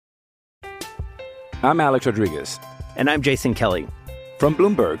I'm Alex Rodriguez. And I'm Jason Kelly. From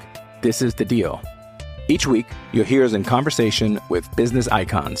Bloomberg, this is The Deal. Each week, you'll hear us in conversation with business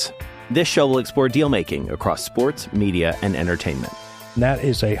icons. This show will explore deal-making across sports, media, and entertainment. That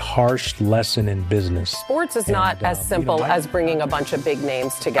is a harsh lesson in business. Sports is not as simple as bringing a bunch of big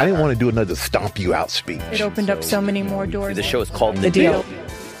names together. I didn't want to do another stomp you out speech. It opened up so many more doors. The show is called The Deal.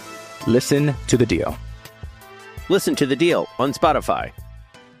 Listen to The Deal. Listen to The Deal on Spotify.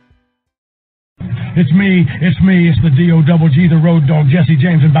 It's me, it's the D-O-double-G, the road dog, Jesse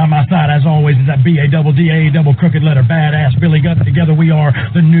James, and by my side, as always, is that B-A-double-D-A, double crooked letter, badass Billy Gunn. Together we are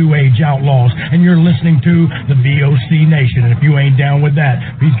the New Age Outlaws, and you're listening to the VOC Nation, and if you ain't down with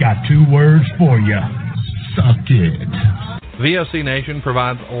that, he's got 2 words for you. Suck it. VOC Nation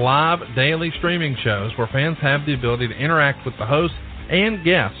provides live daily streaming shows where fans have the ability to interact with the hosts and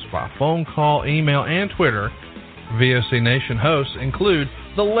guests by phone call, email, and Twitter. VOC Nation hosts include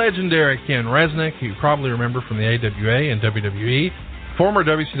the legendary Ken Resnick, who you probably remember from the AWA and WWE, former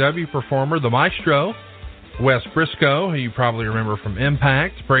WCW performer The Maestro, Wes Briscoe, who you probably remember from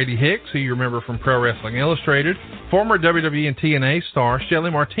Impact, Brady Hicks, who you remember from Pro Wrestling Illustrated, former WWE and TNA star Shelly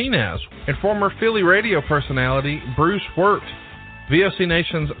Martinez, and former Philly radio personality Bruce Wirt. VOC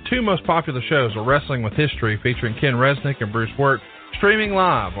Nation's 2 most popular shows are Wrestling with History, featuring Ken Resnick and Bruce Wirt, streaming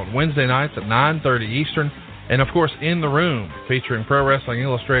live on Wednesday nights at 9:30 Eastern, and, of course, In the Room, featuring Pro Wrestling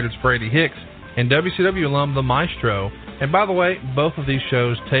Illustrated's Brady Hicks and WCW alum The Maestro. And, by the way, both of these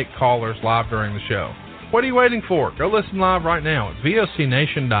shows take callers live during the show. What are you waiting for? Go listen live right now at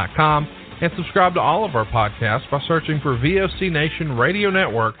VOCNation.com and subscribe to all of our podcasts by searching for VOC Nation Radio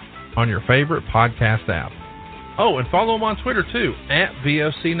Network on your favorite podcast app. Oh, and follow them on Twitter, too, at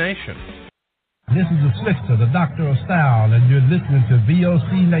VOC Nation. This is the Slickster, the Doctor of Style, and you're listening to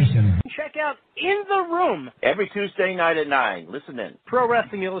VOC Nation. Check out In the Room every Tuesday night at 9. Listen in. Pro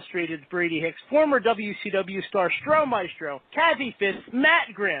Wrestling Illustrated's Brady Hicks, former WCW star Stro Maestro, Kathy Fitz,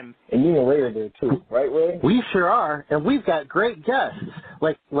 Matt Grimm. And you and Ray are there too, right, Ray? We sure are, and we've got great guests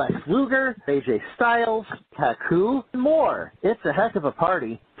like Lex Luger, AJ Styles, Taku, and more. It's a heck of a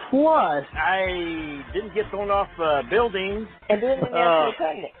party. Plus, I didn't get thrown off buildings. And didn't get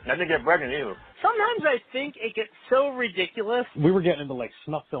pregnant. I didn't get pregnant either. Sometimes I think it gets so ridiculous. We were getting into like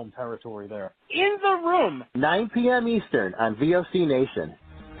snuff film territory there. In the Room. 9 p.m. Eastern on VOC Nation.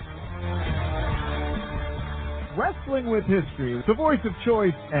 Wrestling with History, the voice of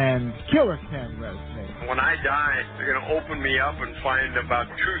choice, and Killer Ken Resnick. When I die, they're going to open me up and find about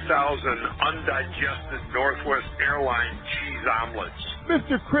 2,000 undigested Northwest Airlines cheese omelets.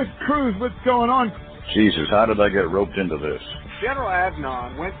 Mr. Chris Cruz, what's going on? Jesus, how did I get roped into this? General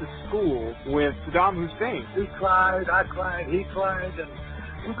Adnan went to school with Saddam Hussein. He cried, I cried, he cried, and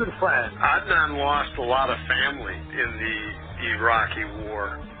we're good friends. Adnan lost a lot of family in the Iraqi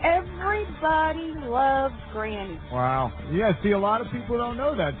war. Everybody loves Granny. Wow. Yeah, see, a lot of people don't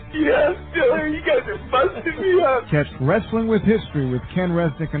know that. Yes, Killer, you guys are busting me up. Catch Wrestling with History with Ken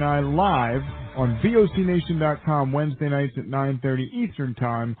Resnick and I live on VOCNation.com Wednesday nights at 9:30 Eastern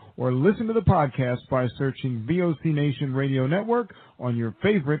Time, or listen to the podcast by searching VOC Nation Radio Network on your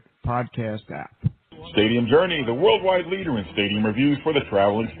favorite podcast app. Stadium Journey, the worldwide leader in stadium reviews for the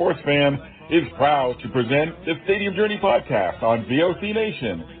traveling sports fan, is proud to present the Stadium Journey podcast on VOC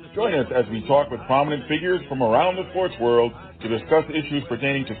Nation. Join us as we talk with prominent figures from around the sports world to discuss issues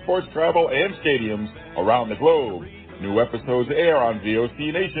pertaining to sports travel and stadiums around the globe. New episodes air on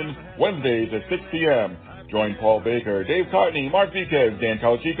VOC Nation Wednesdays at 6 p.m. Join Paul Baker, Dave Cotney, Mark Viquez, Dan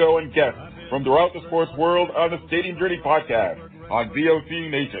Calachico, and guests from throughout the sports world on the Stadium Journey podcast on VOC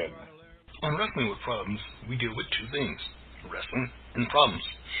Nation. On Wrestling with Problems, we deal with 2 things, wrestling and problems.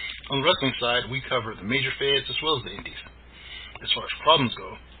 On the wrestling side, we cover the major feds as well as the indies. As far as problems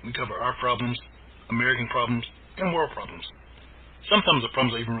go, we cover our problems, American problems, and world problems. Sometimes the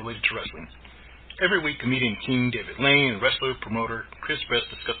problems are even related to wrestling. Every week, comedian King David Lane and wrestler, promoter Chris Best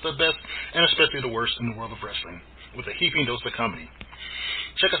discuss the best and especially the worst in the world of wrestling with a heaping dose of comedy.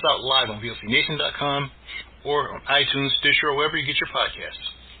 Check us out live on VOCNation.com or on iTunes, Stitcher, or wherever you get your podcasts.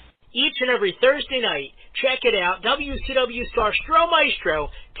 Each and every Thursday night, check it out, WCW star Stro Maestro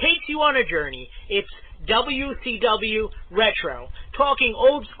takes you on a journey. It's WCW Retro, talking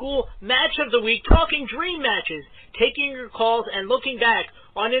old school match of the week, talking dream matches, taking your calls and looking back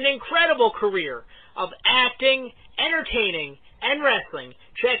on an incredible career of acting, entertaining, and wrestling.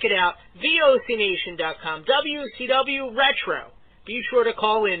 Check it out, VOCNation.com, WCW Retro. Be sure to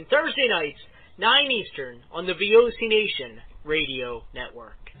call in Thursday nights, 9 Eastern, on the VOC Nation Radio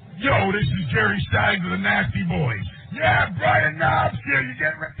Network. Yo, this is Jerry Stein of the Nasty Boys. Yeah, Brian Knobs here. You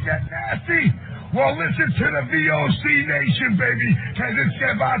getting ready to get nasty? Well, listen to the VOC Nation, baby, because it's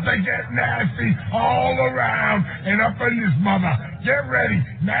about to get nasty all around and up in this mother. Get ready.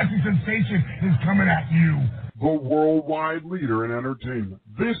 Nasty Sensation is coming at you. The worldwide leader in entertainment.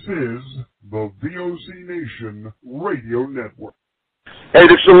 This is the VOC Nation Radio Network. Hey,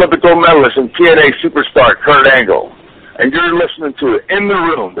 this is Olympic gold medalist and TNA superstar Kurt Angle, and you're listening to In the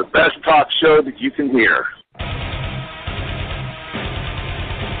Room, the best talk show that you can hear.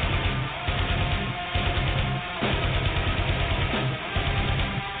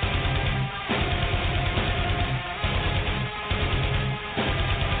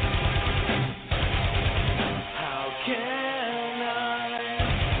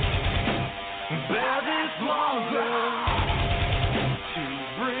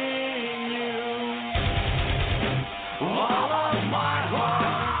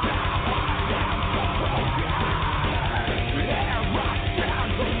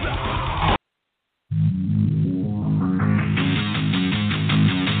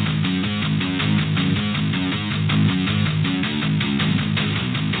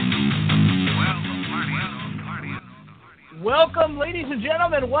 Welcome, ladies and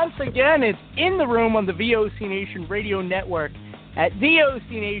gentlemen. Once again, it's In the Room on the VOC Nation Radio Network at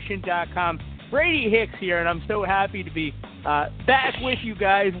VOCNation.com. Brady Hicks here, and I'm so happy to be back with you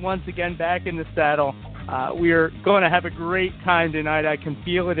guys once again, back in the saddle. We are going to have a great time tonight. I can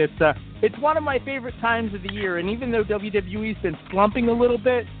feel it. It's one of my favorite times of the year, and even though WWE's been slumping a little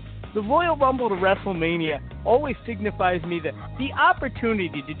bit, the Royal Rumble to WrestleMania always signifies me that the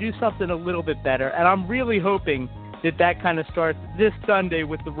opportunity to do something a little bit better, and I'm really hoping that kind of starts this Sunday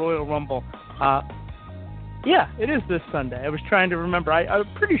with the Royal Rumble. Yeah, it is this Sunday. I was trying to remember.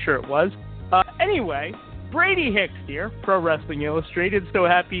 I'm pretty sure it was. Anyway, Brady Hicks here, Pro Wrestling Illustrated. So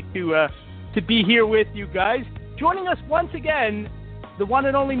happy to be here with you guys. Joining us once again, the one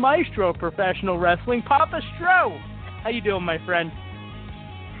and only maestro of professional wrestling, Papa Stro. How you doing, my friend?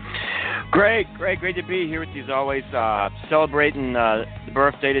 Great to be here with you as always. Celebrating the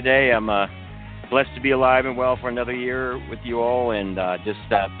birthday today. I'm blessed to be alive and well for another year with you all, and just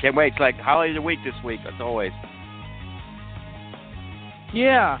can't wait. It's like holiday of the week this week, as always.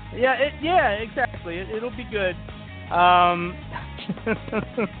 Yeah, exactly. It'll be good.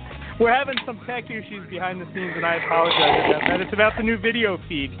 We're having some tech issues behind the scenes, and I apologize about that. It's about the new video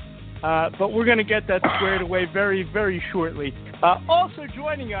feed, but we're going to get that squared away very, very shortly. Also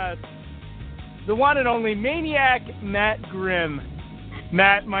joining us, the one and only Maniac Matt Grimm.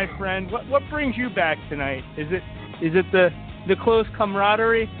 Matt, my friend, what brings you back tonight? Is it the close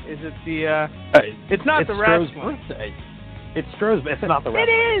camaraderie? Is it the? It's not the wrestling. Birthday. It's Stroh's. It's not the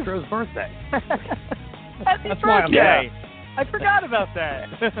wrestling. It is Stroh's birthday. Happy birthday! I forgot about that.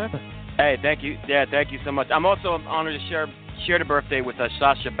 Hey, thank you. Yeah, thank you so much. I'm also honored to share the birthday with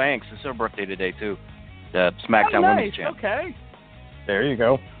Sasha Banks. It's her birthday today too. The SmackDown Women's Champ. Okay. There you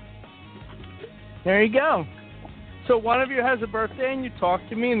go. There you go. So one of you has a birthday and you talk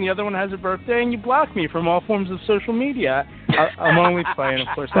to me, and the other one has a birthday and you block me from all forms of social media. I'm only playing, of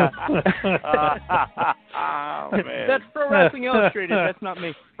course. Oh, man. That's Pro Wrestling Illustrated. That's not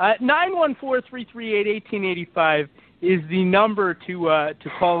me. 914-338-1885 is the number to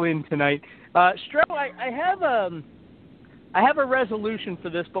call in tonight. Stro, I have a resolution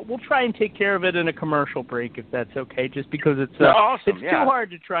for this, but we'll try and take care of it in a commercial break if that's okay. Just because it's awesome. It's too hard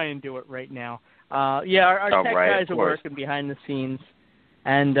to try and do it right now. Our tech guys are working behind the scenes,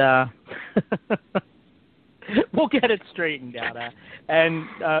 and we'll get it straightened out. And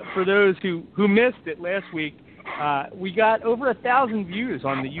for those who missed it last week, we got over 1,000 views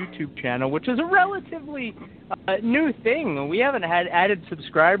on the YouTube channel, which is a relatively new thing. We haven't had added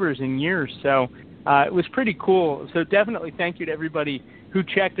subscribers in years, so it was pretty cool. So definitely thank you to everybody who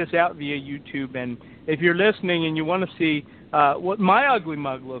checked us out via YouTube. And if you're listening and you want to see what my ugly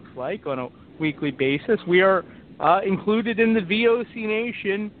mug looks like on a weekly basis, we are included in the VOC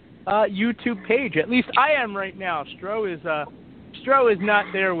Nation YouTube page. At least I am right now. Stro is not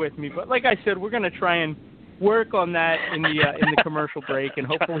there with me, but like I said, we're going to try and work on that in the commercial break, and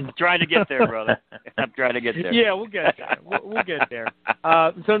hopefully trying to get there, brother. I'm trying to get there. Yeah, we'll get there. We'll get there.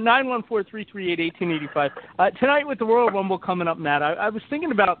 So 914-338-1885. Tonight with the Royal Rumble coming up, Matt, I was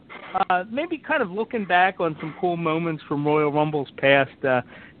thinking about maybe kind of looking back on some cool moments from Royal Rumbles past,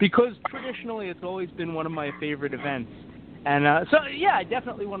 because traditionally it's always been one of my favorite events. And so, yeah, I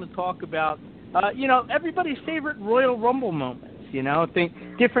definitely want to talk about, everybody's favorite Royal Rumble moments.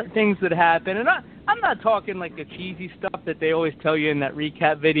 Different things that happen. And I'm not talking like the cheesy stuff that they always tell you in that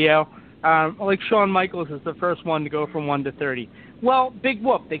recap video. Like Shawn Michaels is the first one to go from 1 to 30. Well, big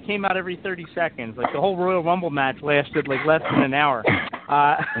whoop. They came out every 30 seconds. Like the whole Royal Rumble match lasted like less than an hour.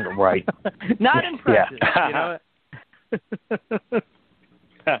 Right. Not impressive, Yeah. you know.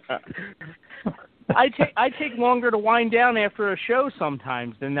 I take longer to wind down after a show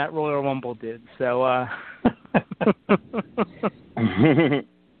sometimes than that Royal Rumble did. So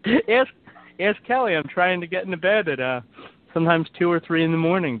ask Kelly. I'm trying to get into bed at sometimes 2 or 3 in the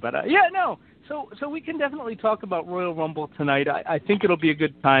morning. But yeah, no. So we can definitely talk about Royal Rumble tonight. I think it'll be a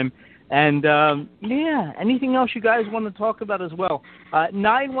good time. And yeah, anything else you guys want to talk about as well?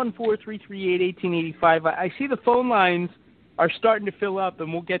 914-338-1885. I see the phone lines are starting to fill up,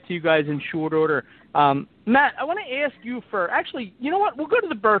 and we'll get to you guys in short order. Matt, I want to ask you actually, you know what? We'll go to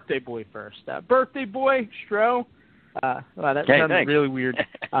the birthday boy first. Birthday boy, Stro. Wow, that sounded really weird.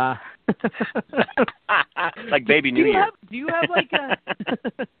 Like Baby New Year. Do you have like a...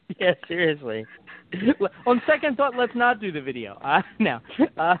 Yeah, seriously. On second thought, let's not do the video. No.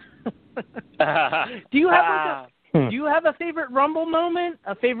 Do you have a favorite Rumble moment?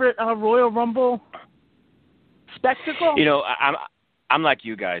 A favorite Royal Rumble spectacle? You know, I'm like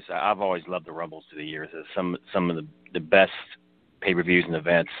you guys. I've always loved the Rumbles through the years. Some of the best pay-per-views and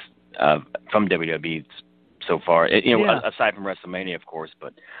events from WWE so far. Aside from WrestleMania, of course.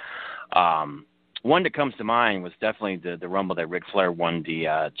 But one that comes to mind was definitely the Rumble that Ric Flair won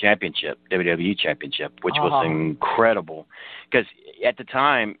the championship, WWE Championship, which was incredible. Because at the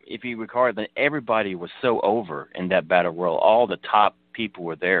time, if you recall, then everybody was so over in that Battle Royal. All the top people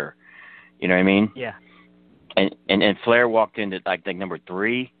were there. You know what I mean? Yeah. And Flair walked in at, I think, number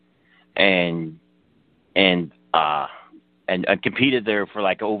 3, and competed there for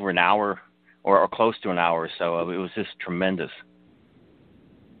like over an hour or close to an hour or so. It was just tremendous.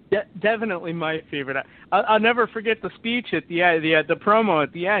 Definitely my favorite. I'll never forget the speech at the promo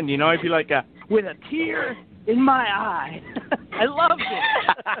at the end. You know, I'd be like, with a tear in my eye. I loved it.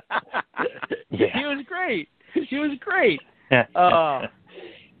 Yeah. He was great.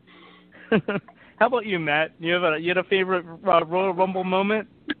 How about you, Matt? You had a favorite Royal Rumble moment?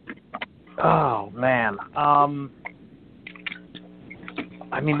 Oh man.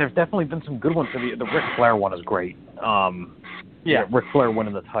 I mean, there's definitely been some good ones. The Ric Flair one is great. Ric Flair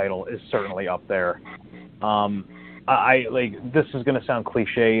winning the title is certainly up there. I like, this is going to sound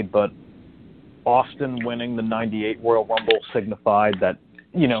cliched, but Austin winning the '98 Royal Rumble signified that,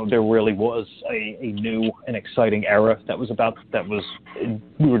 you know, there really was a new and exciting era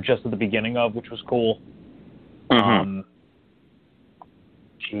we were just at the beginning of, which was cool. Mm-hmm.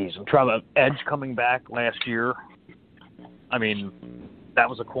 I'm trying to Edge coming back last year. I mean, that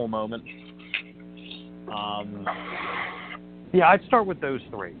was a cool moment. Yeah, I'd start with those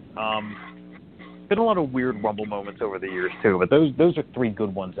 3. Been a lot of weird Rumble moments over the years too, but those are 3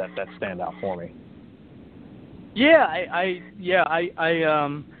 good ones that stand out for me. Yeah, I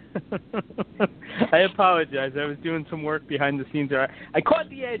I apologize. I was doing some work behind the scenes there. I caught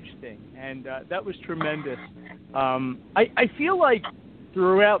the Edge thing, and that was tremendous. I feel like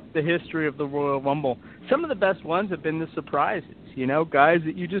throughout the history of the Royal Rumble, some of the best ones have been the surprises. You know, guys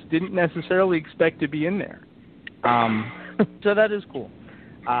that you just didn't necessarily expect to be in there. So that is cool.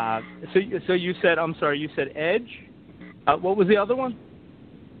 So you said, I'm sorry, you said Edge. What was the other one?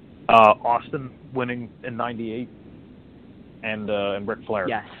 Austin winning in '98, and Ric Flair.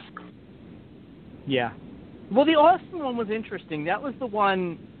 Yes. Yeah. Well, the Austin one was interesting. That was the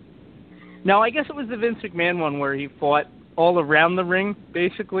one. No, I guess it was the Vince McMahon one where he fought all around the ring,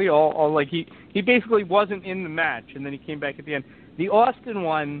 basically. All like he basically wasn't in the match, and then he came back at the end. The Austin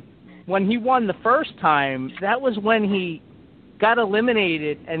one, when he won the first time, that was when he got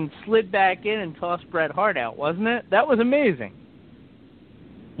eliminated and slid back in and tossed Bret Hart out, wasn't it? That was amazing.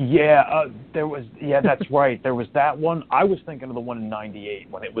 Yeah, there was. Yeah, that's right. There was that one. I was thinking of the one in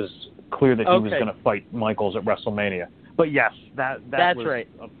 '98 when it was clear that he was going to fight Michaels at WrestleMania. But yes, that's was, right.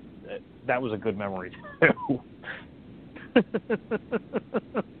 That was a good memory too.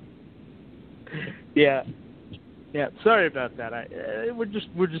 Yeah. Sorry about that. We're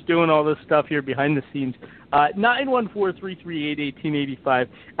just doing all this stuff here behind the scenes. 914-338-1885.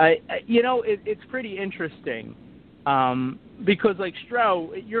 You know, it's pretty interesting. Because like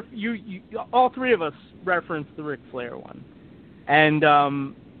Stro, you all 3 of us referenced the Ric Flair one, and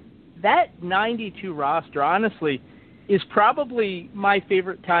that '92 roster, honestly, is probably my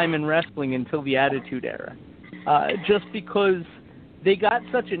favorite time in wrestling until the Attitude Era, just because they got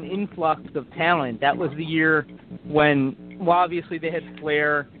such an influx of talent. That was the year when, well, obviously they had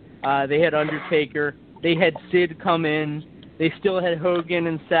Flair, they had Undertaker, they had Sid come in, they still had Hogan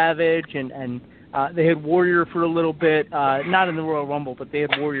and Savage, and they had Warrior for a little bit, not in the Royal Rumble, but they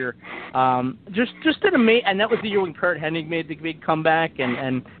had Warrior. Just an amazing, and that was the year when Curt Hennig made the big comeback,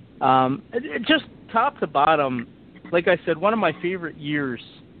 and just top to bottom, like I said, one of my favorite years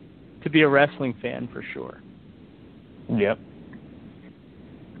to be a wrestling fan for sure. Yep.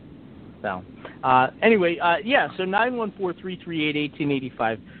 So, anyway, so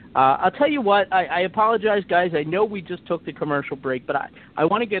 914-338-1885. I'll tell you what, I apologize, guys. I know we just took the commercial break, but I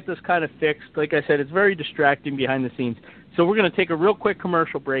want to get this kind of fixed. Like I said, it's very distracting behind the scenes. So we're going to take a real quick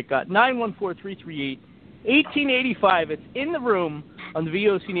commercial break. 914-338-1885. It's In the Room on the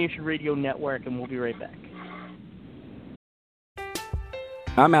VOC Nation Radio Network, and we'll be right back.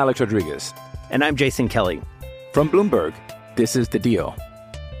 I'm Alex Rodriguez. And I'm Jason Kelly. From Bloomberg, this is The Deal.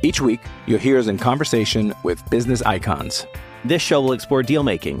 Each week, you'll hear us in conversation with business icons. This show will explore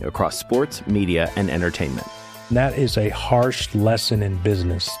deal-making across sports, media, and entertainment. That is a harsh lesson in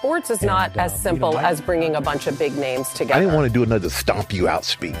business. Sports is not as simple as bringing a bunch of big names together. I didn't want to do another stomp you out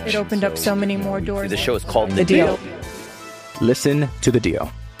speech. It opened up so many more doors. The show is called The Deal. Listen to The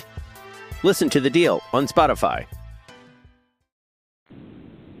Deal. Listen to The Deal on Spotify.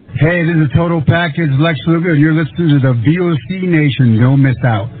 Hey, this is Total Package, Lex Luger. You're listening to the VOC Nation. Don't miss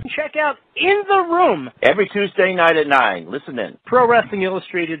out. Check out In the Room every Tuesday night at 9. Listen in. Pro Wrestling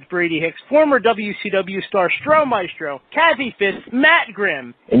Illustrated's Brady Hicks, former WCW star Stro Maestro, Kathy Fitz, Matt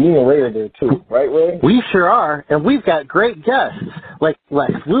Grimm. And you and Ray are there too, right, Ray? We sure are, and we've got great guests like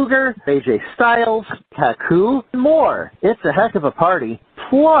Lex Luger, AJ Styles, Haku, and more. It's a heck of a party.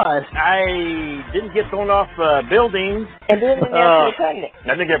 Plus, I didn't get thrown off buildings. And didn't get pregnant.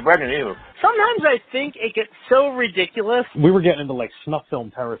 I didn't get pregnant either. Sometimes I think it gets so ridiculous. We were getting into like snuff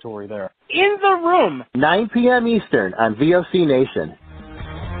film territory there. In the Room. 9 p.m. Eastern on VOC Nation.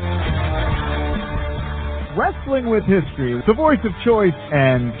 Wrestling with History, the voice of choice,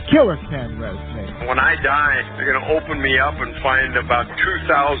 and Killer Ken Resnick. When I die, they're going to open me up and find about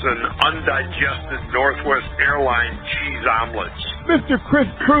 2,000 undigested Northwest Airline cheese omelets. Mr. Chris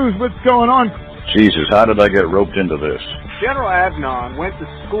Cruz, what's going on? Jesus, how did I get roped into this? General Adnan went to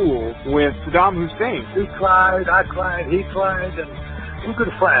school with Saddam Hussein. He cried, I cried, he cried, and we're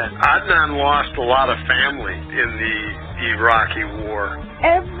good friends. Adnan lost a lot of family in the Iraqi war.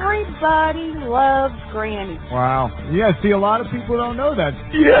 Everybody loves Granny. Wow. Yeah, see, a lot of people don't know that.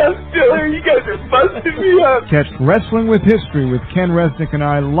 Yes, Diller, you guys are busting me up. Catch Wrestling with History with Ken Resnick and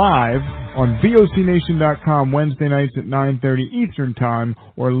I live on VOCNation.com Wednesday nights at 9:30 Eastern Time,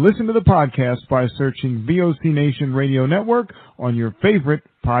 or listen to the podcast by searching VOC Nation Radio Network on your favorite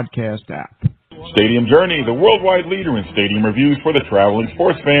podcast app. Stadium Journey, the worldwide leader in stadium reviews for the traveling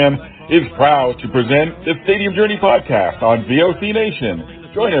sports fan, is proud to present the Stadium Journey podcast on VOC Nation.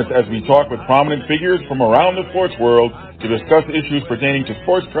 Join us as we talk with prominent figures from around the sports world to discuss issues pertaining to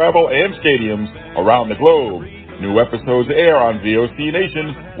sports travel and stadiums around the globe. New episodes air on VOC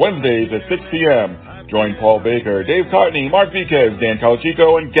Nation Wednesdays at 6 p.m. Join Paul Baker, Dave Cotney, Mark Viquez, Dan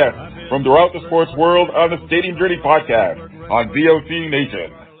Calachico, and guests from throughout the sports world on the Stadium Journey podcast on VOC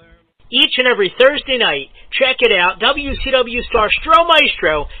Nation. Each and every Thursday night, check it out, WCW star Stro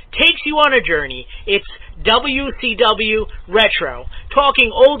Maestro takes you on a journey. It's WCW Retro.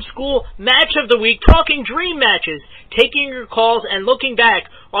 Talking old school, match of the week, talking dream matches, taking your calls and looking back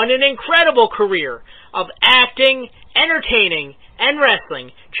on an incredible career of acting, entertaining, and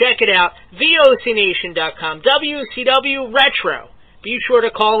wrestling. Check it out, VOCNation.com, WCW Retro. Be sure to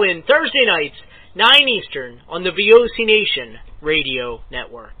call in Thursday nights, 9 Eastern, on the VOC Nation Radio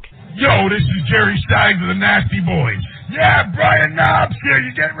Network. Yo, this is Jerry Stein of the Nasty Boys. Yeah, Brian Knobs here.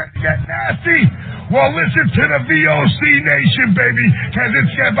 You getting ready to get nasty? Well, listen to the VOC Nation, baby, because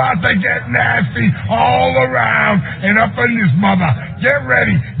it's about to get nasty all around and up in this mother. Get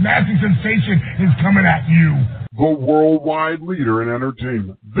ready. Nasty Sensation is coming at you. The worldwide leader in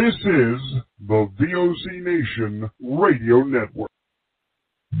entertainment. This is the VOC Nation Radio Network.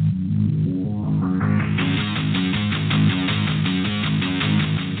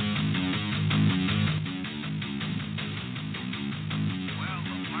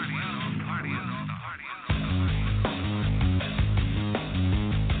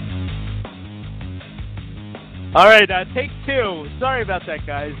 All right, take two. Sorry about that,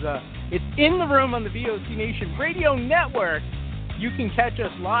 guys. It's In the Room on the VOC Nation Radio Network. You can catch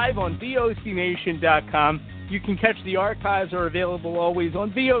us live on VOCNation.com. You can catch the archives are available always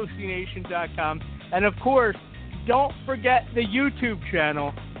on VOCNation.com. And, of course, don't forget the YouTube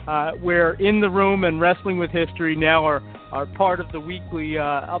channel where In the Room and Wrestling with History now are part of the weekly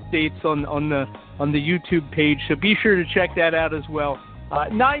updates on the YouTube page. So be sure to check that out as well.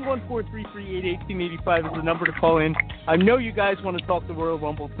 914-338-1885 is the number to call in. I know you guys want to talk the Royal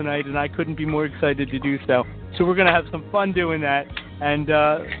Rumble tonight, and I couldn't be more excited to do so. So we're going to have some fun doing that. And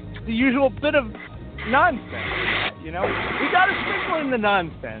the usual bit of nonsense, you know. We got to sprinkle in the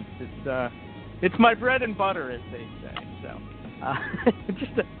nonsense. It's my bread and butter, as they say. So,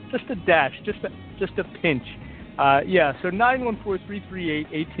 just a dash, just a pinch. So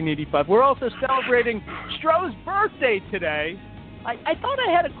 914-338-1885. We're also celebrating Stroh's birthday today. I thought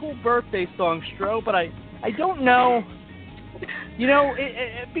I had a cool birthday song, Stroh, but I don't know. You know,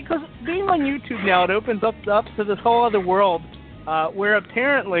 because being on YouTube now, it opens up to this whole other world where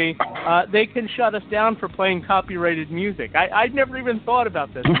apparently they can shut us down for playing copyrighted music. I'd never even thought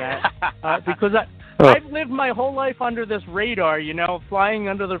about this, Matt, because I've lived my whole life under this radar, you know, flying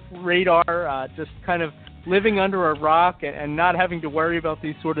under the radar, just kind of living under a rock and not having to worry about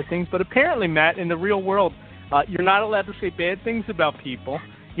these sort of things. But apparently, Matt, in the real world, you're not allowed to say bad things about people.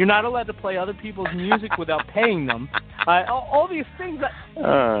 You're not allowed to play other people's music without paying them. All these things,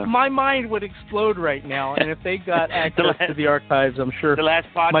 my mind would explode right now. And if they got access to the archives, I'm sure the last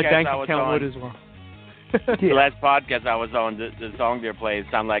podcast my bank I was account on, would as well. The last podcast I was on, the song they're playing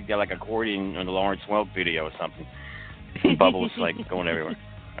sounded like they're like accordion on the Lawrence Welk video or something. Bubbles like going everywhere.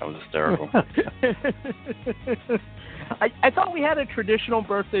 That was hysterical. I thought we had a traditional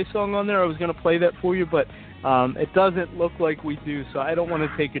birthday song on there. I was going to play that for you, but it doesn't look like we do, so I don't want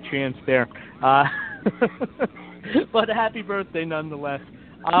to take a chance there. But happy birthday nonetheless.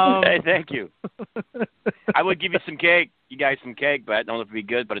 Hey, thank you. I would give you some cake, some cake, but I don't know if it'd be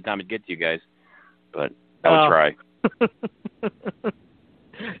good by the time it gets to you guys. But I would try.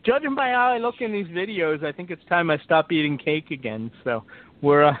 Judging by how I look in these videos, I think it's time I stop eating cake again. So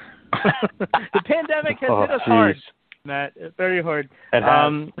we're the pandemic has hit us hard, Matt. Very hard. It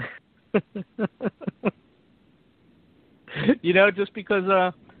has. You know, just because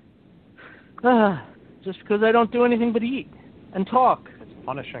I don't do anything but eat and talk. It's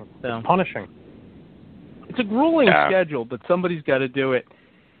punishing. So. It's punishing. It's a grueling schedule, but somebody's got to do it.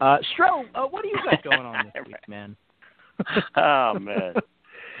 Stroh, what do you got going on this week, man? Oh, man.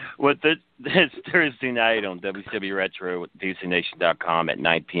 Well, it's Thursday night on WCW Retro at VOCNation.com at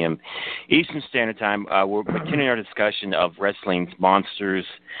 9 p.m. Eastern Standard Time. We're continuing our discussion of wrestling's monsters,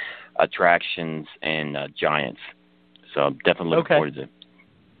 attractions, and giants. So I'm definitely looking forward to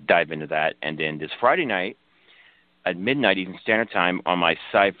dive into that. And then this Friday night at midnight Eastern Standard Time on my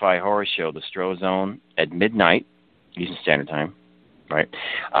sci-fi horror show, The Stroh Zone, at midnight Eastern Standard Time. Right.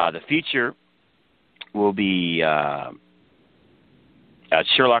 The feature will be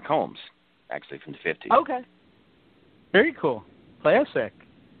Sherlock Holmes, actually, from the 50s. Okay. Very cool. Classic.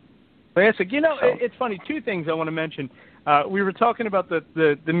 You know, it's funny. Two things I want to mention. We were talking about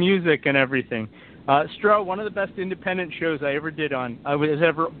the music and everything. Stroh, one of the best independent shows I ever did I was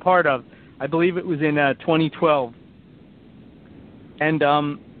ever part of, I believe it was in 2012. And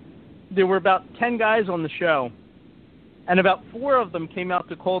there were about 10 guys on the show. And about 4 of them came out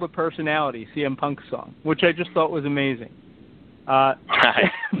to Cult of Personality, CM Punk's song, which I just thought was amazing. Pair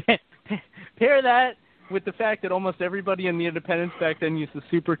that with the fact that almost everybody in the independents back then used the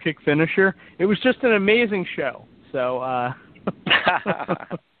super kick finisher. It was just an amazing show. So,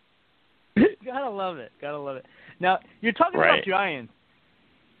 gotta love it. Now, you're talking about Giants,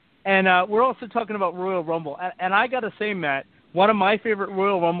 and we're also talking about Royal Rumble. And I gotta say, Matt, one of my favorite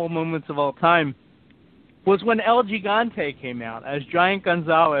Royal Rumble moments of all time was when El Gigante came out as Giant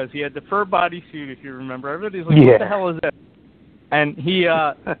Gonzalez. He had the fur bodysuit, if you remember. Everybody's like, what the hell is that? And he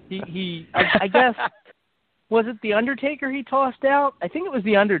I guess, was it The Undertaker he tossed out? I think it was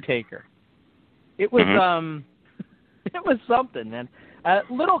The Undertaker. It was, it was something, man.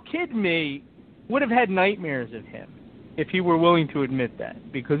 Little kid me would have had nightmares of him if he were willing to admit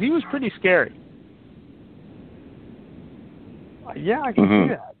that, because he was pretty scary. Yeah, I can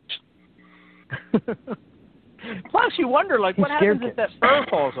see that. Plus, you wonder, like, what happens if that fur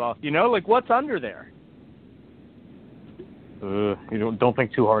falls off? You know, like, what's under there? You don't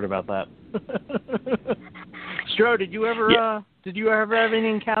think too hard about that. Stroh, did you ever have any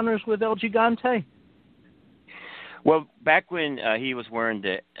encounters with El Gigante? Well, back when he was wearing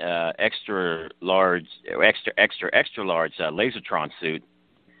the extra large Lasertron suit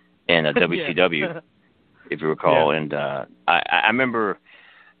in WCW, if you recall, and I remember.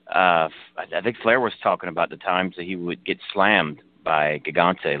 I think Flair was talking about the times that he would get slammed by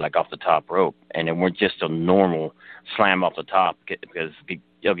Gigante, like off the top rope, and it weren't just a normal slam off the top, because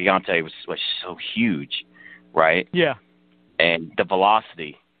Gigante was so huge, right? Yeah. And the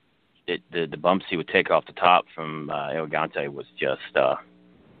velocity, the bumps he would take off the top from El Gigante was just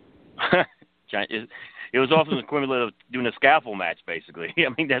giant. It was often the equivalent of doing a scaffold match, basically. I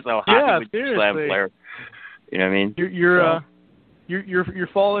mean, that's how high he would slam Flair. You know what I mean? You're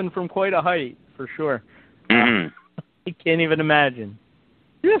falling from quite a height, for sure. I can't even imagine.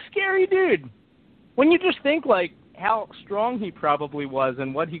 You're a scary dude. When you just think, like, how strong he probably was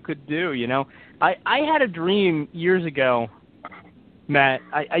and what he could do, you know. I had a dream years ago, Matt.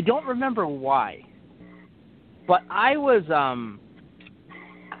 I don't remember why, but I was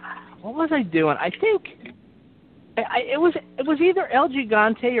what was I doing? I think it was either El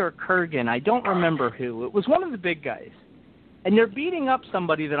Gigante or Kurgan. I don't remember who. It was one of the big guys, and they're beating up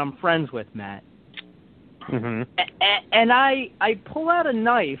somebody that I'm friends with, Matt. Mm-hmm. And I pull out a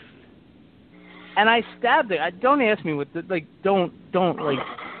knife and I stabbed it. Don't ask me what don't like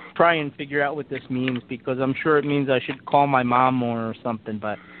try and figure out what this means, because I'm sure it means I should call my mom more or something.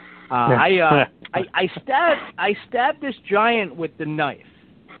 But I stabbed this giant with the knife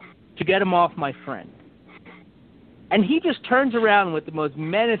to get him off my friend, and he just turns around with the most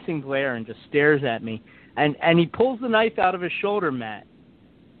menacing glare and just stares at me, and he pulls the knife out of his shoulder, Matt,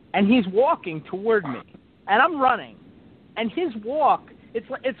 and he's walking toward me, and I'm running, and his walk,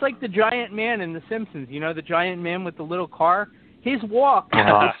 it's like the giant man in The Simpsons, you know, the giant man with the little car. His walk is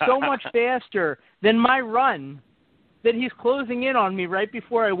so much faster than my run that he's closing in on me right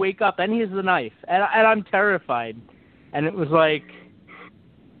before I wake up, and he has the knife, and I'm terrified. And it was like,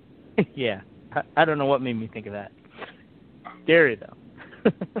 yeah, I don't know what made me think of that. Scary, though.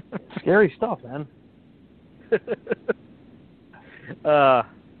 Scary stuff, man.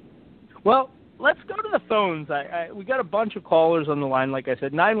 Well, let's go to the phones. We got a bunch of callers on the line, like I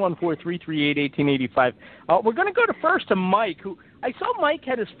said, 914-338-1885. We're going to go first to Mike, who I saw Mike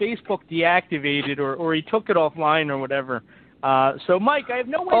had his Facebook deactivated or he took it offline or whatever. So, Mike, I have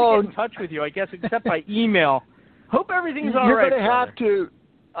no way to get in touch with you, I guess, except by email. Hope everything's all right. You're going to have to.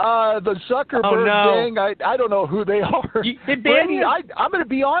 The Zuckerberg gang, I don't know who they are. I'm going to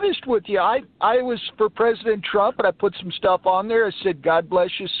be honest with you. I was for President Trump, and I put some stuff on there. I said, God bless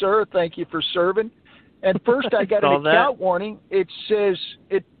you, sir. Thank you for serving. And first I got an account warning. It says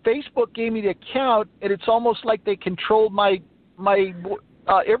Facebook gave me the account, and it's almost like they controlled my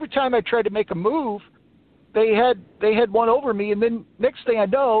every time I tried to make a move, they had one over me, and then next thing I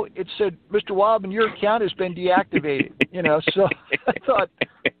know, it said, Mr. Wildman, your account has been deactivated. You know, so I thought,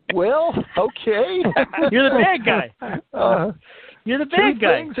 well, okay. You're the bad guy. You're the bad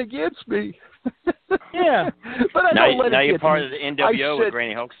guy. Two things against me. Yeah. But I don't let it now you're get part me. of the NWO with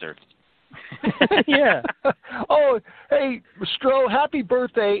Granny Hulkster. Yeah. Oh, hey, Stro, happy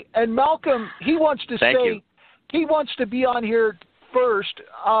birthday. And Malcolm, he wants to he wants to be on here first,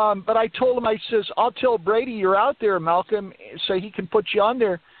 but I told him, I says, I'll tell Brady you're out there, Malcolm, so he can put you on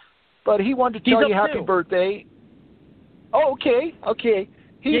there. But he wanted to tell you happy birthday. Oh, okay.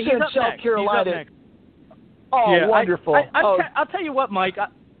 He's in South Carolina. Oh, yeah, wonderful. I'll tell you what, Mike.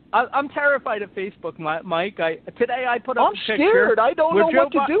 I'm terrified of Facebook, Mike. Today I put up a picture. I'm scared. I don't know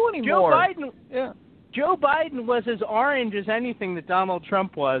what to do anymore. Joe Biden was as orange as anything that Donald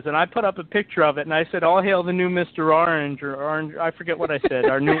Trump was, and I put up a picture of it, and I said, all hail the new Mr. Orange, or Orange, I forget what I said,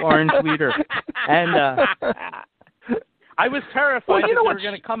 our new orange leader. And I was terrified that they were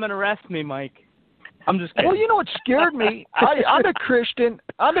going to come and arrest me, Mike. I'm just kidding. Well, you know what scared me? I'm a Christian,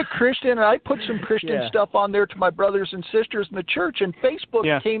 and I put some Christian stuff on there to my brothers and sisters in the church, and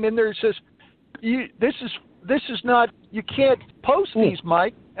Facebook came in there and says, this is not, you can't post these,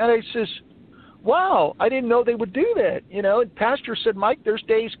 Mike. And I says, wow, I didn't know they would do that, you know. And Pastor said, Mike, there's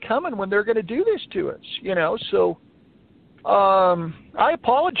days coming when they're going to do this to us, you know. So I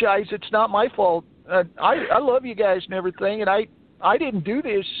apologize. It's not my fault. I love you guys and everything, and I didn't do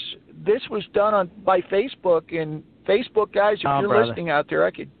this. This was done by Facebook. And Facebook guys, if you're listening out there,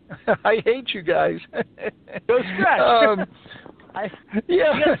 I hate you guys. Go stretch. You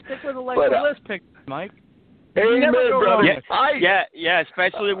got to stick with the list pick, Mike. Amen, brother. Yeah,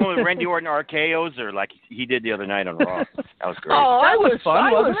 especially when with Randy Orton RKOs or like he did the other night on Raw. That was great. Oh, that was fun,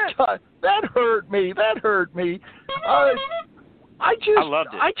 wasn't it? That hurt me. I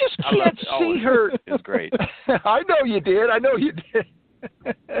loved it. I just can't see her. It was great. I know you did.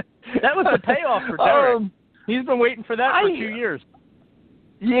 That was the payoff for Derek. He's been waiting for that for 2 years.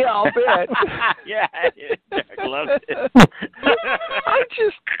 Yeah, I'll bet. Yeah, Derek loved it.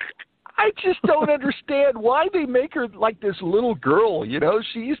 I just don't understand why they make her like this little girl, you know?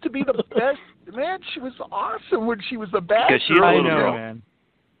 She used to be the best. Man, she was awesome when she was the best. Because she was a little girl. Man.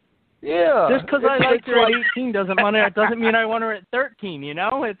 Yeah. Just because I liked her at 18 doesn't mean I want her at 13, you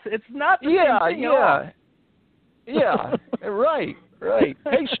know? It's not the same thing at all. Yeah, right. Hey,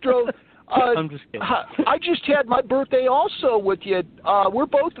 Stro, I'm just kidding. I just had my birthday also with you. We're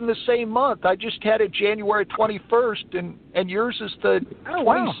both in the same month. I just had it January 21st, and yours is the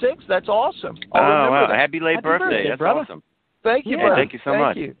 26th. That's awesome. Wow. Happy late birthday. That's brother. awesome. Thank you, yeah, brother. Thank you so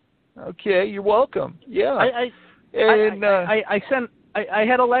much. You. Okay, you're welcome. Yeah. I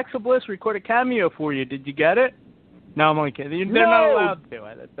had Alexa Bliss record a cameo for you. Did you get it? No, I'm only kidding. They're not allowed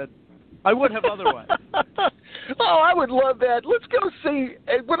to. I would have otherwise. Oh, I would love that. Let's go see.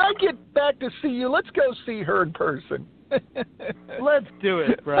 When I get back to see you, let's go see her in person. Let's do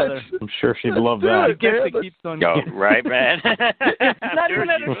it, brother. I'm sure she'd love that. The gift that keeps on giving. Right, man? Not even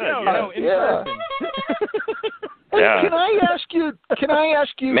at a show. No, in person. Hey, can I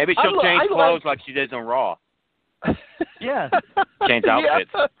ask you? Maybe she'll change clothes like she does on Raw. Yeah. Change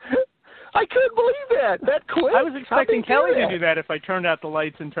outfits. Yeah. I couldn't believe that quick. I was expecting Kelly to do that if I turned out the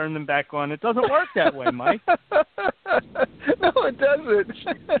lights and turned them back on. It doesn't work that way, Mike. No, it doesn't.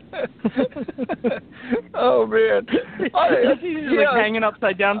 Oh, man. It's usually like hanging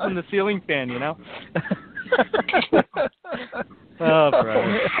upside down from the ceiling fan, you know? Oh,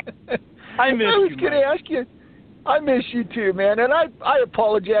 brother. I was going to ask you. I miss you too, man, and I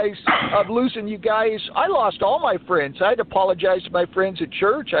apologize of losing you guys. I lost all my friends. I had to apologize to my friends at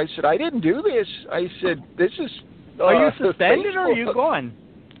church. I said, I didn't do this. I said, this is Are you suspended or are you gone?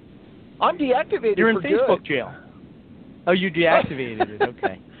 I'm deactivated. You're in for Facebook good. jail. Oh, you deactivated it.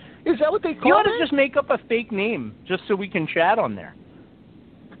 Okay. Is that what they call it? You ought to just make up a fake name just so we can chat on there.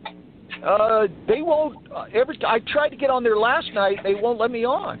 They won't. I tried to get on there last night. They won't let me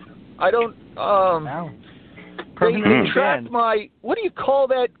on. I don't. Wow. They tracked my. What do you call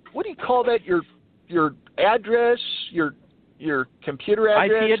that? What do you call that? Your address, your computer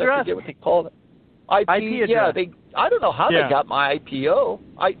address. IP address. I forget what they call it. IP address. Yeah. I don't know how they got my IPO.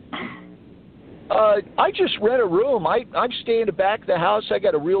 I just rent a room. I'm staying in the back of the house. I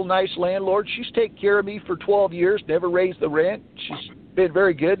got a real nice landlord. She's taken care of me for 12 years. Never raised the rent. She's been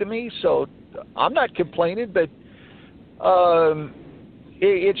very good to me. So I'm not complaining. But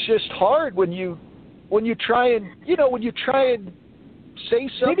it's just hard when you try and say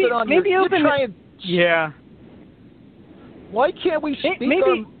something on your yeah. Why can't we speak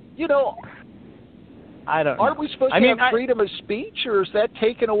on, I don't know. Aren't we supposed to have freedom of speech, or is that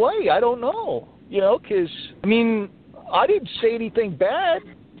taken away? I don't know. Because I didn't say anything bad.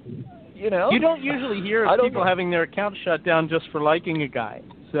 You don't usually hear of people having their account shut down just for liking a guy.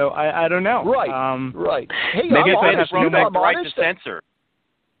 So I don't know. Right. Right. Hey, maybe Vince Brobeck right to censor.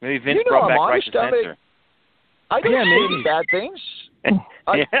 Maybe Vince Brobeck right to censor. I don't say any bad things.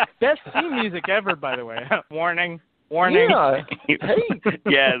 Best theme music ever, by the way. Warning. Yeah. Hey.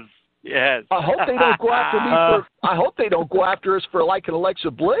 Yes. I hope they don't go after me for. I hope they don't go after us for like an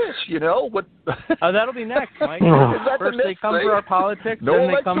Alexa Bliss. What? Oh, that'll be next, Mike. First they come for our politics, then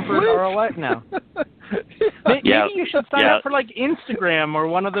they come for our elect now. Maybe you should sign up for like Instagram or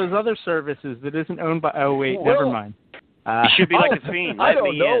one of those other services that isn't owned by. Oh wait, never mind. You should be like a fiend. I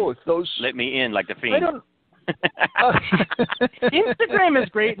don't know. Let me in like the fiend. I don't. Instagram is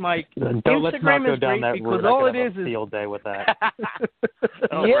great, Mike. Let's Instagram not go is down great that because road. all I it could have is a field day with that.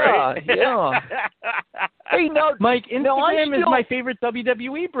 Yeah. Hey, no, Mike. Instagram is my favorite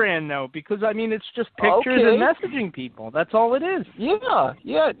WWE brand, though, because it's just pictures and messaging people. That's all it is.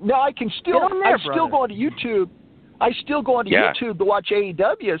 Yeah. No, I can still. I still go onto YouTube. I still go onto YouTube to watch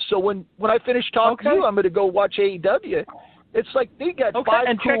AEW. So when I finish talking to you, I'm going to go watch AEW. It's like they got 5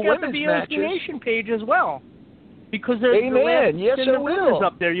 and cool check out the women's VOC matches. Nation page as well, because there's Amen. Yes, the I will.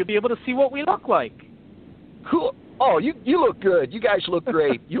 up there. You'll be able to see what we look like. Cool. Oh, you look good. You guys look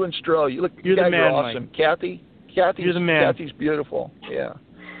great. You and Stro, you You're guys the man, are awesome. Mike. You're the man. Kathy's beautiful. Yeah.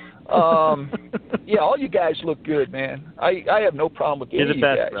 Yeah, all you guys look good, man. I have no problem with any of you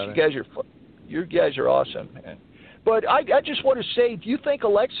best, guys. brother. You guys are awesome, man. But I just want to say, do you think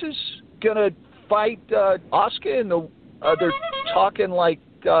Alexa's gonna fight Asuka in the? They're talking like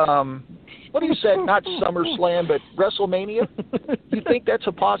what do you say? Not SummerSlam, but WrestleMania. You think that's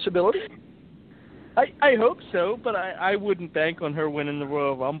a possibility? I hope so, but I wouldn't bank on her winning the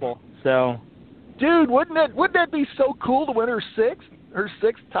Royal Rumble. So, dude, wouldn't that be so cool to win her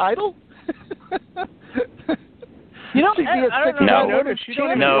sixth title? I don't know. She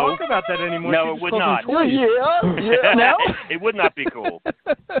don't even talk about that anymore. No, it would not. Yeah. No? It would not be cool.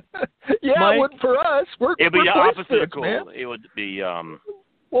 Yeah, Mike, it wouldn't for us. It'd be the opposite of cool. Man. It would be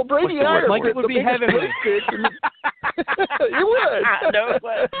Well, Brady and I are Mike, it would be heavenly. You would.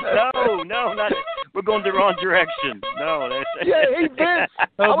 No, not. We're going the wrong direction. No. Yeah, hey Vince.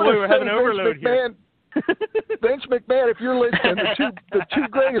 Oh boy, we're having overload here. Vince McMahon, if you're listening, the two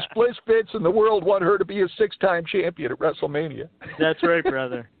greatest Bliss Fits in the world want her to be a 6-time champion at WrestleMania. That's right,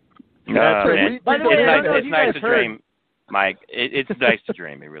 brother. That's right. By the way, It's nice to dream, Mike. It's nice to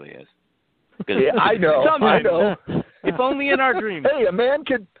dream. It really is. Yeah, I know. Sometimes. I know. If only in our dreams. Hey, a man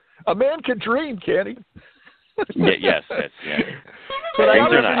can dream, can't he? Yes. But I got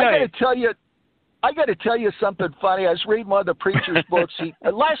to tell you, I got to tell you something funny. I was reading one of the preacher's books.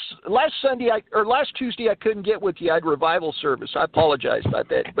 Last Tuesday I couldn't get with you. I had revival service. I apologize about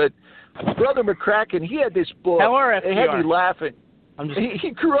that. But Brother McCracken, he had this book. It had me laughing. He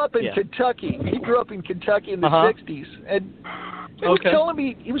grew up in Kentucky. He grew up in Kentucky in the 60s, and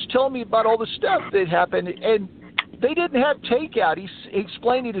he was telling me about all the stuff that happened. And they didn't have takeout. He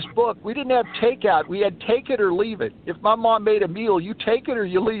explained in his book, we didn't have takeout. We had take it or leave it. If my mom made a meal, you take it or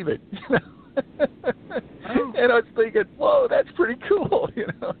you leave it. And I was thinking, whoa, that's pretty cool,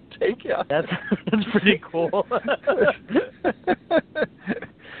 takeout. That's pretty cool.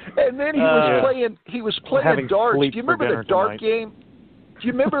 And then he was playing darts. Do you remember the dart game? Do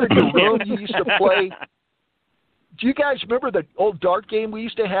you remember in your room you used to play? Do you guys remember the old dart game we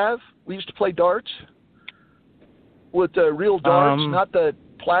used to have? We used to play darts with the real darts, not the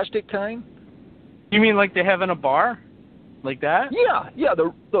plastic kind. You mean like they have in a bar? Like that? Yeah,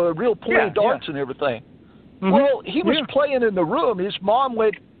 the real play darts and everything. Mm-hmm. Well, he was playing in the room. His mom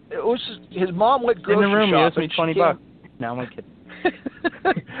went grocery in the room, shopping. He owes me $20. No, I'm kidding.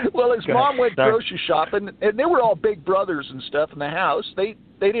 Well, his mom went grocery shopping, and they were all big brothers and stuff in the house. They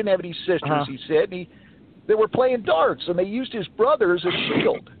didn't have any sisters, he said. And they were playing darts, and they used his brother as a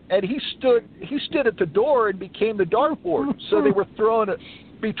shield. And he stood at the door and became the dartboard. So they were throwing it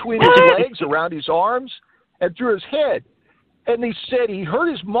between his legs, around his arms, and through his head. And he said he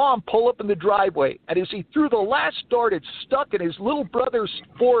heard his mom pull up in the driveway, and as he threw the last dart, it stuck in his little brother's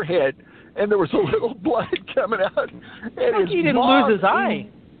forehead, and there was a little blood coming out. And he didn't lose his eye.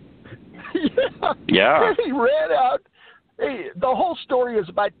 Yeah. And he ran out. The whole story is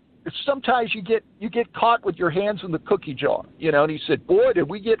about sometimes you get caught with your hands in the cookie jar, And he said, "Boy, did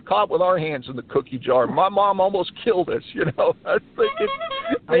we get caught with our hands in the cookie jar. My mom almost killed us, I was thinking,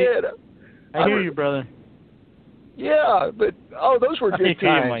 man. I hear you, brother. Yeah, but, those were good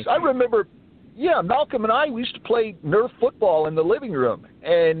times. I remember, Malcolm and I, we used to play Nerf football in the living room.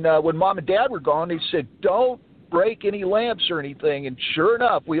 And when Mom and Dad were gone, they said, don't break any lamps or anything. And sure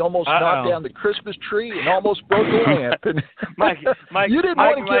enough, we almost knocked down the Christmas tree and almost broke a lamp. And Mike you didn't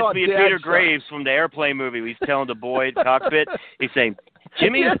want to get on me of Peter Graves from the Airplane movie. He's telling the boy at the cockpit, he's saying,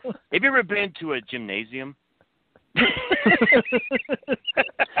 Jimmy, have you ever been to a gymnasium?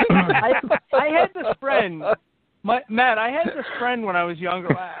 I had this friend... Matt, I had this friend when I was younger.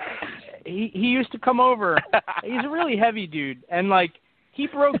 He used to come over. He's a really heavy dude, and he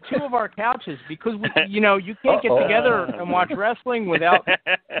broke 2 of our couches because you can't get together and watch wrestling without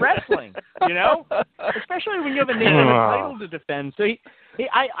wrestling. Especially when you have a name title to defend. So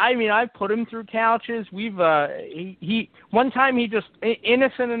I put him through couches. One time he just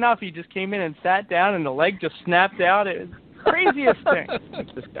innocent enough. He just came in and sat down, and the leg just snapped out. It was the craziest thing.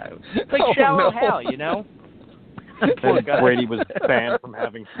 This guy was like shallow hell, Brady was banned from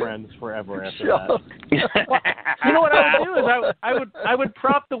having friends forever after that. Well, you know what I would do is I would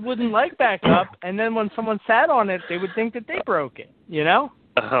prop the wooden leg back up, and then when someone sat on it, they would think that they broke it.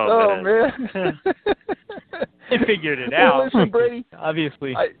 Oh man. They figured it out. Well, listen, Brady.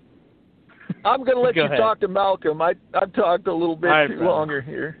 Obviously. I'm going to let Go you ahead. talk to Malcolm. I've talked a little bit too longer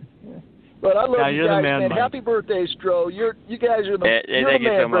here. But I love you you're guys, the man. Happy birthday, Stro. You guys are the thank you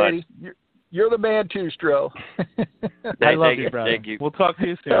man, so much. Brady. You're the man too, Stro. I love you, brother. Thank you. We'll talk to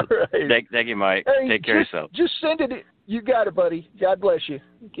you soon. All right. Thank you, Mike. Hey, Take care of yourself. Just send it. You got it, buddy. God bless you.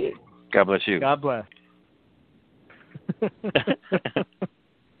 Okay. God bless you. God bless.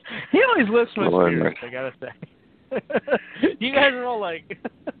 He always lifts my spirits, I gotta say. You guys are all like...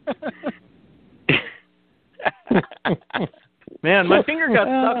 Man, my finger got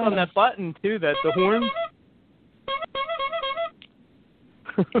stuck on that button, too, the horn.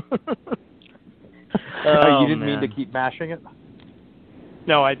 You didn't mean to keep mashing it?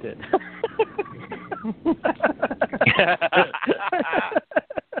 No, I did.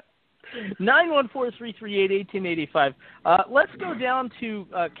 914-338-1885. Let's go down to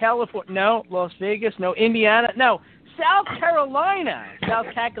California. No, Las Vegas. No, Indiana. No, South Carolina. South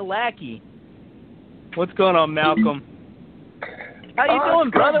Kakalaki. What's going on, Malcolm? How you doing,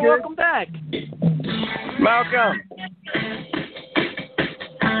 brother? Welcome back. Malcolm.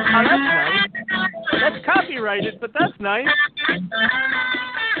 Oh, that's nice. That's copyrighted, but that's nice.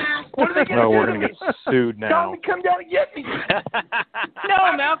 What are they going to do? We're going to get sued now. Tell me to come down and get me.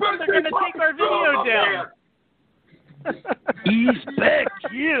 No, Malcolm, they're going to take our video down. He's back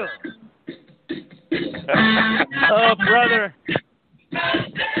here. Oh, brother.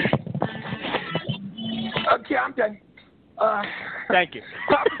 Okay, I'm done. Thank you.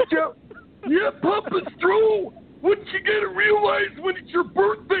 Papa Joe. Yeah, Papa's through. What you gotta realize when it's your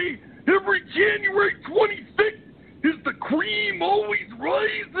birthday, every January 26th, is the cream always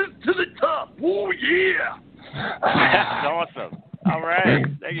rises to the top. Oh, yeah. That's awesome. All right.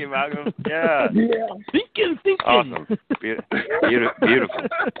 Thank you, Malcolm. Yeah. Thinking. Awesome. Beautiful.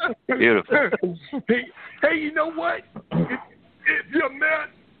 Hey, you know what? If you met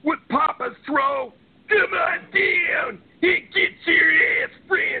with Papa Stro, come on down and get your ass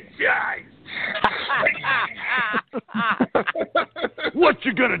franchised. What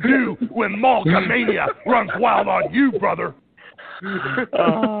you gonna do when Malcolmania runs wild on you, brother? Mr.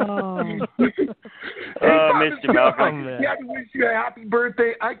 Malcolm. I had to wish you a happy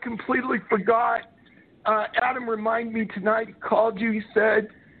birthday. I completely forgot. Adam reminded me tonight. He called you. He said,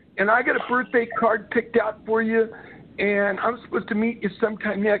 and I got a birthday card picked out for you, and I'm supposed to meet you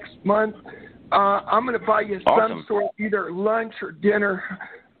sometime next month. I'm going to buy you some sort of either lunch or dinner.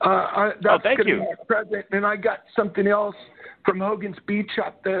 That's thank going to you. be my present. And I got something else from Hogan's Beach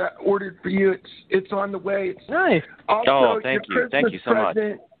Shop that I ordered for you. It's on the way. It's nice. Also, thank your you. Thank you so much.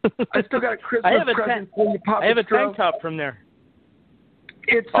 I still got a Christmas present for you, Papa I have a Stro. tank top from there.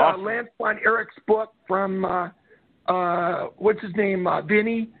 It's Lance Von Erich's book from, what's his name,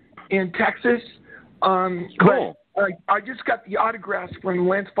 Vinny in Texas. Cool. I just got the autographs from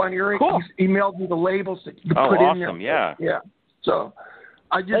Lance Von Erich. Cool. He's emailed me the labels that you put in there. Awesome, yeah. Yeah. So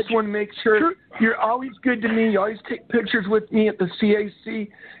I just want to make sure you're always good to me. You always take pictures with me at the CAC.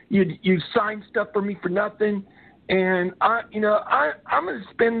 You sign stuff for me for nothing. And I'm going to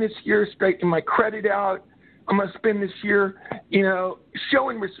spend this year straightening my credit out. I'm going to spend this year,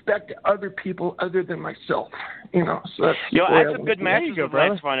 showing respect to other people other than myself. So that's I had some good matches with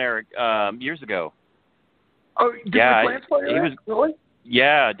Lance Von Erich years ago. Oh, Lance Von Erich? He was, really?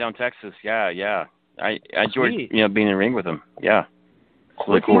 Yeah, down Texas. Yeah. I enjoyed being in the ring with him. Yeah. It's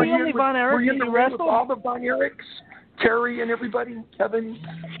really cool. Were you in the ring with all the Von Erichs? Terry and everybody, Kevin.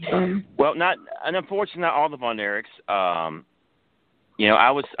 Well, unfortunately, not all the Von Erichs. I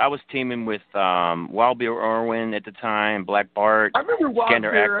was teaming with Wild Bill Irwin at the time, Black Bart. I remember Wild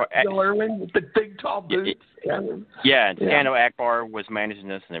Bill Irwin with the big tall boots. And Scandal Akbar was managing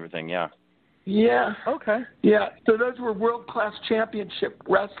this and everything. Yeah. Yeah. Okay. Yeah. So those were world-class championship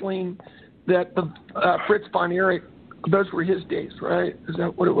wrestling that the Fritz Von Erich. Those were his days, right? Is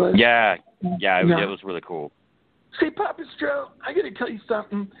that what it was? Yeah. It was really cool. See, Papa Stro, I got to tell you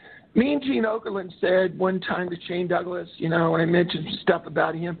something. Me and Gene Okerlund said one time to Shane Douglas, when I mentioned stuff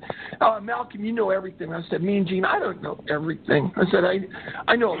about him, Malcolm, you know everything. I said, me and Gene, I don't know everything. I said,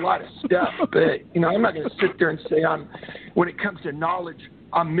 I know a lot of stuff, but, I'm not going to sit there and say when it comes to knowledge,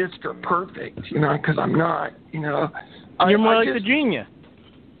 I'm Mr. Perfect, because I'm not, You're more like the genius.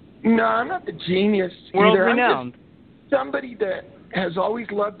 No, I'm not the genius World either. renowned. I'm just somebody that has always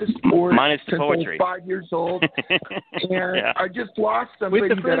loved the sport minus the since poetry. I was 5 years old. And Yeah. I just lost somebody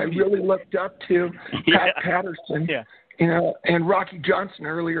that I really looked up to, Pat Patterson. Yeah. And Rocky Johnson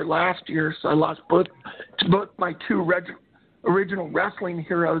earlier last year. So I lost both my two original wrestling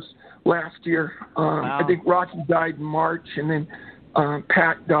heroes last year. Wow. I think Rocky died in March, and then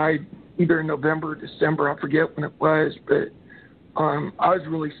Pat died either in November or December. I forget when it was, but I was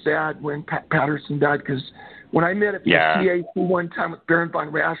really sad when Pat Patterson died because when I met at the CAC one time with Baron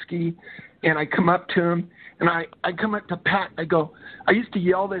Von Raschke, and I come up to him, and I come up to Pat, I go, I used to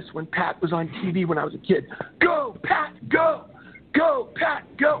yell this when Pat was on TV when I was a kid, go, Pat, go, go, Pat,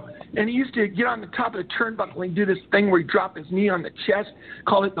 go. And he used to get on the top of the turnbuckle and do this thing where he dropped his knee on the chest,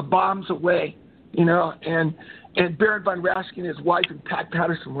 call it the bombs away, and Baron Von Raschke and his wife and Pat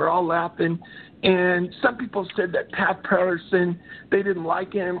Patterson were all laughing. And some people said that Pat Patterson, they didn't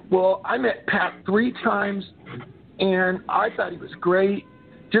like him. Well, I met Pat 3 times, and I thought he was great,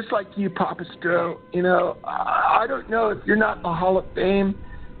 just like you, Papa Stro. I don't know if you're not in the Hall of Fame,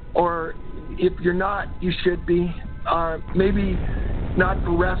 or if you're not, you should be. Maybe not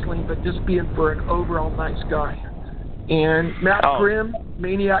for wrestling, but just being for an overall nice guy. And Matt Grimm,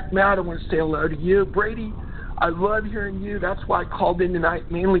 Maniac Matt, I want to say hello to you. Brady, I love hearing you. That's why I called in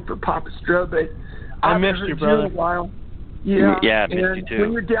tonight, mainly for Papa Stro, but I haven't heard you in a while. Yeah, I missed you too.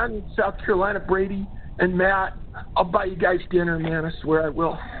 When you're down in South Carolina, Brady and Matt, I'll buy you guys dinner, man. I swear I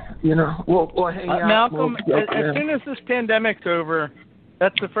will. We'll hang out. Malcolm, as soon as this pandemic's over,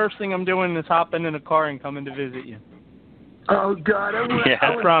 that's the first thing I'm doing is hopping in a car and coming to visit you. Oh, God.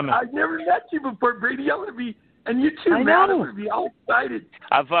 I promise. I've never met you before, Brady. I want to be... And you too, Matt. I'm going to be all excited.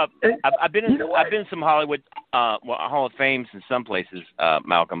 I've been in some Hollywood Hall of Fames in some places,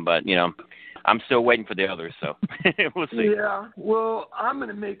 Malcolm, but I'm still waiting for the others, so we'll see. Yeah, well, I'm going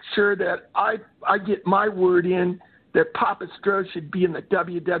to make sure that I get my word in that Papa Stro should be in the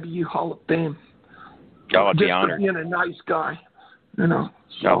WWE Hall of Fame. Oh, I'd be just honored. For being a nice guy, Oh,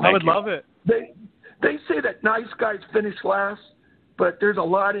 I would love it. they say that nice guys finish last, but there's a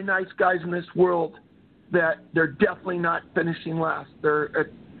lot of nice guys in this world that they're definitely not finishing last.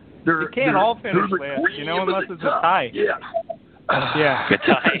 You can't all finish last, unless it's a tie. Yeah. Yeah. Good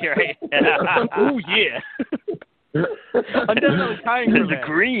tie, right? Oh, yeah. I'm definitely tying for the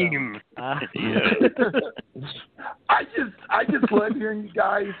cream. I just love hearing you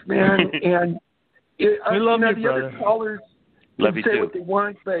guys, man, and we love you, the brother. other callers love can you say too. what they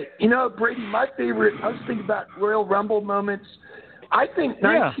want, but Brady, my favorite. I was thinking about Royal Rumble moments. I think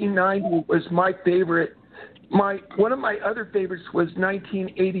 1990 was my favorite. One of my other favorites was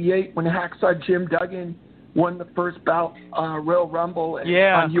 1988 when Hacksaw Jim Duggan won the first bout Royal Rumble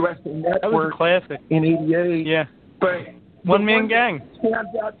on USA Network. That was a classic. In '88. Yeah. But one-man gang. What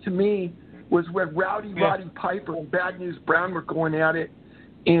stands out to me was when Roddy Piper and Bad News Brown were going at it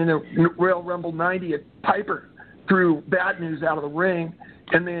in a Royal Rumble 90. Piper threw Bad News out of the ring,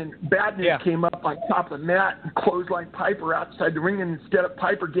 and then Bad News came up on top of the mat and clotheslined Piper outside the ring, and instead of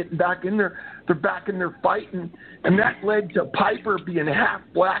Piper getting back in there, they're back in there fighting, and that led to Piper being half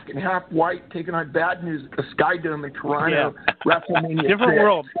black and half white, taking on Bad News at the Sky Dome in Toronto, WrestleMania. Different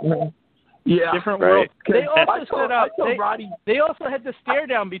world. Yeah, different world. They also set up. They also had the stare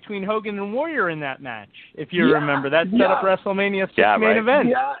down between Hogan and Warrior in that match, if you remember. That set up WrestleMania 6 main event.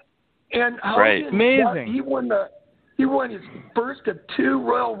 Yeah, and Hogan, amazing. He won his first of 2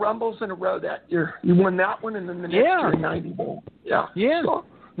 Royal Rumbles in a row that year. He won that one, and then the next year in 91. Yeah. So,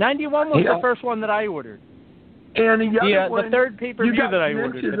 91 was the first one that I ordered. And the third pay-per-view that I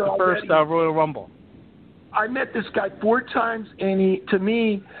ordered at the first Royal Rumble. I met this guy 4 times, and he, to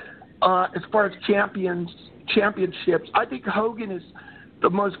me, as far as championships, I think Hogan is the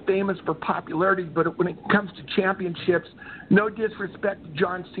most famous for popularity, but when it comes to championships, no disrespect to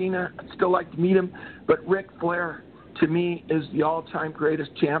John Cena, I'd still like to meet him, but Ric Flair, to me, is the all-time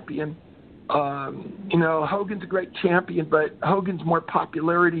greatest champion. Hogan's a great champion, but Hogan's more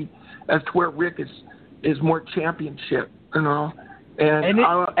popularity as to where Rick is more championship,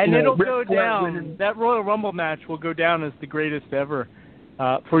 And it'll go down. That Royal Rumble match will go down as the greatest ever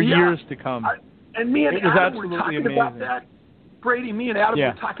for years to come. Me and Adam were talking amazing. about that. Brady, me and Adam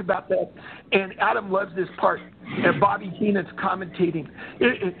were talking about that, and Adam loves this part. And Bobby Heenan's commentating.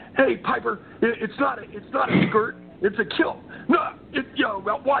 Hey, Piper, it's not a skirt, it's a kilt. No,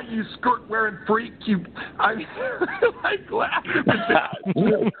 why you skirt wearing freak? I laughed at that.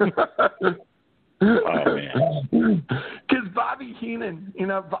 Oh man. Because Bobby Heenan,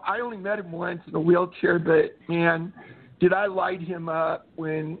 I only met him once in a wheelchair, but man, did I light him up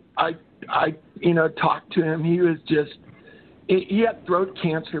when I talked to him. He was just, he had throat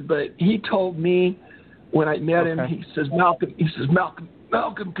cancer, but he told me when I met him, he says, Malcolm,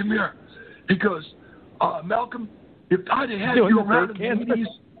 come here. He goes, Malcolm, if I'd have had you around in the 80s,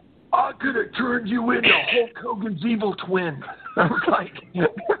 I could have turned you into Hulk Hogan's evil twin. I was like, you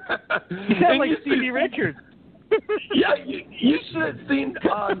sound like Stevie Richards. Yeah, you should have seen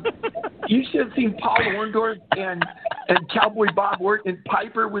Paul Orndorff and Cowboy Bob Orton, and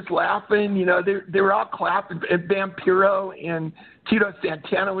Piper was laughing. They were all clapping, and Vampiro and Tito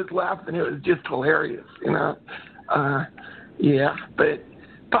Santana was laughing. It was just hilarious. But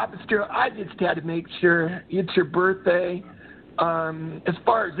Papa Stero, I just had to make sure it's your birthday. As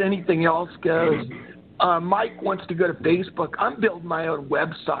far as anything else goes, Mike wants to go to Facebook. I'm building my own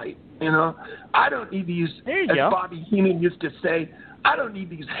website. I don't need to use, as Bobby Heenan used to say, I don't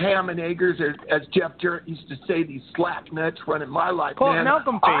need these ham and eggers, as Jeff Jarrett used to say, these slack nuts running my life. Call man.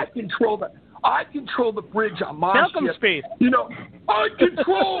 Malcolm I control the bridge on my Malcolm ship. Space. I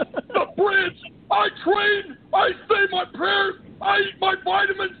control the bridge. I train. I say my prayers. I eat my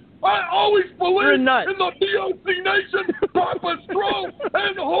vitamins. I always believe in the VOC Nation, Papa Stro,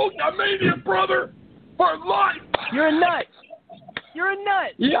 and the whole Hulkamania brother for life. You're a nut. You're a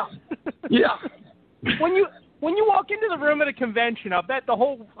nut. Yeah. When you walk into the room at a convention, I'll bet the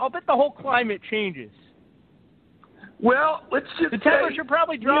whole climate changes. Well, let's just the temperature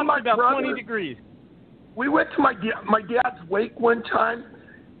probably drops about 20 degrees. We went to my dad's wake one time,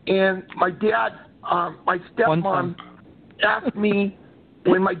 and my stepmom asked me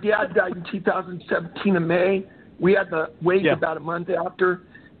when my dad died in 2017 in May. We had the wake about a month after,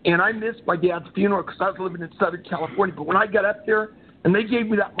 and I missed my dad's funeral because I was living in Southern California. But when I got up there and they gave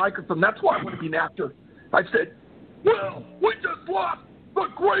me that microphone, that's why I want to be an actor. I said, well, we just lost the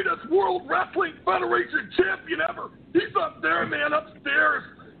greatest World Wrestling Federation champion ever. He's up there, man, upstairs.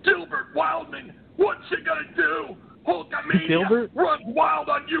 Gilbert Wildman. What's he going to do? Hulkamania runs wild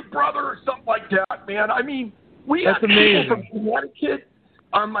on you, brother, or something like that, man. I mean, we had people from Connecticut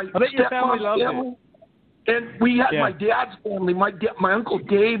on my stepmom's family. And we had my dad's family, my Uncle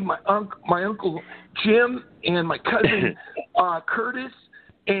Dave, my Uncle Jim, and my cousin Curtis,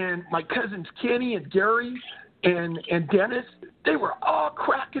 and my cousins Kenny and Gary and Dennis. They were all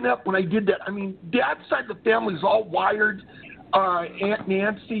cracking up when I did that. I mean, Dad's side of the family is all wired, Aunt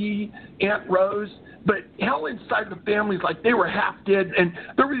Nancy, Aunt Rose, but Helen's side of the family is like they were half dead, and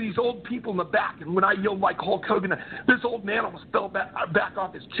there were these old people in the back, and when I yelled like Hulk Hogan, this old man almost fell back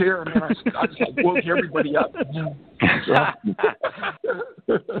off his chair, and I just like woke everybody up.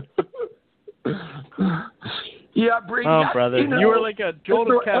 Yeah, Brady. Oh, brother. You were like a jolt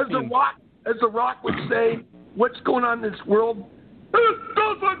of caffeine. As The Rock would say, what's going on in this world? It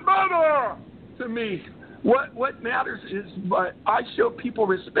doesn't matter to me. What matters is I show people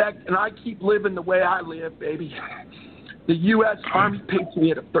respect, and I keep living the way I live, baby. The U.S. Army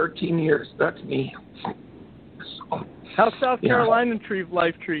Patriot of 13 years. That's me. So, how's South Carolina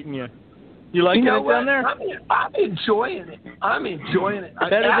life treating you? You liking it down there? I'm enjoying it.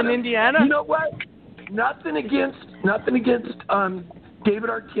 Better than Indiana? You know what? Nothing against David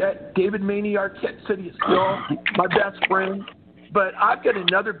Arquette. David Maney Arquette said he's still my best friend. But I've got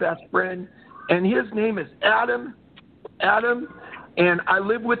another best friend, and his name is Adam. And I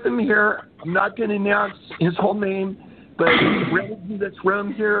live with him here. I'm not going to announce his whole name, but he's rented this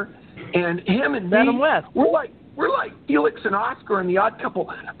room here. And him and me, Adam West. We're like Felix and Oscar and the Odd Couple,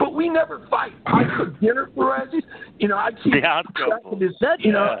 but we never fight. I cook dinner for us. I keep track of his. I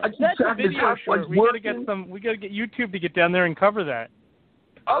keep track of his house. We gotta get YouTube to get down there and cover that.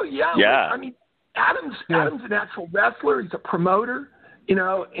 Oh yeah. Yeah. I mean, Adam's an actual wrestler. He's a promoter.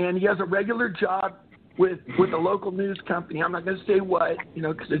 And he has a regular job with a local news company. I'm not going to say what,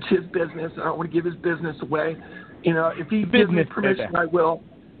 because it's his business. I don't want to give his business away. If he gives me permission, I will.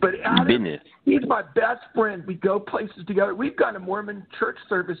 But Adam, he's my best friend. We go places together. We've gone to Mormon church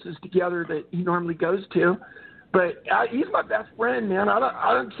services together that he normally goes to. But he's my best friend, man. I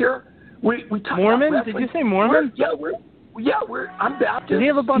don't care. We talk Mormon? About did you say Mormon? I'm Baptist. Does he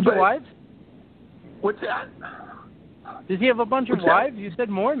have a bunch of wives? What's that? Does he have a bunch of wives? You said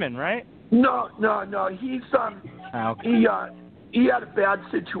Mormon, right? No. He's he had a bad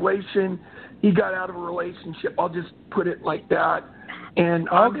situation. He got out of a relationship. I'll just put it like that. And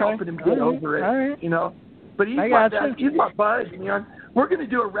I'm helping him get over it, But he's my bud, man. We're going to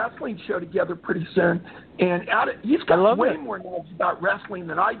do a wrestling show together pretty soon. And he's got way more knowledge about wrestling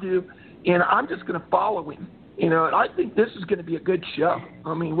than I do, and I'm just going to follow him. And I think this is going to be a good show.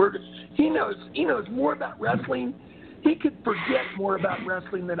 I mean, he knows more about wrestling. He could forget more about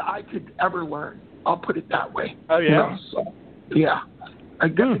wrestling than I could ever learn. I'll put it that way. Oh, yeah?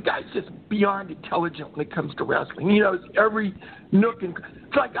 The guy's just beyond intelligent when it comes to wrestling. He knows every nook and...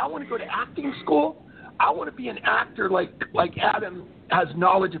 It's like I want to go to acting school. I want to be an actor like Adam has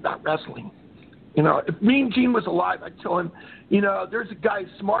knowledge about wrestling. If Mean Gene was alive, I'd tell him, there's a guy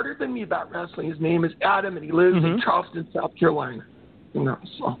smarter than me about wrestling. His name is Adam, and he lives in Charleston, South Carolina.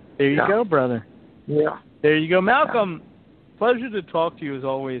 So there you go, brother. Yeah. There you go. Malcolm, pleasure to talk to you as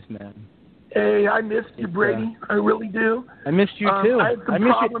always, man. Hey, I missed you, Brady. I really do. I missed you, too. I had some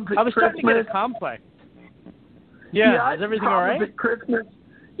problems at I was starting to get a complex. Yeah, is everything all right? At Christmas.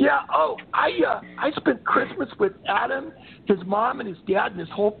 Yeah, I spent Christmas with Adam, his mom, and his dad, and his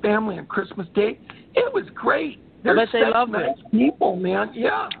whole family on Christmas Day. It was great. They're such nice people, man.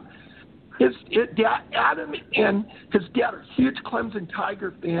 Yeah. Adam and his dad are huge Clemson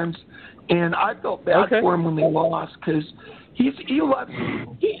Tiger fans, and I felt bad for him when they lost because he gets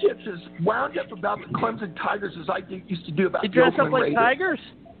as wound up about the Clemson Tigers as I used to do about the Oakland Raiders. He dressed up like Tigers?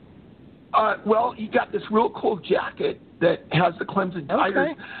 Well, he got this real cool jacket that has the Clemson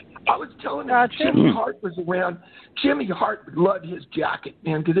Tigers. I was telling him Jimmy Hart was around. Jimmy Hart would love his jacket,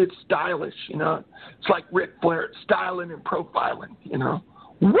 man, because it's stylish, It's like Ric Flair, styling and profiling,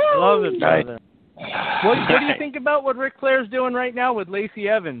 Woo! Love it, brother. What do you think about what Ric Flair's doing right now with Lacey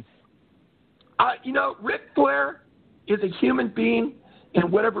Evans? Ric Flair is a human being,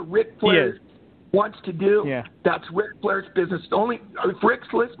 and whatever Ric Flair wants to do, that's Ric Flair's business. If Ric's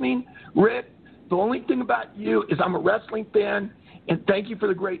listening, Ric, the only thing about you is I'm a wrestling fan, and thank you for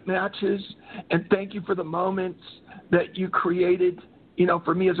the great matches, and thank you for the moments that you created,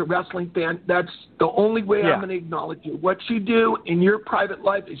 for me as a wrestling fan. That's the only way I'm going to acknowledge you. What you do in your private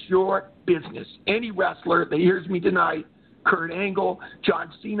life is your business. Any wrestler that hears me tonight, Kurt Angle,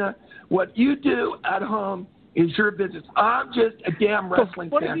 John Cena, what you do at home is your business. I'm just a damn wrestling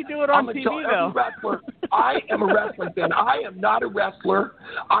what fan. What if you do it on I'm TV, every wrestler, I am a wrestling fan. I am not a wrestler.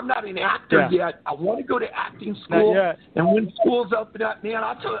 I'm not an actor yet. I want to go to acting school. And when schools open up, man,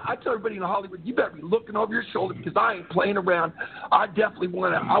 I tell everybody in Hollywood, you better be looking over your shoulder because I ain't playing around. I definitely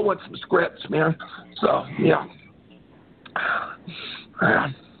I want some scripts, man. So, yeah.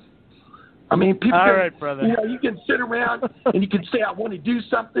 I mean, people brother. You know, you can sit around and you can say, I want to do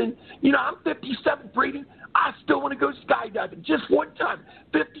something. You know, I'm 57, Brady. I still want to go skydiving just one time.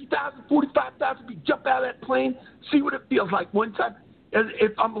 50,000, 45,000 feet, jump out of that plane, see what it feels like one time.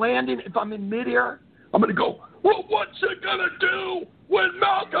 If I'm landing, if I'm in midair, I'm going to go, well, what's it going to do when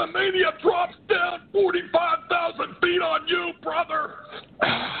Malcolm Mania drops down 45,000 feet on you, brother?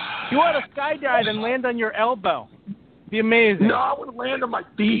 You want to skydive and land on your elbow. Be amazing. No, I want to land on my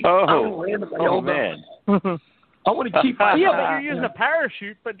feet. Oh, I want to land on my elbow. Man. I want to keep my yeah, but you're using a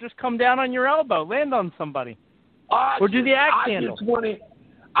parachute, but just come down on your elbow, land on somebody. Or do the axe handle.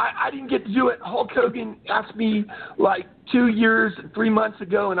 I didn't get to do it. Hulk Hogan asked me like 2 years and 3 months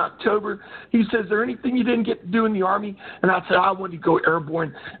ago in October. He says, is there anything you didn't get to do in the Army? And I said, I wanted to go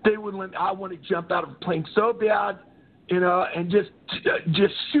airborne. They wouldn't let me. I want to jump out of a plane so bad, you know, and just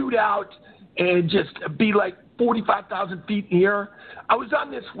shoot out and just be like 45,000 feet in the air. I was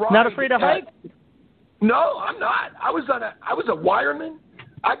on this ride. Not afraid of heights? No, I'm not. I was a wireman.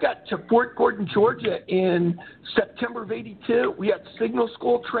 I got to Fort Gordon, Georgia in September of '82. We had signal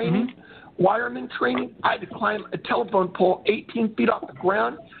school training, wireman training. I had to climb a telephone pole 18 feet off the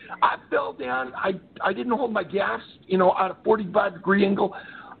ground. I fell down. I didn't hold my gas, you know, at a 45-degree angle.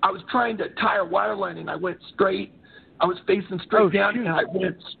 I was trying to tie a wire line, and I went straight. I was facing straight down, and I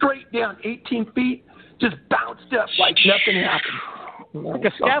went straight down 18 feet, just bounced up like nothing happened. Like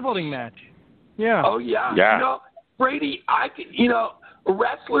a scaffolding match. Yeah. Oh, yeah. Yeah. You know, Brady, I could, you know, a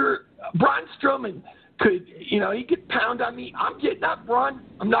wrestler, Braun Strowman could, you know, he could pound on me. I'm getting up, Braun.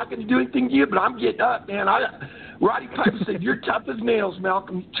 I'm not going to do anything to you, but I'm getting up, man. Roddy Piper said, you're tough as nails,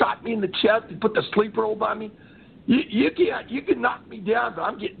 Malcolm. He chopped me in the chest and put the sleeper hold on me. You can knock me down, but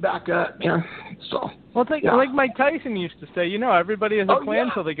I'm getting back up, man. So. Well, like Mike Tyson used to say, you know, everybody has a plan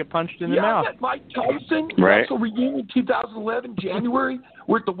until they get punched in the mouth. Yeah, Mike Tyson, right. Wrestle Reunion 2011, January.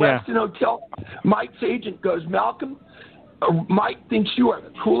 We're at the Westin Hotel. Mike's agent goes, Malcolm, Mike thinks you are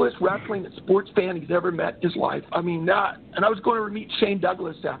the coolest wrestling and sports fan he's ever met in his life. I mean, and I was going to meet Shane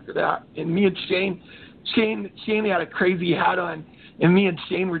Douglas after that. And me and Shane had a crazy hat on. And me and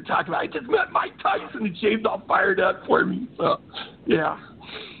Shane were talking about, I just met Mike Tyson, and Shane's all fired up for me. So, yeah.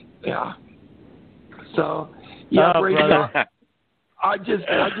 So, yeah, Brady, I just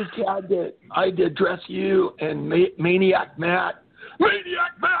had to address you and Maniac Matt.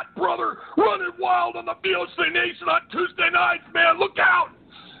 Maniac Matt, brother, running wild on the VOC Nation on Tuesday nights, man. Look out.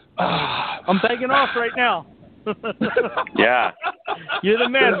 I'm taking off right now. Yeah. You're the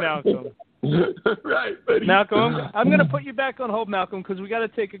man, Malcolm. Right, buddy. Malcolm, I'm going to put you back on hold, Malcolm, because we got to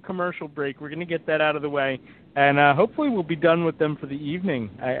take a commercial break. We're going to get that out of the way, and hopefully we'll be done with them for the evening.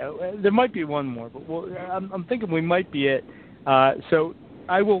 There might be one more, but I'm thinking we might be it. So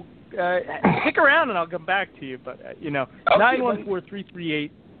I will stick around, and I'll come back to you. But, 914-338.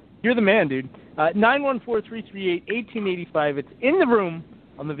 You're the man, dude. 914-338-1885. It's in the room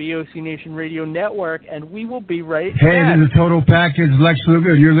on the VOC Nation Radio Network, and we will be right back. Hey, this is Total Package, Lex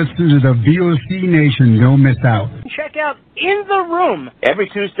Luger. You're listening to the VOC Nation. Don't miss out. Check out In the Room every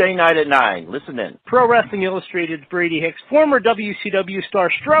Tuesday night at 9. Listen in. Pro Wrestling Illustrated's Brady Hicks, former WCW star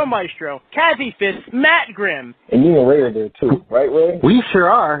Stro Maestro, Kathy Fitz, Matt Grimm. And you and Ray are there too, right, Ray? We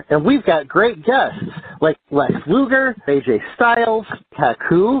sure are, and we've got great guests like Lex Luger, AJ Styles,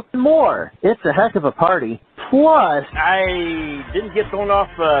 Taku, and more. It's a heck of a party. Plus, I didn't get thrown off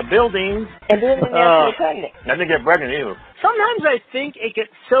buildings. And didn't get pregnant. I didn't get pregnant either. Sometimes I think it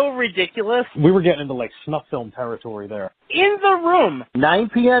gets so ridiculous. We were getting into like snuff film territory there. In the Room. 9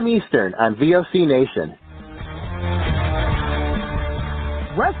 p.m. Eastern on VOC Nation.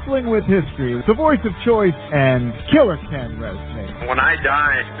 Wrestling with History, the voice of choice, and Killer Ken Resnick. When I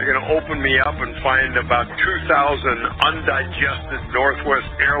die, they're going to open me up and find about 2,000 undigested Northwest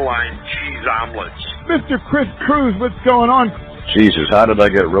Airline cheese omelets. Mr. Chris Cruz, what's going on? Jesus, how did I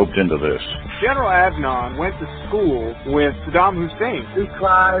get roped into this? General Adnan went to school with Saddam Hussein. He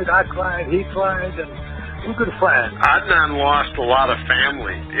cried, I cried, he cried, and we're good friends. Adnan lost a lot of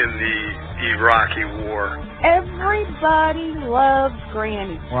family in the Iraqi war. Everybody loves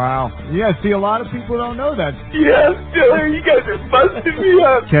Granny. Wow. Yeah, see, a lot of people don't know that. Yes, Killer, you guys are busting me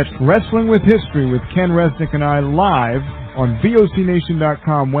up. Catch Wrestling with History with Ken Resnick and I live on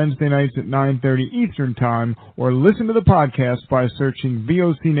VOCNation.com Wednesday nights at 9:30 Eastern Time, or listen to the podcast by searching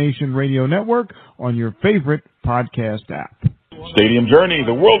VOC Nation Radio Network on your favorite podcast app. Stadium Journey,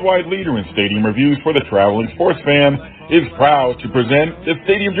 the worldwide leader in stadium reviews for the traveling sports fan, is proud to present the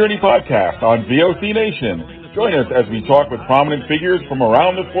Stadium Journey podcast on VOC Nation. Join us as we talk with prominent figures from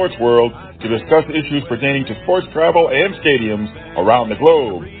around the sports world to discuss issues pertaining to sports travel and stadiums around the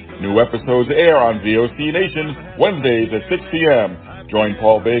globe. New episodes air on VOC Nation Wednesdays at 6 p.m. Join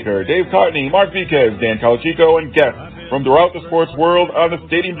Paul Baker, Dave Cotney, Mark Viquez, Dan Calachico, and guests from throughout the sports world on the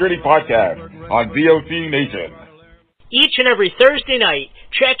Stadium Journey podcast on VOC Nation. Each and every Thursday night,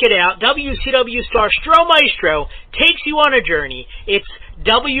 check it out. WCW star Stro Maestro takes you on a journey. It's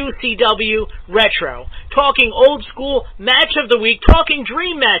WCW Retro. Talking old school match of the week, talking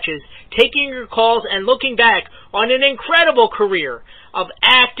dream matches, taking your calls and looking back on an incredible career of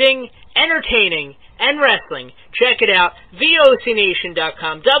acting, entertaining, and wrestling. Check it out,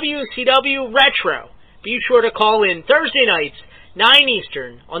 VOCNation.com, WCW Retro. Be sure to call in Thursday nights, 9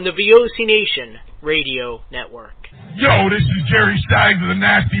 Eastern, on the VOC Nation Radio Network. Yo, this is Jerry Stein of the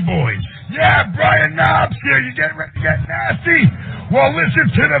Nasty Boys. Yeah, Brian Knobs here. You getting ready to get nasty? Well, listen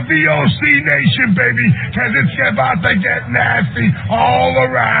to the VOC Nation, baby, because it's about to get nasty all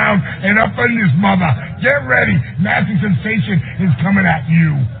around and up in this mother. Get ready. Nasty Sensation is coming at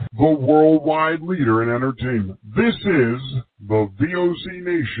you. The worldwide leader in entertainment. This is the VOC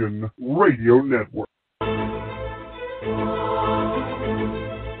Nation Radio Network.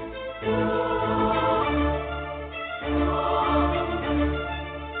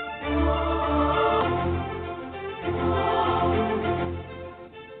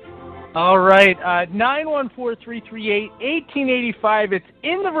 All right, 914-338-1885. It's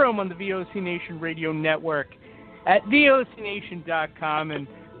in the room on the VOC Nation Radio Network at VOCNation.com. And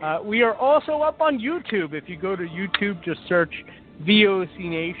we are also up on YouTube. If you go to YouTube, just search VOC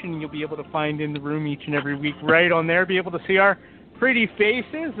Nation, and you'll be able to find In the Room each and every week right on there. Be able to see our pretty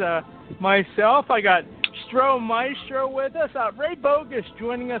faces. Myself, I got Stro Maestro with us. Ray Bogus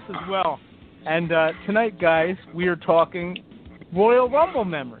joining us as well. And tonight, guys, we are talking Royal Rumble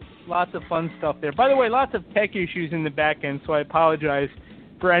memories. Lots of fun stuff there. By the way, lots of tech issues in the back end, so I apologize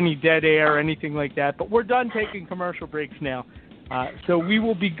for any dead air or anything like that. But we're done taking commercial breaks now. So we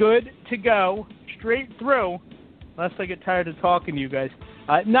will be good to go straight through, unless I get tired of talking to you guys.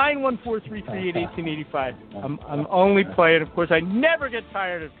 914-338-1885. I'm only playing. Of course, I never get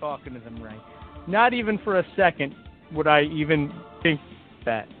tired of talking to them, Ray. Not even for a second would I even think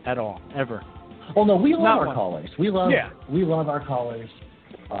that at all, ever. Well, no, we love our callers. We love our callers.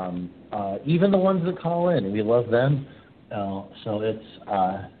 Even the ones that call in, we love them. So it's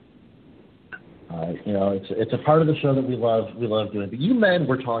it's a part of the show that we love doing. But you men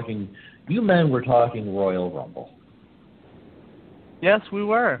were talking Royal Rumble. Yes, we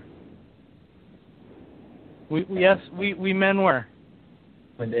were. We men were.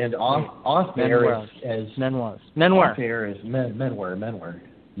 And off air as men were. Men were.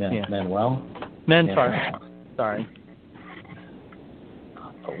 Sorry.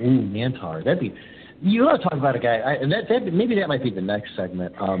 Ooh, Mantar. That'd be. You want to talk about a guy, and that maybe that might be the next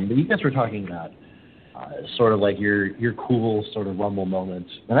segment. But you guys were talking about sort of like your cool sort of Rumble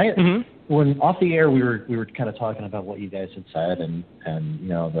moments. And when off the air, we were kind of talking about what you guys had said, and you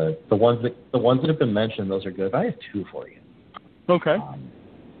know the ones that have been mentioned, those are good. But I have two for you. Okay.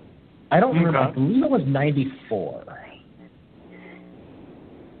 I don't remember. I believe it was 94.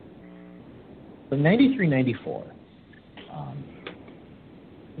 But 93, 94.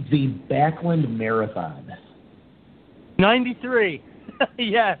 The Backlund Marathon. 93.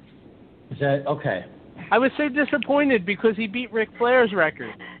 Yes. Is that okay? I was so disappointed because he beat Ric Flair's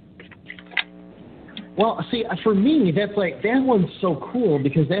record. Well, see, for me, that one's so cool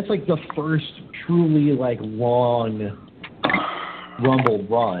because that's like the first truly like long Rumble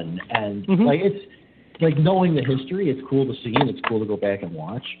run, and like it's like knowing the history, it's cool to see and it's cool to go back and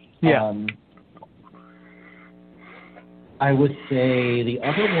watch. Yeah. I would say the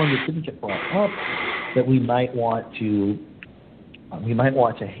other one that didn't get brought up that we might want to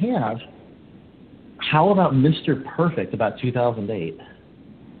have. How about Mr. Perfect about 2008?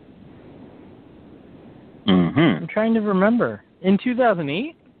 I'm trying to remember. In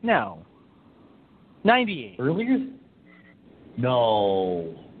 2008? No. 98. Earlier?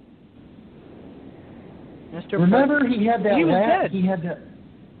 No. Mr. Remember Perfect? he had that. He was dead. He had that.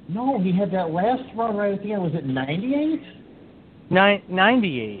 No, he had that last run right at the end. Was it 98?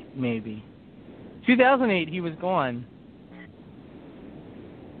 98, maybe. 2008, he was gone.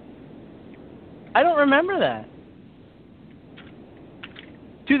 I don't remember that.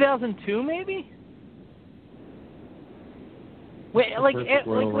 2002, maybe? Wait, like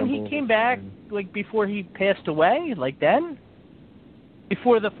when he came back, like before he passed away, like then,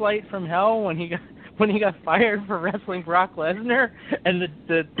 before the flight from hell, when he got fired for wrestling Brock Lesnar, and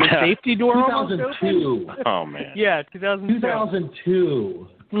the safety door almost opened. Oh man. Yeah, 2002. 2002.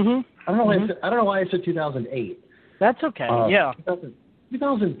 Mhm. I don't know why I said 2008. That's okay. Yeah.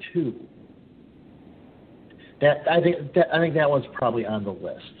 2002. I think that one's probably on the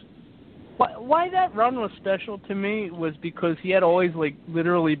list. Why that run was special to me was because he had always like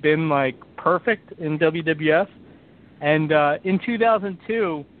literally been like perfect in WWF, and in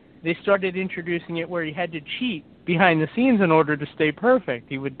 2002 they started introducing it where he had to cheat behind the scenes in order to stay perfect.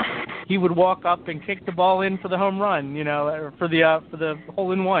 He would walk up and kick the ball in for the home run, you know, or for the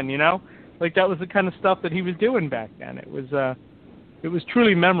hole in one, you know, like that was the kind of stuff that he was doing back then. It was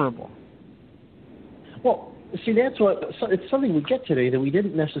truly memorable. Well, see, it's something we get today that we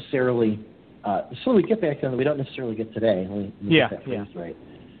didn't necessarily. Something we get back then that we don't necessarily get today. Let me get that phrase right.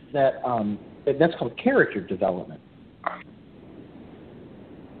 That's called character development.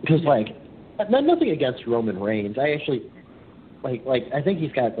 Because nothing against Roman Reigns. I actually I think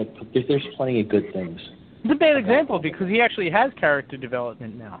he's got there's plenty of good things. It's a bad example because he actually has character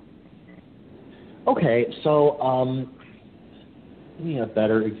development now. Okay, so give me a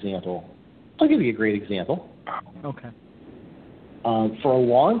better example. I'll give you a great example. Okay. For a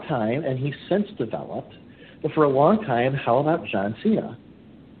long time, and he's since developed, but for a long time, how about John Cena?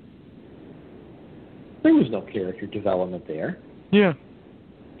 There was no character development there. Yeah.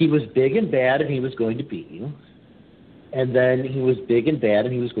 He was big and bad, and he was going to beat you. And then he was big and bad,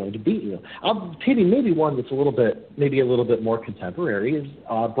 and he was going to beat you. I'll tell you maybe one that's a little bit more contemporary is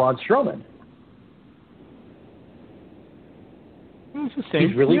Braun Strowman.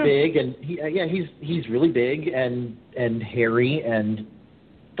 He's really big, and he's really big and hairy, and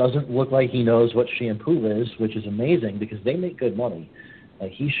doesn't look like he knows what shampoo is, which is amazing because they make good money.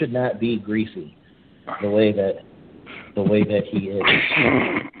 Like, he should not be greasy the way that he is.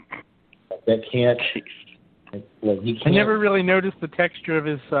 That can't. He can't. I never really noticed the texture of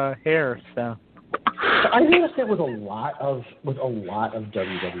his hair, so. I noticed that with a lot of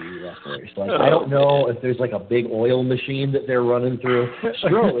WWE wrestlers. I don't know if there's a big oil machine that they're running through.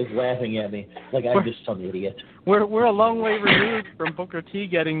 Stro is laughing at me like I'm just some idiot. We're a long way removed from Booker T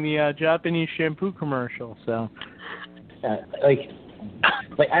getting the Japanese shampoo commercial. So, I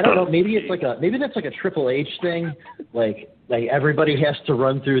don't know. Maybe that's a Triple H thing. Like everybody has to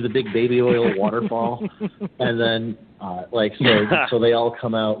run through the big baby oil waterfall, and then so they all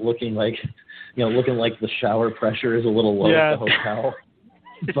come out looking like. Looking like the shower pressure is a little low at the hotel.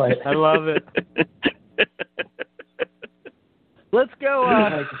 But I love it. Let's go.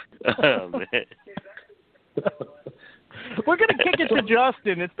 Oh, man. We're going to kick it to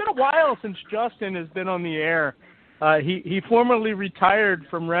Justin. It's been a while since Justin has been on the air. He formerly retired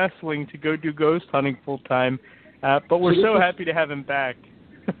from wrestling to go do ghost hunting full time, but we're so happy to have him back.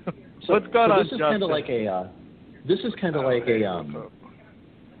 What's going on, Justin?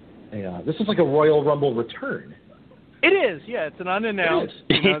 This is like a Royal Rumble return. It is, yeah. It's an unannounced.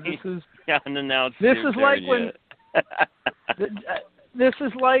 This is unannounced. This is like when. This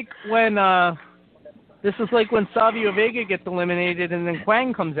is like when Savio Vega gets eliminated and then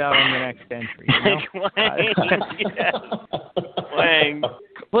Quang comes out on the next entry. Quang.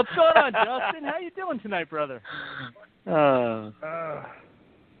 What's going on, Justin? How you doing tonight, brother? I'm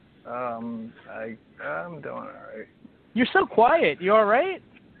doing all right. You're so quiet. You all right?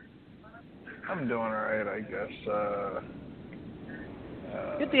 I'm doing all right, I guess.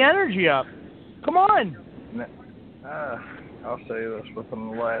 Get the energy up. Come on. I'll say this: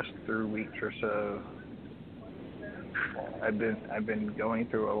 within the last 3 weeks or so, I've been going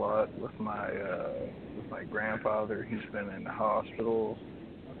through a lot with my grandfather. He's been in the hospital,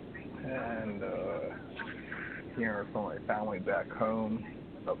 and hearing from my family back home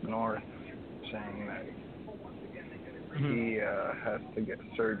up north saying that he has to get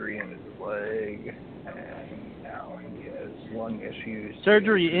surgery in his leg, and now he has lung issues.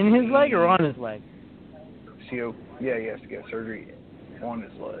 Surgery in his leg or on his leg? He has to get surgery on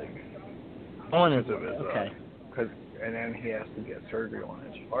his leg. On his leg, okay. And then he has to get surgery on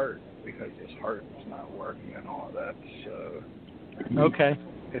his heart because his heart is not working and all that. So. Okay.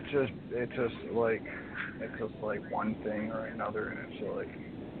 It's just like one thing or another, and it's like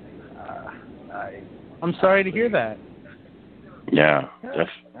I'm sorry to hear that. Yeah.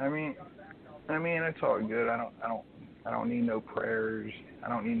 I mean, it's all good. I don't need no prayers. I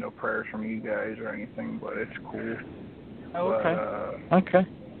don't need no prayers from you guys or anything, but it's cool. Oh, okay. Okay.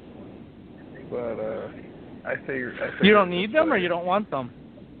 But I figure you don't need them, or you don't want them?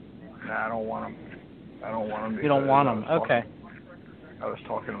 Nah, I don't want them. I don't want them. You don't want them. Okay. I was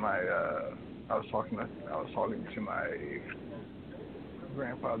talking to my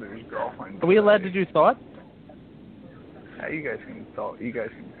grandfather's girlfriend. Are we allowed to do thoughts? Yeah, you guys can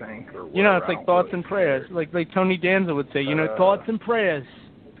think or whatever. You know, it's like thoughts and prayers. Like Tony Danza would say, thoughts and prayers.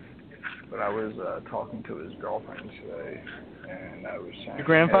 But I was talking to his girlfriend today, and I was saying... Your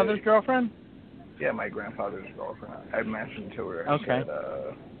grandfather's girlfriend? Yeah, my grandfather's girlfriend. I mentioned to her, okay.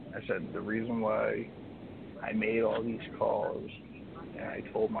 I said the reason why I made all these calls and I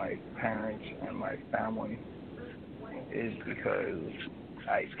told my parents and my family is because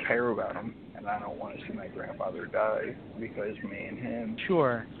I care about them and I don't want to see my grandfather die, because me and him,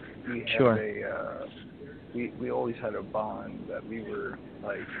 we always had a bond that we were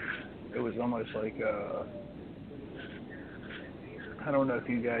like, it was almost like I don't know if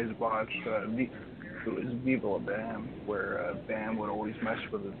you guys watched it was Viva La Bam, where Bam would always mess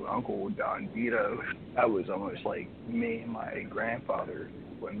with his uncle Don Vito. That was almost like me and my grandfather.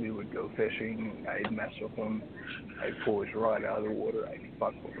 When we would go fishing, I'd mess with him. I'd pull his rod out of the water. I'd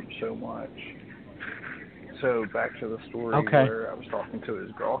fuck with him so much. So back to the story where I was talking to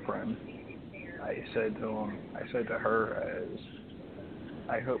his girlfriend. I said to her, as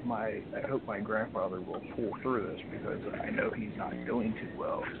I hope my grandfather will pull through this, because I know he's not doing too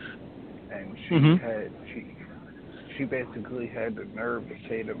well. And she basically had the nerve to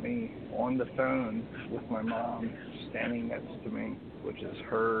say to me on the phone with my mom standing next to me, which is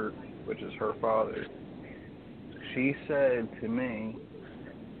her father. She said to me,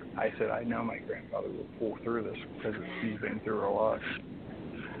 I said, I know my grandfather will pull through this because he's been through a lot.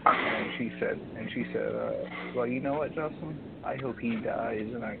 And she said, well, you know what, Justin? I hope he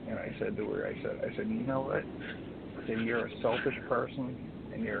dies. And I said to her, I said, you know what? I said, you're a selfish person,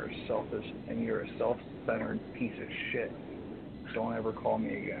 and you're a self-centered piece of shit. Don't ever call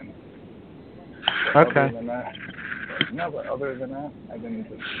me again. Okay. But other than that, I've been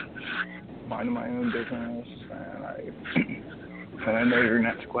just minding my own business, and I know your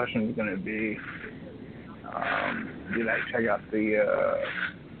next question is going to be, did I check out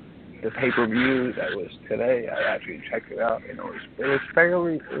the pay-per-view that was today? I actually checked it out, and it was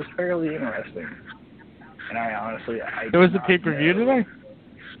fairly interesting. And I honestly, there was a pay-per-view today?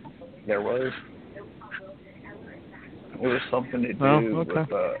 There was. It was something to do with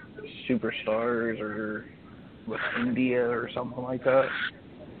superstars or with India or something like that.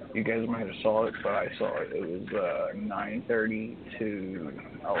 You guys might have saw it, but I saw it. It was 9:30 to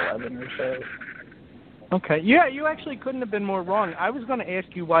 11 or so. Okay. Yeah, you actually couldn't have been more wrong. I was going to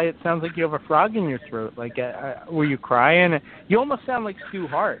ask you why it sounds like you have a frog in your throat. Like, were you crying? You almost sound like Stu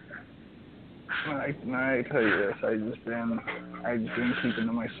Hart. I tell you this, I've just been keeping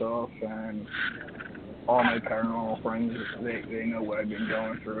to myself, and all my paranormal friends, they know what I've been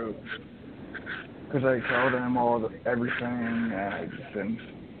going through, because I tell them everything, and I've been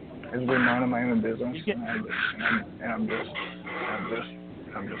minding my own business, and I'm just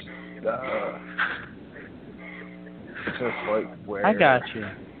it's just like where I got you.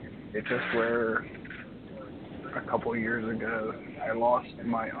 It's just where a couple of years ago, I lost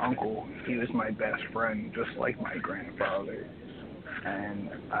my uncle. He was my best friend, just like my grandfather. And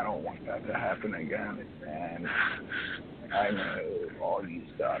I don't want that to happen again. And I know all these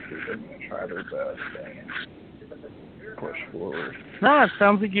doctors are going to try their best and push forward. No, it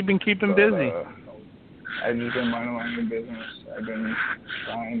sounds like you've been keeping busy. I've just been minding my own business. I've been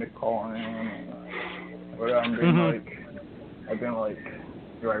trying to call in. But I've been like,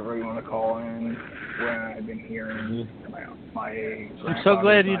 do I really want to call in when I've been hearing my I'm so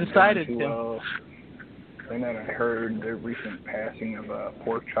glad you decided to. And then I heard the recent passing of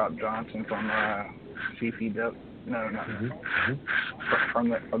Pork Chop Johnson from CPW.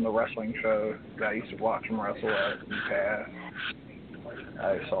 From the wrestling show that I used to watch him wrestle at. He passed.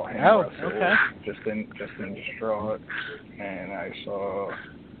 I saw him wrestle just in distraught, and I saw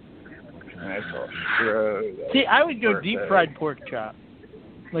Strode. See, I would go deep fried pork chop.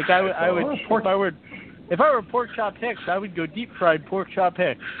 Like I would if I were Pork Chop Hicks, I would go deep fried Pork Chop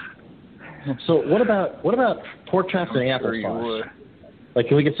Hicks. So what about pork chops and applesauce? Like,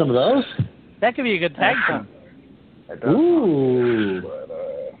 can we get some of those? That could be a good tag team. Ooh. But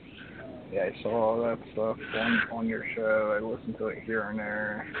yeah, I saw all that stuff on your show. I listened to it here and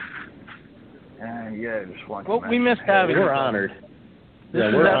there, and yeah, I just want to. Well, we missed having you. We're honored.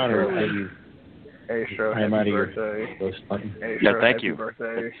 We're honored that you. Hey, Stro, happy birthday. Hey, Stro, thank you.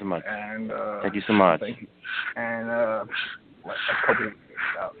 Birthday. Thank you so much. And, thank you so much. Thank you. And a couple,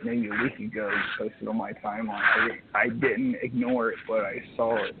 maybe a week ago, you posted on my timeline. I didn't ignore it, but I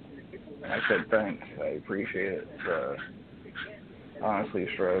saw it. And I said thanks. I appreciate it. Honestly,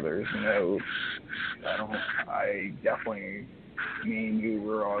 Stro, I definitely me and you,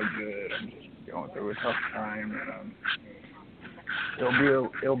 we're all good. I'm just going through a tough time, and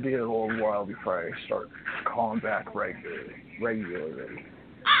it'll be a little while before I start calling back regularly.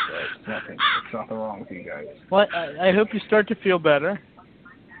 But it's nothing wrong with you guys. Well, I hope you start to feel better,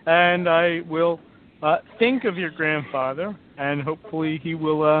 and I will think of your grandfather, and hopefully he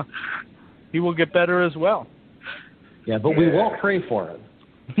will get better as well. Yeah, but we won't pray for him.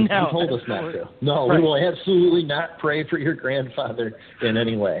 No, you told us not to. No, right. We will absolutely not pray for your grandfather in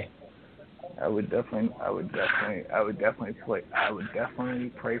any way. I would definitely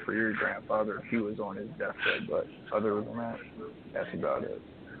pray for your grandfather if he was on his deathbed. But other than that, that's about it.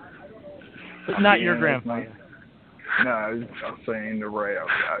 But not your grandfather. No, I was saying the right.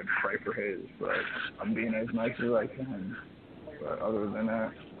 I'd pray for his, but I'm being as nice as I can. But other than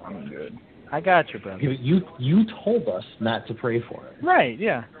that, I'm good. I got you, brother. You told us not to pray for it. Right?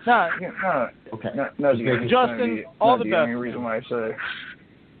 Yeah. No. Okay. No, Justin, all the best. The reason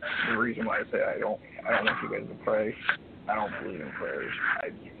why I say I don't want you guys to pray. I don't believe in prayers. I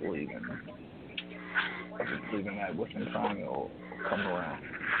just believe in that within time it'll come around.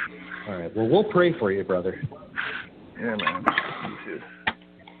 All right. Well, we'll pray for you, brother. Yeah, man. You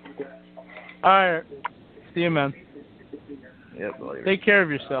too. All right. See you, man. Yep. Later. Take care of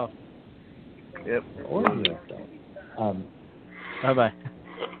yourself. Yep. Bye-bye.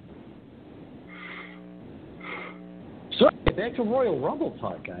 So, back to Royal Rumble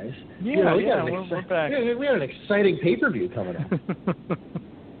talk, guys. Yeah, we're back. We had an exciting pay-per-view coming up.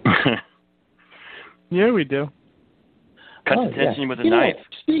 Yeah, we do. Cut the tension with a knife.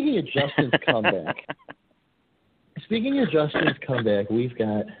 Speaking of Justin's comeback, we've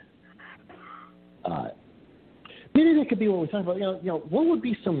got... maybe that could be what we talk about. You know, what would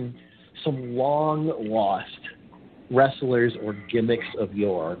be some long-lost wrestlers or gimmicks of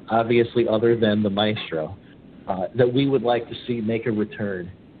yore, obviously other than the Maestro, that we would like to see make a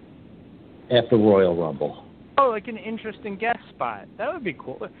return at the Royal Rumble? Oh, like an interesting guest spot. That would be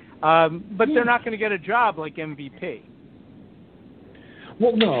cool. But they're not going to get a job like MVP.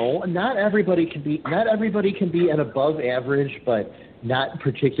 Well, no, not everybody can be an above average, but not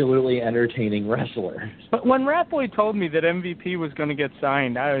particularly entertaining wrestler. But when Ratboy told me that MVP was going to get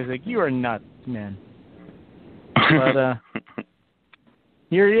signed, I was like, you are nuts, man. But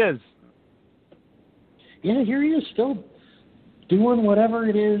here he is. Yeah, here he is still doing whatever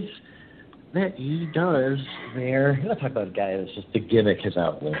it is that he does there. I'm not talking about a guy that's just the gimmick has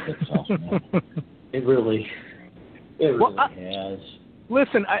outlived itself, man. It really has.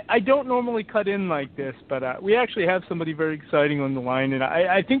 Listen, I don't normally cut in like this, but we actually have somebody very exciting on the line, and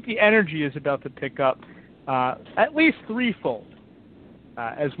I think the energy is about to pick up at least threefold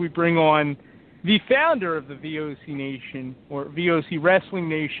as we bring on the founder of the VOC Nation, or VOC Wrestling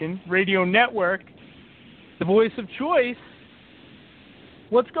Nation Radio Network, the voice of choice.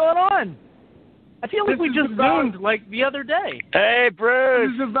 What's going on? I feel like we just zoomed like the other day. Hey,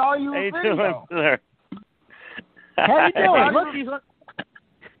 Bruce. This is the value of radio. How you doing? Look, he's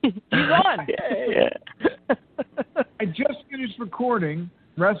on. Yeah. I just finished recording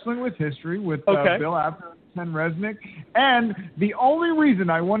Wrestling with History with Bill Apter and Ken Resnick, and the only reason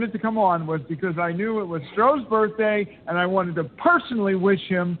I wanted to come on was because I knew it was Stroh's birthday, and I wanted to personally wish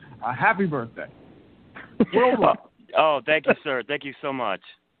him a happy birthday. Oh, thank you, sir. Thank you so much.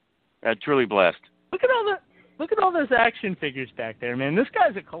 Truly blessed. Look at all those action figures back there, man. This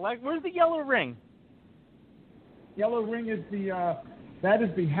guy's a collect. Where's the yellow ring? Yellow ring is that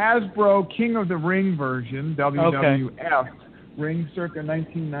is the Hasbro King of the Ring version, WWF ring, circa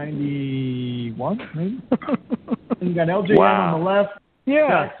 1991, maybe. And you got LJN on the left,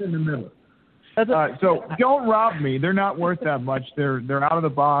 Jax in the middle. So don't rob me. They're not worth that much. They're out of the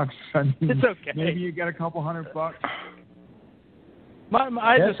box. I mean, it's okay. Maybe you get a couple $100.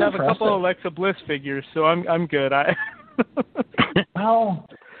 I just have a couple of Alexa Bliss figures, so I'm good. Well,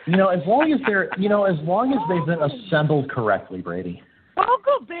 as long as they've been assembled correctly, Brady. All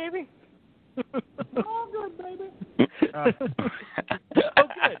good, baby. All good, baby. Oh,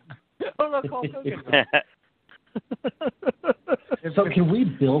 good. Oh, look, Hulk Hogan. So can we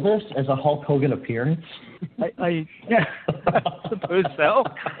bill this as a Hulk Hogan appearance? I suppose so.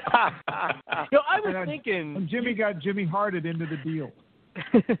 I was thinking... And Jimmy got Jimmy Harted into the deal.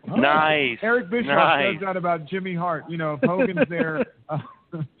 Nice. Eric Bischoff says that about Jimmy Hart. If Hogan's there,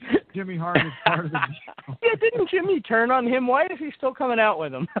 Jimmy Hart is part of the deal. Yeah, didn't Jimmy turn on him? Why is he still coming out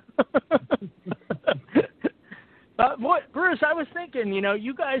with him? Bruce, I was thinking,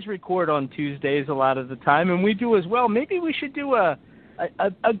 you guys record on Tuesdays a lot of the time, and we do as well. Maybe we should do a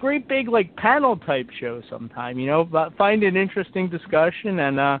great big panel type show sometime. Find an interesting discussion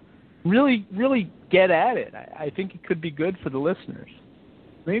and really, really get at it. I think it could be good for the listeners.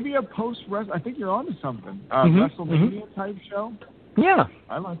 Maybe a I think you're onto something. WrestleMania type show. Yeah,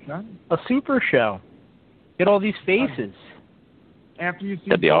 I like that. A super show. Get all these faces. After you see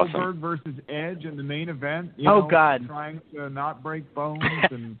That'd be Goldberg awesome. versus Edge in the main event, God, trying to not break bones,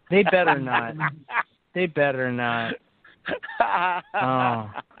 and they better not. They better not. Oh,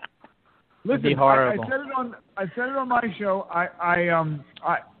 listen, be horrible. I said it on my show.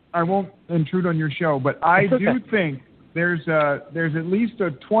 I won't intrude on your show, but I do think there's at least a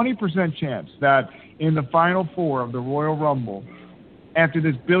 20% chance that in the Final Four of the Royal Rumble, after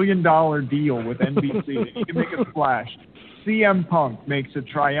this $1 billion deal with NBC, that you can make a splash. CM Punk makes a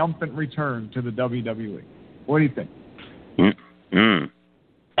triumphant return to the WWE. What do you think?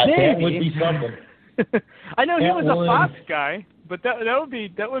 That would be something. I know he was a Fox guy, but that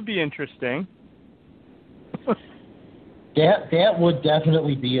would be interesting. That would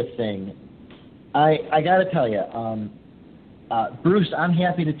definitely be a thing. I got to tell you, Bruce, I'm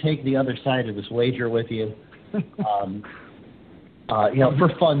happy to take the other side of this wager with you. For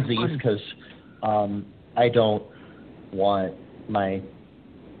funsies, because I don't want my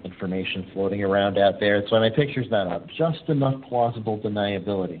information floating around out there. That's why my picture's not up. Just enough plausible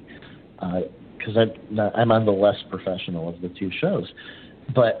deniability, because I'm on the less professional of the two shows.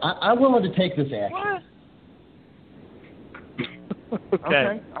 But I'm willing to take this action. What?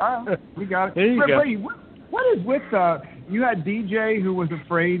 Okay. All right. We got it. There you go. Wait, what is with you had DJ who was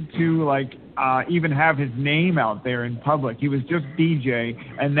afraid to even have his name out there in public. He was just DJ,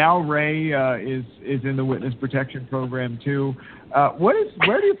 and now Ray is in the witness protection program too. Where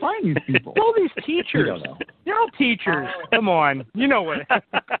do you find these people? All these teachers. They're all teachers. Come on, you know what?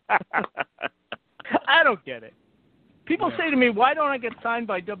 I don't get it. People say to me, why don't I get signed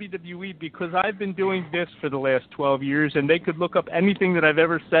by WWE? Because I've been doing this for the last 12 years, and they could look up anything that I've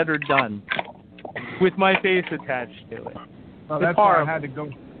ever said or done with my face attached to it. Well, that's why I had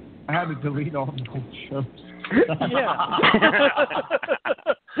to delete all the old shows. Yeah.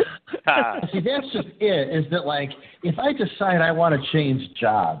 See, that's just it, is that, if I decide I want to change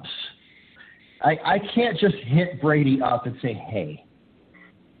jobs, I can't just hit Brady up and say, hey,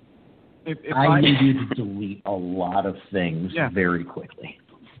 if I need you to delete a lot of things very quickly.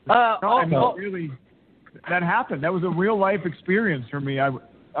 Really, that happened. That was a real life experience for me.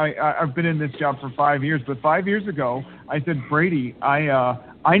 I've been in this job for 5 years, but 5 years ago, I said, Brady,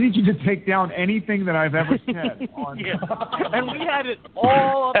 I need you to take down anything that I've ever said. And we had it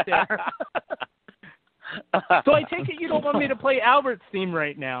all up there. So I take it you don't want me to play Albert's theme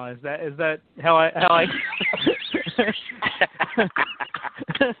right now. Is that how I?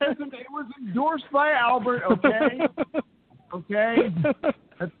 Listen, it was endorsed by Albert. Okay.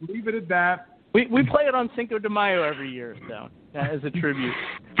 Let's leave it at that. We play it on Cinco de Mayo every year, so as a tribute.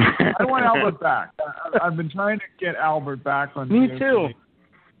 I want Albert back. I've been trying to get Albert back on. Me too.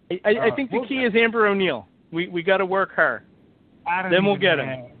 I think the key is Amber O'Neil. We got to work her. Then we'll get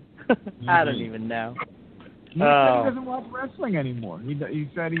him. I don't even know. He said he doesn't watch wrestling anymore. He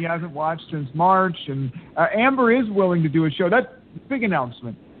said he hasn't watched since March, and Amber is willing to do a show. That's a big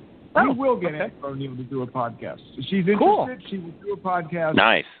announcement. We will get Amber O'Neil to do a podcast. She's interested. Cool. She will do a podcast.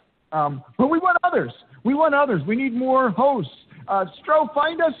 Nice. But we want others. We need more hosts. Stro,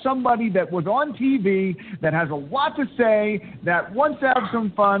 find us somebody that was on TV, that has a lot to say, that wants to have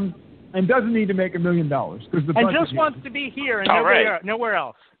some fun, and doesn't need to make $1 million. And just wants to be here and nowhere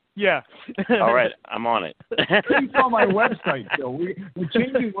else. Yeah. All right, I'm on it. You saw my website, Joe. We're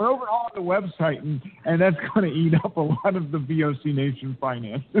changing. We're overhauling the website, and that's going to eat up a lot of the VOC Nation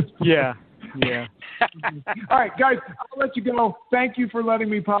finances. Yeah. All right, guys, I'll let you go. Thank you for letting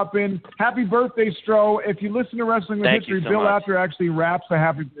me pop in. Happy birthday, Stro. If you listen to Wrestling with History, Bill Apter actually raps a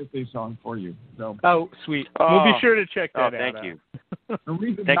happy birthday song for you. So. Oh, sweet. We'll be sure to check that out. Thank you. A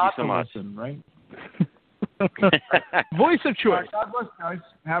reason thank not you so to much. Listen, right? Voice of choice. Right, God bless, guys.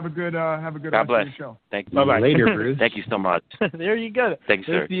 Have a good God rest bless. of your show. Thank you. Bye-bye. Later, Bruce. Thank you so much. There you go. Thanks,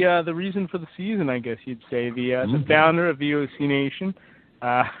 sir. There's the reason for the season, I guess you'd say. The founder of VOC Nation.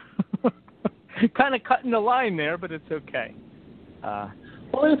 Kind of cutting the line there, but it's okay. Well,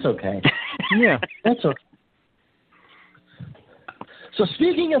 it's okay. Yeah. That's okay. So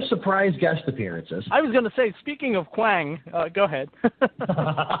speaking of surprise guest appearances. I was going to say, speaking of Quang, go ahead.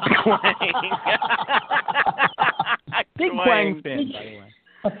 Big Quang fan, by the way.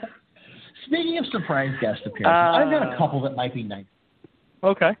 Speaking of surprise guest appearances, I've got a couple that might be nice.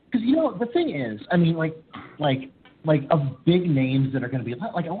 Okay. Because, the thing is, I mean, of big names that are going to be,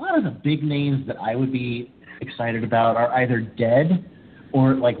 a lot of the big names that I would be excited about are either dead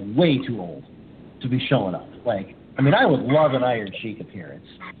or, way too old to be showing up. I mean, I would love an Iron Sheik appearance,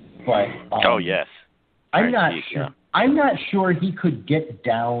 but oh yes, I'm not sure. Yeah. I'm not sure he could get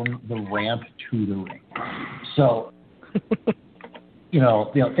down the ramp to the ring. So, that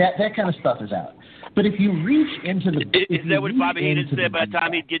kind of stuff is out. But if you reach into the... Is that what Bobby Heenan said? By the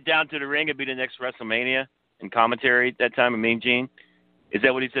time he'd get down to the ring, it'd be the next WrestleMania in commentary at that time, Mean Gene? Is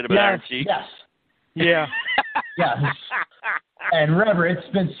that what he said about Iron Sheik? Yes. Yeah. Yes. And remember, it's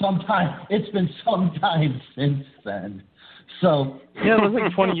been some time since then. So... Yeah, it was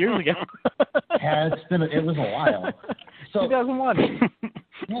like 20 years ago. It was a while. So 2001.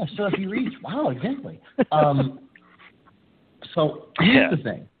 Yeah, so if you reach... Wow, exactly. So here's the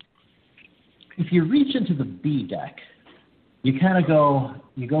thing. If you reach into the B deck, you kind of go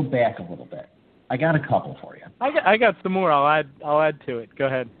back a little bit. I got a couple for you. I got some more. I'll add to it. Go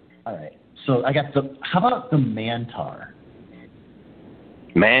ahead. All right. So I got how about the Mantar?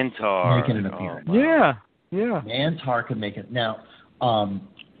 Mantar making an appearance. Oh, wow. Yeah. Mantar could make it now.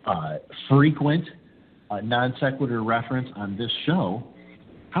 Frequent non sequitur reference on this show.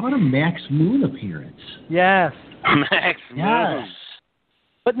 How about a Max Moon appearance? Yes. Max Moon. Yes.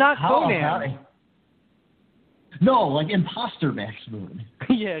 But not Conan. No, like Imposter Max Moon.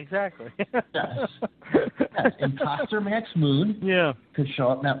 Yeah, exactly. Yes. Imposter Max Moon. Yeah. Could show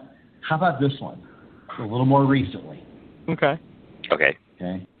up. Now, how about this one? A little more recently. Okay.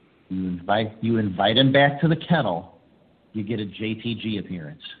 You invite him back to the kennel. You get a JTG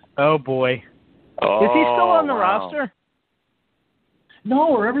appearance. Oh boy. Is he still on the roster?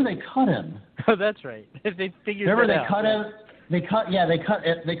 No, wherever they cut him. Oh, that's right. They figured Remember that they out. cut him. They cut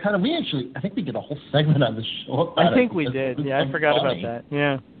him. We actually, I think we did a whole segment on the show. I think we did. Yeah, I forgot about that.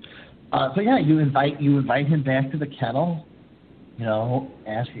 Yeah. So yeah, you invite him back to the kennel.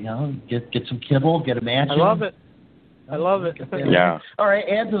 Get some kibble, get a match. I love it. Yeah. All right,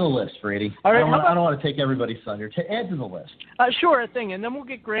 add to the list, Brady. All right, I don't want to take everybody's thunder. Add to the list. Sure thing, and then we'll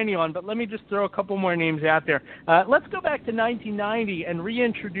get Granny on, but let me just throw a couple more names out there. Let's go back to 1990 and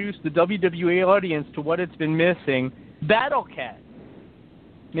reintroduce the WWE audience to what it's been missing. Battle Cat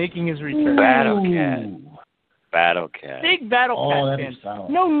making his return. Battle Cat. Big Battle Cat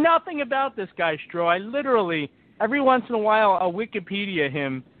fan. Know nothing about this guy, Stro. I literally, every once in a while, I'll Wikipedia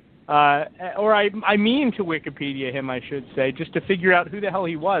him. Or I mean to Wikipedia him, I should say, just to figure out who the hell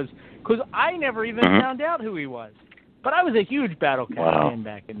he was, because I never even found out who he was. But I was a huge Battle Cat fan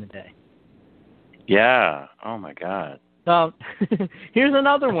back in the day. Yeah. Oh my God. Here's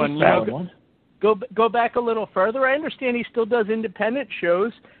another one. Go back a little further. I understand he still does independent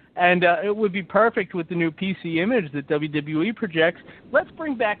shows, and it would be perfect with the new PC image that WWE projects. Let's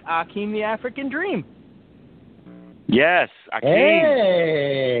bring back Akeem the African Dream. Yes, Akeem.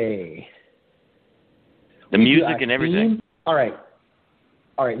 Hey. The music and everything. All right.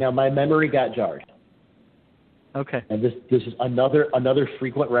 Now my memory got jarred. Okay. And this is another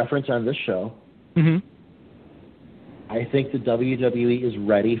frequent reference on this show. Mm-hmm. I think the WWE is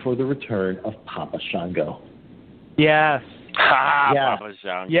ready for the return of Papa Shango. Yes. Papa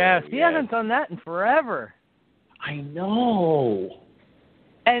Shango. Yes. He hasn't done that in forever. I know.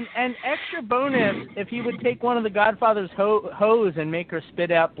 And extra bonus if he would take one of the Godfather's hose and make her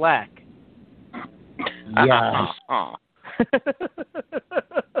spit out black. Yes.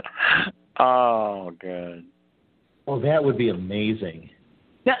 Oh, good. Well, that would be amazing.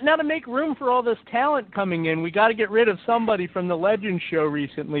 Now, to make room for all this talent coming in, we got to get rid of somebody from the Legends show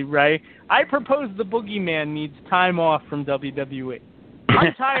recently, Ray. I propose the Boogeyman needs time off from WWE.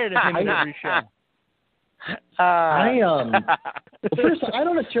 I'm tired of him in every show. First, I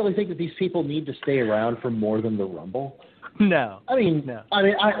don't necessarily think that these people need to stay around for more than the Rumble. No.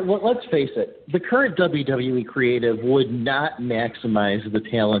 Let's face it. The current WWE creative would not maximize the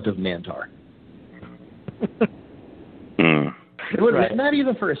talent of Mantar. Not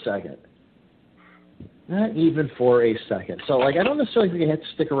even for a second. Not even for a second. So, I don't necessarily think you have to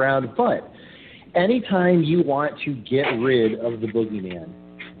stick around, but anytime you want to get rid of the Boogeyman,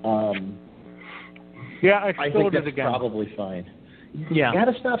 I think that's probably fine. Yeah. You got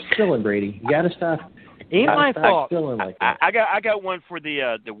to stop spilling, Brady. You got to stop. Ain't my fault. Spilling like that. I got one for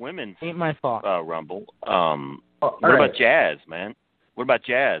the women's. Ain't my fault. Rumble. What about Jazz, man? What about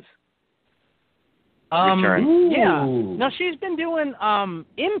Jazz? Yeah. No, she's been doing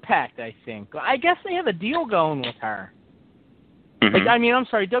Impact, I think. I guess they have a deal going with her. Mm-hmm. I'm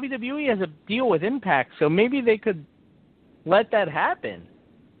sorry, WWE has a deal with Impact, so maybe they could let that happen.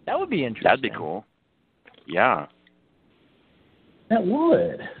 That would be interesting. That'd be cool. Yeah. That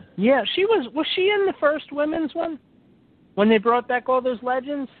would. Yeah, was she in the first women's one? When they brought back all those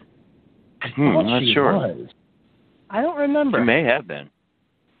legends? I'm not sure. Was. I don't remember. She may have been.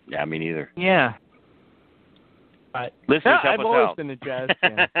 Yeah, me neither. Yeah. Listeners, help I've us always out. been a jazz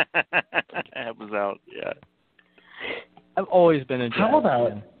fan. Help us out, yeah. I've always been a jazz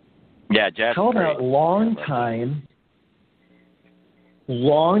fan. Yeah, jazz How is great. about long time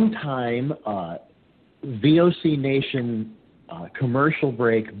VOC Nation commercial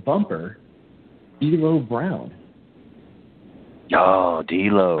break bumper, D'Lo Brown. Oh,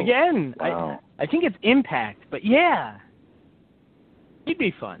 D'Lo. Again, Wow. I think it's Impact, but yeah. He'd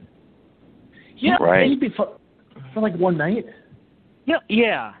be fun. Yeah, Right. He'd be fun for like one night.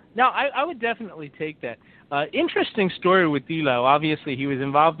 Yeah. No, I would definitely take that. Interesting story with D'Lo. Obviously, he was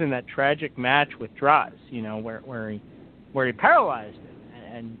involved in that tragic match with Droz, where he paralyzed him,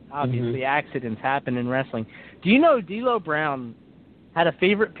 and obviously accidents happen in wrestling. Do you know D'Lo Brown had a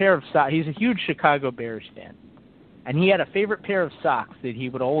favorite pair of socks? He's a huge Chicago Bears fan, and he had a favorite pair of socks that he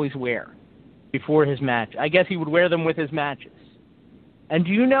would always wear before his match. I guess he would wear them with his matches. And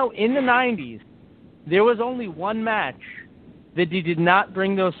do you know, in the 90s, there was only one match that he did not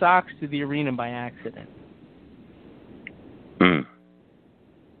bring those socks to the arena by accident.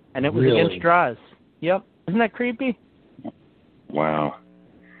 And it was Really? against Droz. Yep. Isn't that creepy? Wow.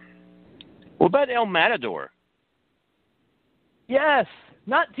 What about El Matador? Yes.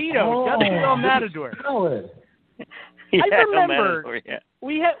 Not Tito. Definitely El Matador. Yeah, I remember El Matador, yeah.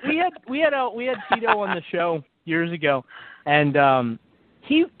 we had Tito on the show years ago, and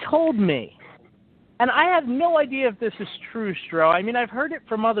he told me, and I have no idea if this is true, Stro. I mean, I've heard it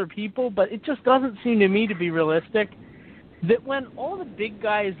from other people, but it just doesn't seem to me to be realistic, that when all the big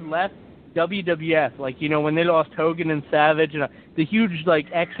guys left WWF, like, when they lost Hogan and Savage, and the huge,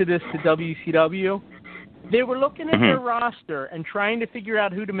 exodus to WCW, they were looking at their roster and trying to figure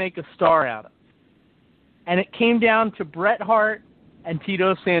out who to make a star out of. And it came down to Bret Hart and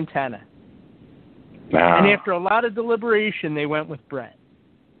Tito Santana. Wow. And after a lot of deliberation, they went with Bret.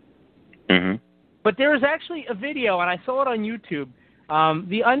 Mm-hmm. But there was actually a video, and I saw it on YouTube.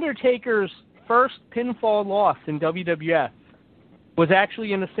 The Undertaker's first pinfall loss in WWF was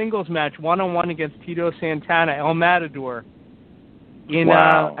actually in a singles match, one-on-one against Tito Santana, El Matador, in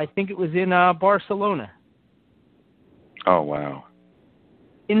Wow. I think it was in Barcelona. Oh, wow.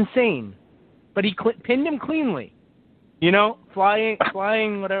 Insane. But he pinned him cleanly. Flying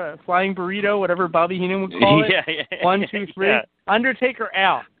burrito, whatever Bobby Heenan would call it. Yeah. 1, 2, 3. Yeah. Undertaker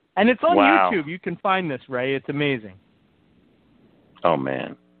out. And it's on Wow. YouTube. You can find this, Ray. It's amazing. Oh,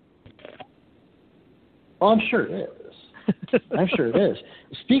 man. Oh, I'm sure it is. I'm sure it is.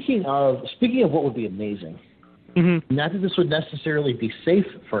 Speaking of what would be amazing, not that this would necessarily be safe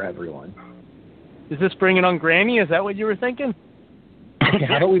for everyone. Is this bringing on Granny? Is that what you were thinking? Okay,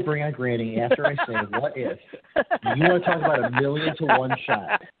 how about we bring on Granny after I say, what if? You want to talk about 1,000,000 to 1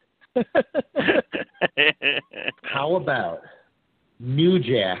 shot. How about New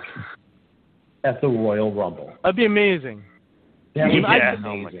Jack at the Royal Rumble? That'd be amazing. That would be Yeah. amazing.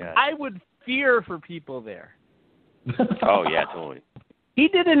 Oh, my God. I would fear for people there. Oh, yeah, totally. He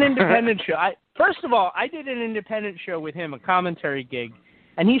did an independent show. First of all, I did an independent show with him, a commentary gig,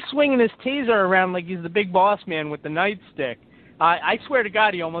 and he's swinging his taser around like he's the big boss man with the nightstick. I swear to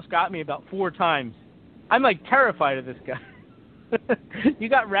God, he almost got me about 4 times. I'm, terrified of this guy. You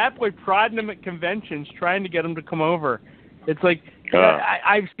got Rap Boy prodding him at conventions, trying to get him to come over. It's like,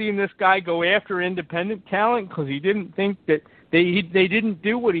 I've seen this guy go after independent talent because he didn't think that they didn't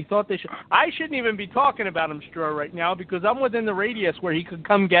do what he thought they should. I shouldn't even be talking about him, Stro, right now because I'm within the radius where he could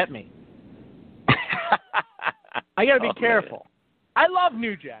come get me. I got to be careful. Man. I love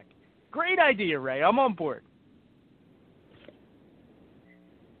New Jack. Great idea, Ray. I'm on board.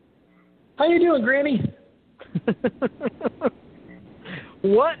 How you doing, Granny?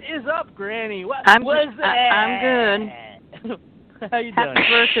 What is up, Granny? What I'm was that? I'm good. How you doing? Happy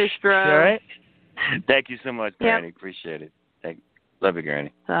birthday, Stro. You all right? Thank you so much, Granny. Appreciate it. Love you,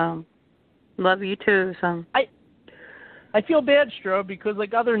 Granny. Love you too. I feel bad, Stro, because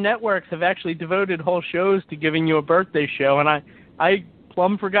other networks have actually devoted whole shows to giving you a birthday show, and I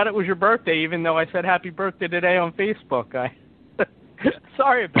plumb forgot it was your birthday, even though I said happy birthday today on Facebook.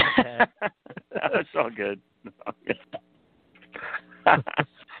 Sorry about that. It's all good.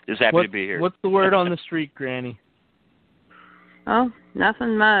 Just happy to be here. What's the word on the street, Granny? Oh,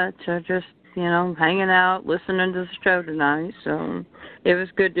 nothing much. I just, hanging out, listening to the show tonight. So it was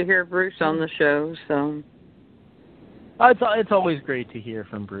good to hear Bruce on the show. So it's always great to hear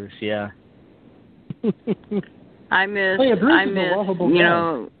from Bruce. Yeah. I miss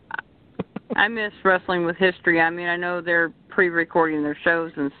Wrestling with History. I mean, I know they're pre-recording their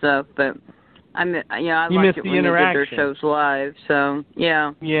shows and stuff, but I like it when they did their shows live. So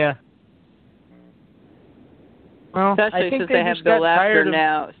yeah. Yeah. Well, especially I think since they have Bill Apter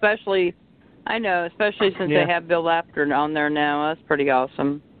now. Especially I know, especially since they have Bill Apter on there now. That's pretty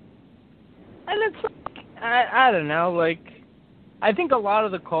awesome. And it's, I don't know, like, I think a lot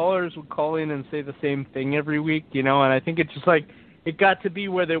of the callers would call in and say the same thing every week, and I think it's just like, it got to be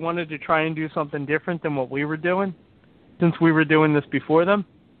where they wanted to try and do something different than what we were doing, since we were doing this before them.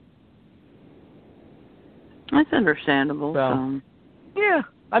 That's understandable. So. Yeah,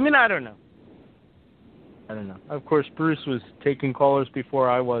 I mean, I don't know. Of course, Bruce was taking callers before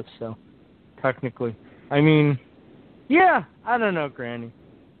I was, so technically. I mean, yeah, I don't know, Granny.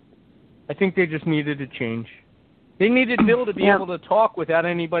 I think they just needed a change. They needed Bill to be able to talk without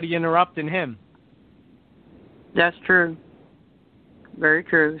anybody interrupting him. That's true. Very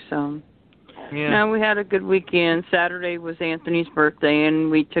true, so. Yeah. No, we had a good weekend. Saturday was Anthony's birthday, and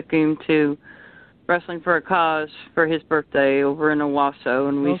we took him to Wrestling for a Cause for his birthday over in Owasso,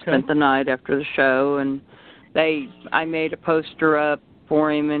 and we spent the night after the show, and I made a poster up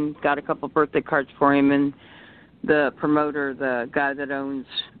for him and got a couple birthday cards for him, and the promoter, the guy that owns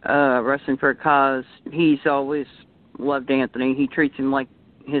Wrestling for a Cause, he's always loved Anthony. He treats him like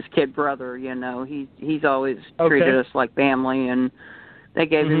his kid brother, He's always treated us like family, and they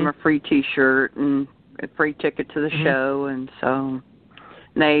gave him a free T-shirt and a free ticket to the show, and so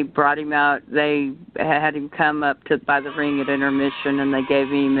they brought him out. They had him come up by the ring at intermission, and they gave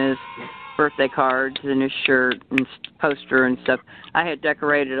him his birthday cards and his shirt and poster and stuff. I had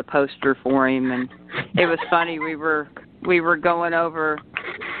decorated a poster for him, and it was funny. We were going over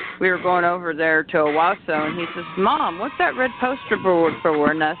there to Owasso, and he says, "Mom, what's that red poster board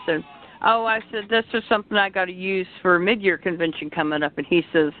for?" And I said, "This is something I got to use for mid-year convention coming up." And he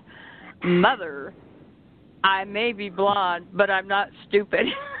says, "Mother, I may be blonde, but I'm not stupid."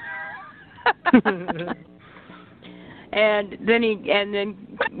 And then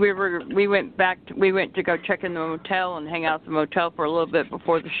we went to go check in the motel and hang out at the motel for a little bit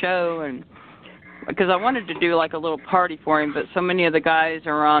before the show, and because I wanted to do like a little party for him, but so many of the guys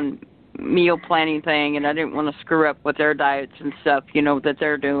are on meal planning thing, and I didn't want to screw up with their diets and stuff, that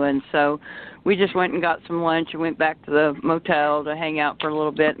they're doing. So we just went and got some lunch and went back to the motel to hang out for a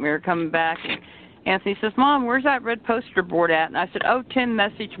little bit, and we were coming back. Anthony says, "Mom, where's that red poster board at?" And I said, "Oh, Tim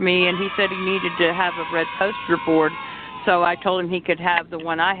messaged me, and he said he needed to have a red poster board." So I told him he could have the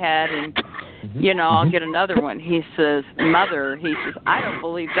one I had, and, I'll get another one. He says, "Mother," he says, "I don't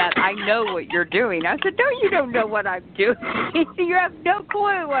believe that. I know what you're doing." I said, "No, you don't know what I'm doing. You have no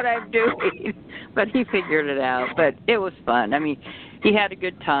clue what I'm doing." But he figured it out. But it was fun. I mean, he had a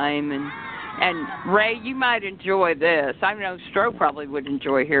good time. And Ray, you might enjoy this. I know Stro probably would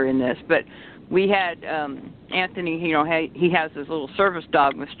enjoy hearing this, but we had Anthony, he has his little service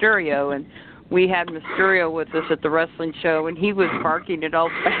dog, Mysterio, and we had Mysterio with us at the wrestling show, and he was barking at all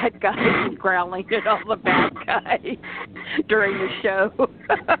the bad guys and growling at all the bad guys during the show.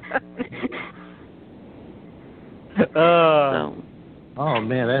 Oh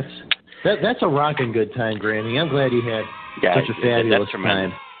man, that's a rocking good time, Granny. I'm glad you had such a fabulous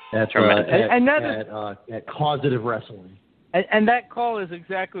time at Causative Wrestling. And that call is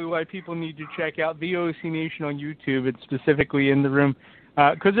exactly why people need to check out VOC Nation on YouTube. It's specifically in the room.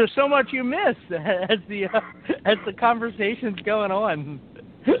 Because there's so much you miss as the conversation's going on.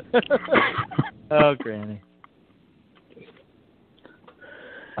 Oh, Granny.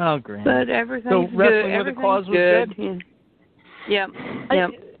 But everything's so wrestling good. with a cause was good. Yeah. Yep.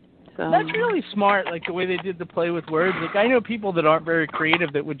 That's really smart, like the way they did the play with words. Like I know people that aren't very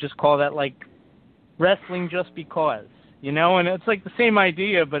creative that would just call that like wrestling just because, and it's like the same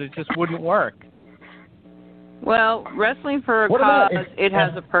idea, but it just wouldn't work. Well, Wrestling for a Cause, it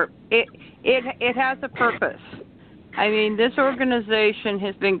has a it has a purpose. I mean, this organization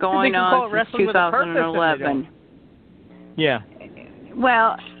has been going on since 2011. Yeah.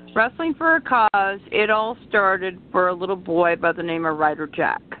 Well, Wrestling for a Cause, it all started for a little boy by the name of Ryder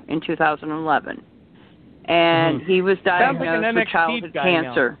Jack in 2011. And he was diagnosed with childhood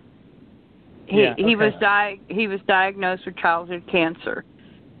cancer. He was diagnosed with childhood cancer.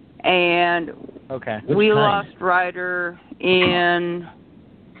 And we lost Ryder in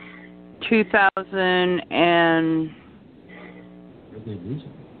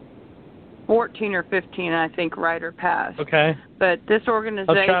 2014 or 15, I think Ryder passed. Okay. But this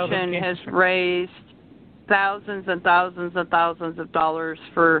organization has raised thousands and thousands and thousands of dollars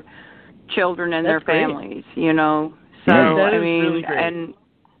for children and their families, So, I mean, really and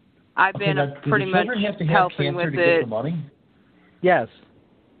I've been pretty much helping with it. Yes.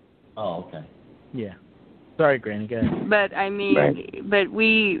 Oh, okay. Yeah. Sorry, Granny. Go ahead. But I mean, I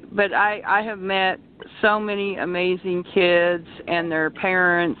have met so many amazing kids and their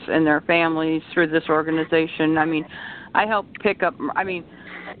parents and their families through this organization. I mean, I help pick up. I mean,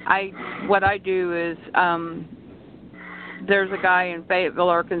 what I do is there's a guy in Fayetteville,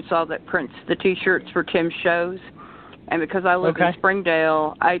 Arkansas that prints the T-shirts for Tim's shows, and because I live in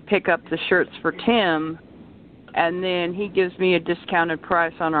Springdale, I pick up the shirts for Tim, and then he gives me a discounted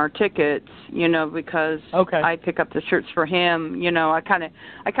price on our tickets, because I pick up the shirts for him. I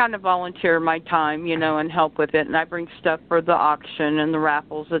kind of volunteer my time, and help with it, and I bring stuff for the auction and the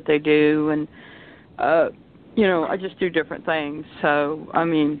raffles that they do, and I just do different things. So I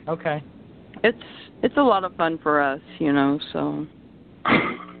mean, it's a lot of fun for us, so.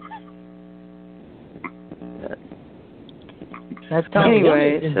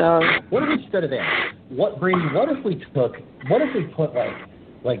 Anyway, so what if instead of that? Brady, what if we put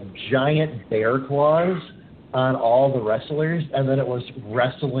like giant bear claws on all the wrestlers, and then it was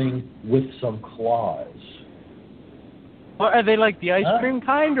wrestling with some claws? Well, are they like the ice cream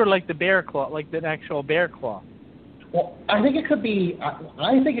kind, or like the bear claw, like the actual bear claw? Well, I think it could be.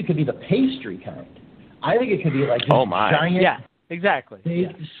 I think it could be the pastry kind. I think it could be like just giant. Yeah, exactly.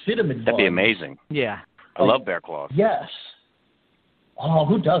 Cinnamon. That'd be amazing. Yeah. I love bear claws. Yes. Oh,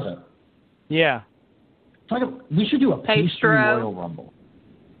 who doesn't? Yeah. We should do a pastry Royal Rumble.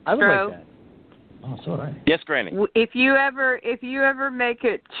 I would like that. Oh, so would I. Yes, Granny. If you ever make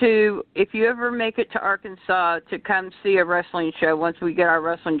it to Arkansas to come see a wrestling show, once we get our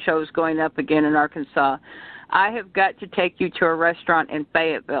wrestling shows going up again in Arkansas, I have got to take you to a restaurant in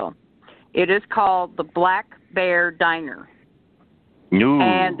Fayetteville. It is called the Black Bear Diner. No.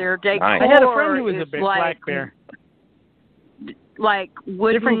 And their decor I had a friend who was a black bear. Like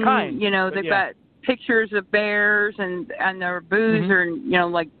wooden, different kind. They've got pictures of bears, and their booths are,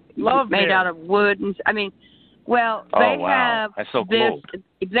 like made out of wood. And I mean, they have That's so this. cool.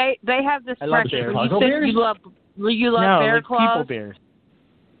 They have this. I love pressure. bears. You said you love bear like claws. people bears.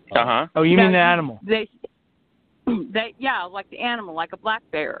 Oh, you mean the animal? They like the animal, like a black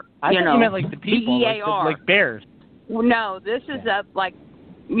bear. I thought you meant like the people, B-E-A-R. like bears. No, this is like,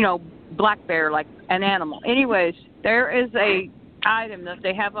 black bear, like an animal. Anyways, there is a item that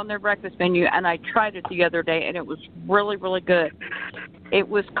they have on their breakfast menu, and I tried it the other day, and it was really, really good. It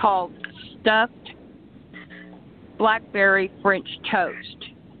was called stuffed blackberry French toast.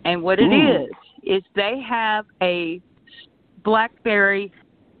 And what it is they have a blackberry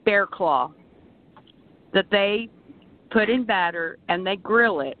bear claw that they put in batter, and they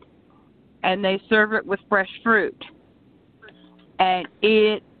grill it, and they serve it with fresh fruit. And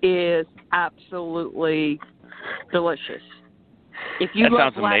it is absolutely delicious. If you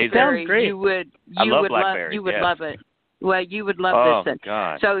love blackberry, you would love it. Well, you would love this.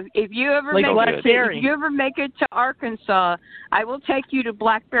 God. So if you ever make it to Arkansas, I will take you to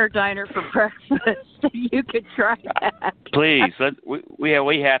Black Bear Diner for breakfast. You could try that. Please, we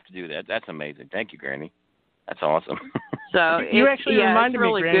have to do that. That's amazing. Thank you, Granny. That's awesome. So you actually reminded it's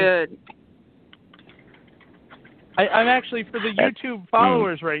really me, Granny. good. I'm actually, for the YouTube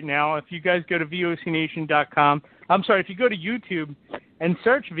followers right now, if you guys go to VOCNation.com, if you go to YouTube and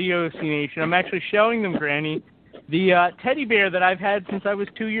search VOC Nation, I'm actually showing them, Granny, the teddy bear that I've had since I was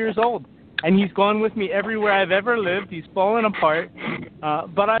 2 years old. And he's gone with me everywhere I've ever lived. He's fallen apart,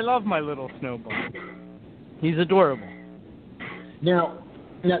 but I love my little Snowball. He's adorable. Now,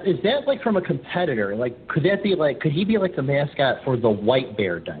 is that like from a competitor? Like, could he be like the mascot for the White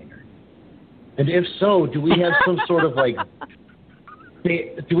Bear Diner? And if so, do we have some sort of like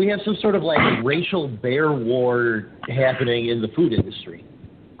racial bear war happening in the food industry?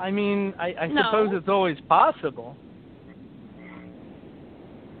 I mean, I suppose it's always possible.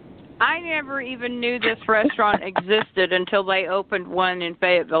 I never even knew this restaurant existed until they opened one in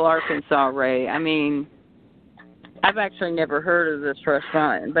Fayetteville, Arkansas, Ray. I mean, I've actually never heard of this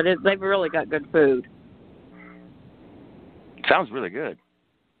restaurant, but they've really got good food. Sounds really good.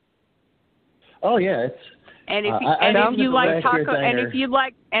 Oh yeah, it's. And if you like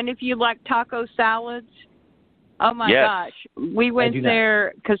taco salads, oh my gosh, we went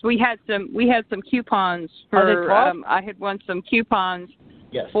there because we had some coupons for. I had won some coupons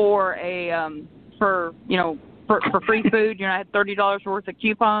for for free food. I had $30 worth of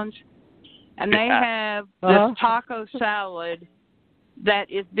coupons, and they have this taco salad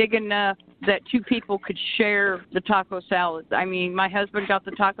that is big enough that two people could share the taco salad. I mean, my husband got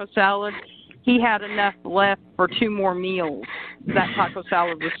the taco salad. He had enough left for 2 more meals. That taco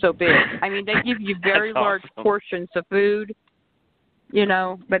salad was so big. I mean, they give you very large portions of food,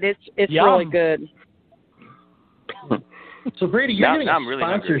 but it's really good. So, Brady, you're getting a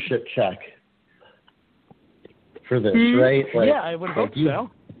sponsorship check for this, right? Like, yeah, I would hope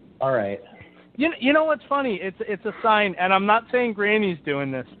so. All right. You know what's funny? It's a sign, and I'm not saying Granny's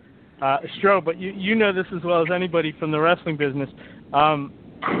doing this, Stro, but you know this as well as anybody from the wrestling business.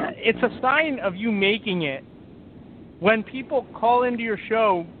 it's a sign of you making it when people call into your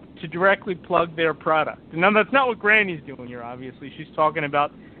show to directly plug their product. Now, that's not what Granny's doing here, obviously. She's talking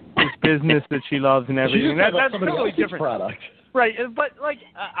about this business that she loves and everything. That's totally different. Product. Right, but like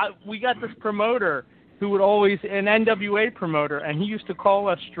we got this promoter who would always, an NWA promoter, and he used to call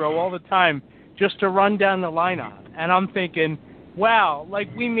us, Stro, all the time just to run down the lineup. And I'm thinking, wow, like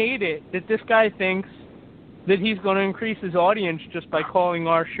we made it, that this guy thinks that he's going to increase his audience just by calling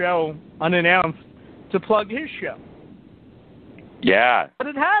our show unannounced to plug his show. Yeah. But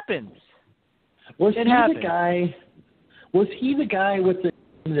it happens. Was he the guy with the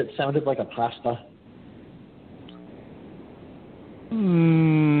that sounded like a pasta?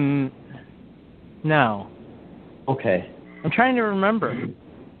 No. Okay. I'm trying to remember.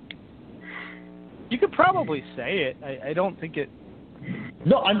 You could probably say it. I don't think it...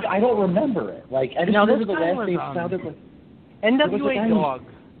 No, I don't remember it. Like, I just remember the last name sounded like... NWA Dog.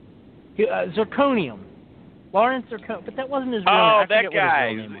 Zirconium. Lawrence Zirconium. But that wasn't his real name. Oh, that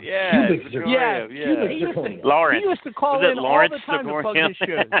guy. Yeah. Lawrence. He used to call in Lawrence all the time to plug his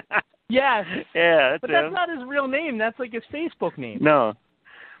shows. Yes. Yeah, but that's not his real name. That's like his Facebook name. No.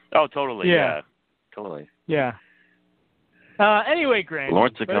 Oh, totally. Yeah. Totally. Yeah. Anyway, Grant,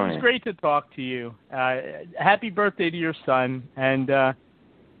 Lawrence it was great to talk to you. Happy birthday to your son. And, oh,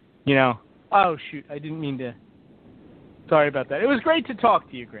 shoot, I didn't mean to. Sorry about that. It was great to talk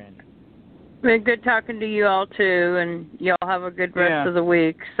to you, Grant. Been good talking to you all, too, and y'all have a good rest of the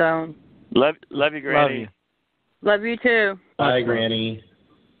week. So Love you, Granny. Love you, too. Bye, Granny.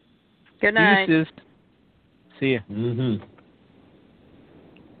 Good night. Deuces. See ya. Mm-hmm.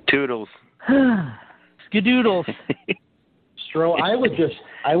 Toodles. Skadoodles. Stro, I would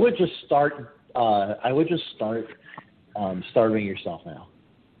just start starving yourself now.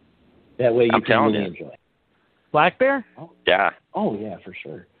 That way you can really enjoy. Black Bear? Yeah. Oh yeah, for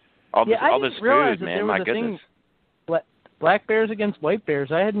sure. All this food, man. My goodness. Black bears against white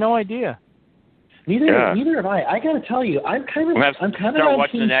bears. I had no idea. Neither have I. I got to tell you, I'm kind of on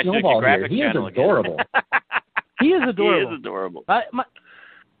Team Snowball here. He is adorable. He is adorable. He is adorable.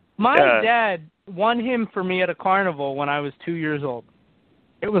 My dad won him for me at a carnival when I was 2 years old.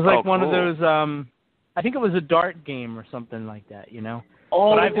 It was like one of those. I think it was a dart game or something like that.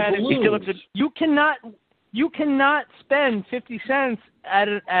 Oh, but I've had it. You cannot spend 50 cents at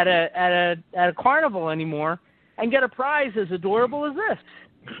a carnival anymore and get a prize as adorable as this.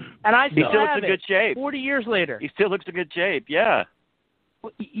 And I still looks have in good shape. 40 years later. He still looks in good shape. Yeah.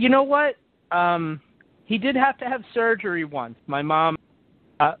 You know what? He did have to have surgery once. My mom.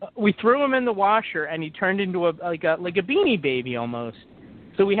 We threw him in the washer, and he turned into a Beanie Baby almost.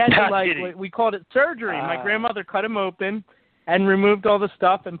 So we had to we called it surgery. My grandmother cut him open and removed all the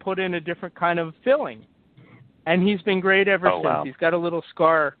stuff and put in a different kind of filling. And he's been great ever since. Wow. He's got a little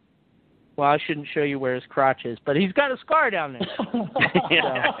scar. Well, I shouldn't show you where his crotch is, but he's got a scar down there.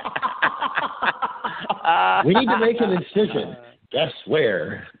 We need to make an incision. Guess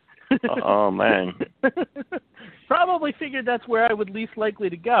where? Oh, man. Probably figured that's where I would least likely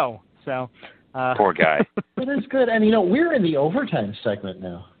to go. So. Poor guy. That is good. And, we're in the overtime segment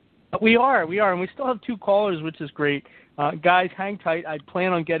now. We are, and we still have 2 callers, which is great. Guys, hang tight. I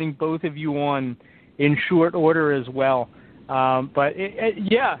plan on getting both of you on in short order as well. But,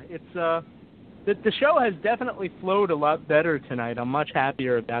 it's the show has definitely flowed a lot better tonight. I'm much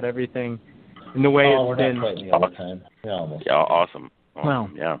happier about everything in the way it's been. Not quite the overtime. Yeah, almost. Yeah, awesome. Well,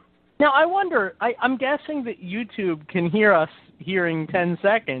 yeah. Now, I wonder, I'm guessing that YouTube can hear us hearing 10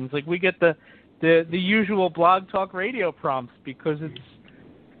 seconds. Like, we get the usual Blog Talk Radio prompts because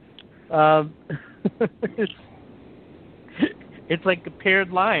it's like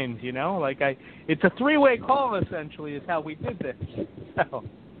paired lines, it's a 3-way call, essentially, is how we did this. So,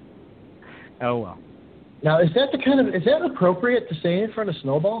 oh, well. Now, is that appropriate to say in front of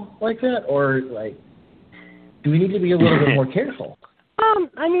Snowball like that? Or, do we need to be a little bit more careful?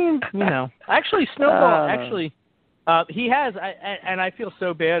 Actually, Snowball, he has, and I feel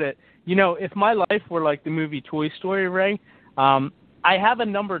so bad at, if my life were like the movie Toy Story, Ray, I have a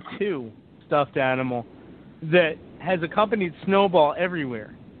number 2 stuffed animal that has accompanied Snowball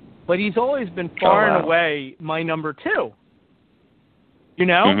everywhere. But he's always been far and away my number 2.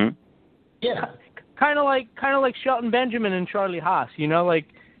 Mm-hmm. Yeah. Kind of like Shelton Benjamin and Charlie Haas,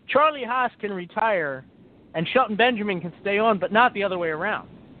 Charlie Haas can retire and Shelton Benjamin can stay on, but not the other way around.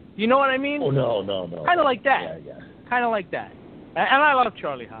 You know what I mean? Oh, no. Kind of like that. Yeah. Kind of like that. And I love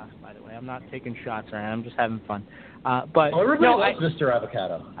Charlie Haas, by the way. I'm not taking shots or anything. I'm just having fun. But everybody loves Mr.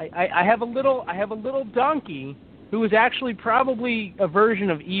 Avocado. I have a little donkey who is actually probably a version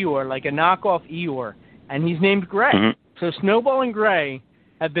of Eeyore, like a knockoff Eeyore, and he's named Gray. Mm-hmm. So Snowball and Gray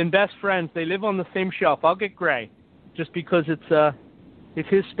have been best friends. They live on the same shelf. I'll get Gray, just because it's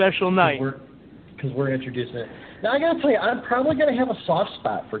his special night. Because we're introducing it. Now I gotta tell you, I'm probably gonna have a soft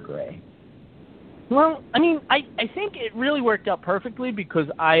spot for Gray. Well, I mean, I think it really worked out perfectly because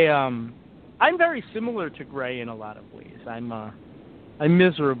I'm very similar to Gray in a lot of ways. I'm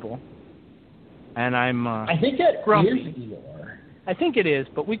miserable, and I'm I think that grumpy. is Eeyore. I think it is,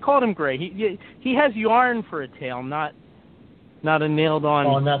 but we called him Gray. He has yarn for a tail, not a nailed on.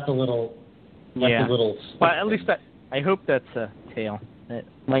 Oh, not the little. Yeah. The little. But at least I hope that's a tail. It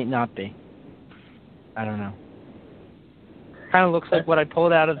might not be. I don't know. Kind of looks like what I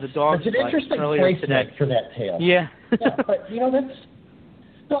pulled out of the dog's It's an interesting earlier placement today. for that tail. Yeah. Yeah, but that's.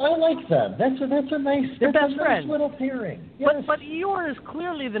 No, I like them. That's a nice. They're that's best a nice friends. little pairing. Yes. But Eeyore is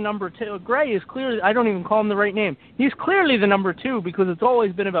clearly the number 2. Gray is clearly. I don't even call him the right name. He's clearly the number 2 because it's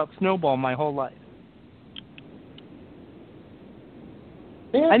always been about Snowball my whole life.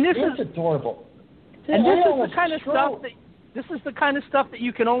 And this is adorable. And this is the kind of stuff that. This is the kind of stuff that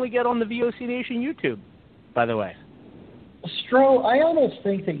you can only get on the VOC Nation YouTube, by the way. Stro, I almost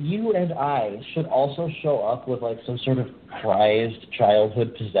think that you and I should also show up with like some sort of prized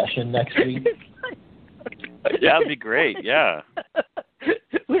childhood possession next week. Yeah, that'd be great. Yeah.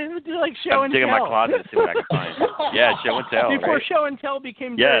 We would do like show and dig tell. in my closet and see what I can find. Yeah, show and tell. Before right? show and tell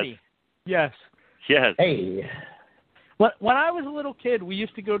became Yes. dirty. Yes. Yes. Hey. When I was a little kid, we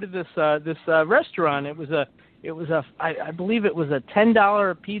used to go to this restaurant. I believe it was a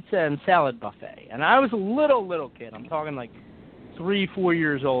 $10 pizza and salad buffet. And I was a little kid. I'm talking like 3-4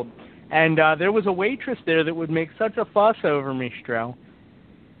 years old. And there was a waitress there that would make such a fuss over me, Stro.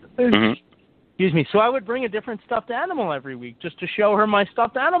 Mm-hmm. Excuse me. So I would bring a different stuffed animal every week just to show her my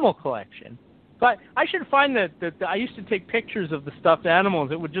stuffed animal collection. But I should find that I used to take pictures of the stuffed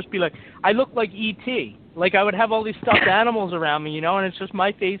animals. It would just be like, I looked like E.T. Like I would have all these stuffed animals around me, and it's just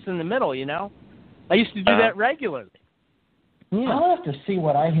my face in the middle, I used to do that regularly. Yeah. I'll have to see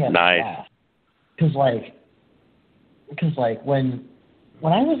what I have. Nice. Because when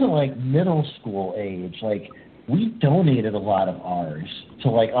I was in like middle school age, like we donated a lot of ours to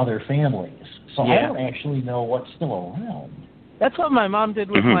like other families. So I don't actually know what's still around. That's what my mom did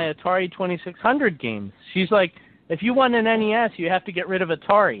with my Atari 2600 games. She's like, if you want an NES, you have to get rid of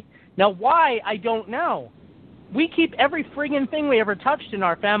Atari. Now, why, I don't know. We keep every friggin' thing we ever touched in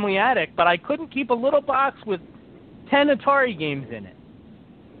our family attic, but I couldn't keep a little box with 10 Atari games in it.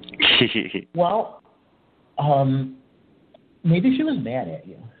 Well, maybe she was mad at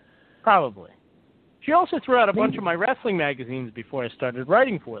you. Probably. She also threw out a bunch of my wrestling magazines before I started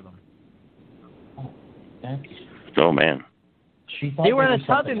writing for them. Oh, man. She thought they were in a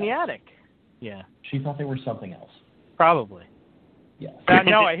tub something in the else. attic. Yeah. She thought they were something else. Probably. Yeah.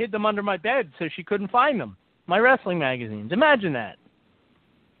 No, I hid them under my bed so she couldn't find them. My wrestling magazines. Imagine that.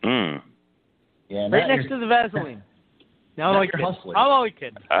 Yeah. Right next to the Vaseline. I'm only kidding.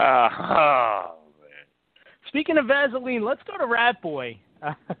 Oh, man. Speaking of Vaseline, let's go to Rat Boy.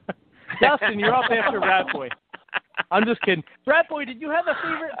 Dustin, you're up after Rat Boy. I'm just kidding. Rat Boy, did you have a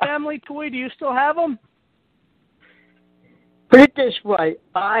favorite family toy? Do you still have them? Put it this way,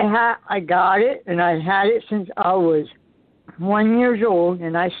 I got it, and I had it since I was 1 year old,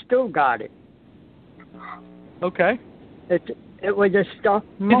 and I still got it. Okay. It was a stuffed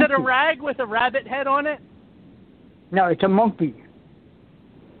monkey. Is it a rag with a rabbit head on it? No, it's a monkey.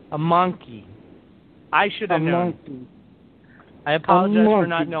 A monkey. I should have known. Monkey. I apologize for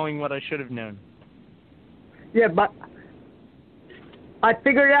not knowing what I should have known. Yeah, but I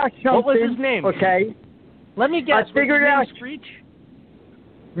figured out something. What was his name? Okay. Let me guess. I figured out. Screech?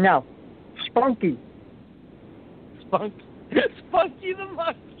 No. Spunky. Spunky the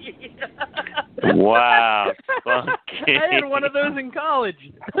monkey. Wow, Spunky. I had one of those in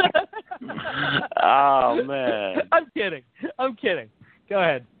college. Oh, man. I'm kidding. Go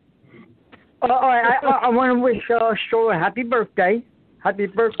ahead. All right, I want to wish Stro a happy birthday. Happy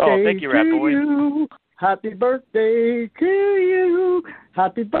birthday Oh, thank you, Rat Boy. you. Happy birthday to you.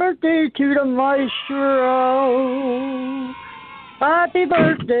 Happy birthday to the maestro. Happy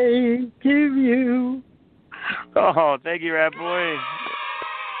birthday to you. Oh, thank you, Rat Boy.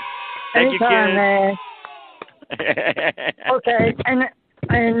 Thank Anytime, you, kid. Okay, and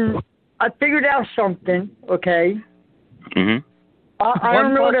I figured out something, okay? Mm-hmm. I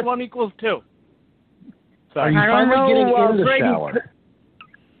don't know 1 if 1 equals 2. Are you I don't finally getting know, in the Brady, shower?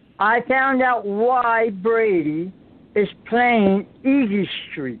 I found out why Brady is playing Easy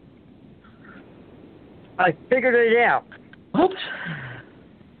Street. I figured it out. What?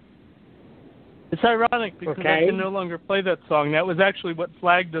 It's ironic because I can no longer play that song. That was actually what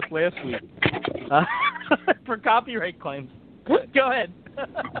flagged us last week for copyright claims. Go ahead.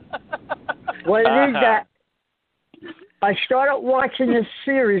 What it is that I started watching this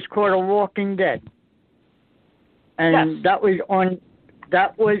series called The Walking Dead, and that was on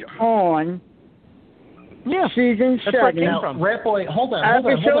season 7. Now, Rat Boy, hold on,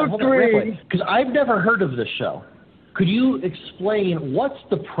 Episode 3. Because I've never heard of this show. Could you explain what's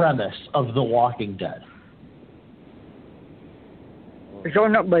the premise of The Walking Dead? It's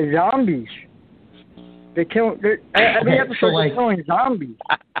on up by zombies. They kill. Every episode they're killing zombies.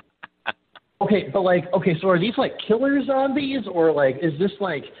 Okay, but so are these like killer zombies, or is this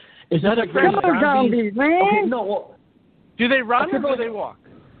like killer zombies, man? Okay, no. Well, do they run or do they walk?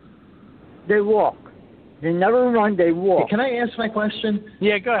 They walk. They never run. They walk. Okay, can I ask my question?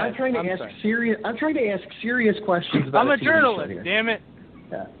 Yeah, go ahead. I'm trying to ask serious questions about I'm a TV journalist. show here. Damn it.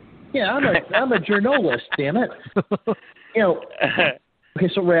 Yeah, I'm a journalist. Damn it. Okay,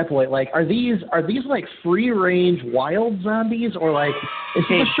 so Rat Boy, are these like free range wild zombies, or is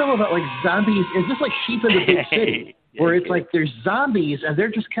this a show about zombies? Is this like Sheep in the Big City, where it's there's zombies and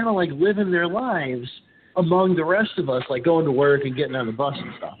they're just kind of living their lives among the rest of us, going to work and getting on the bus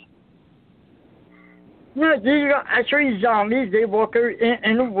and stuff? No, these are actually zombies. They walk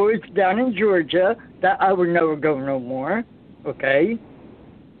in the woods down in Georgia that I would never go no more. Okay.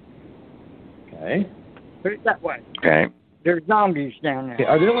 Put it that way. Okay. There's zombies down there. Okay,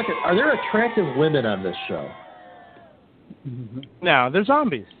 are there attractive women on this show? No, they're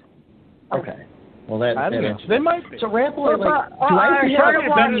zombies. Okay. Well, that answers. They might be. So, Rat Boy, do I started better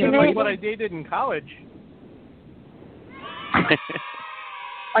watching than it. what I dated in college?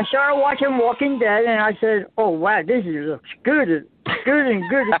 I started watching Walking Dead, and I said, "Oh wow, this looks good. It's good and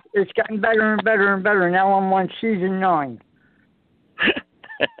good. It's gotten better and better and better. Now I'm on season 9."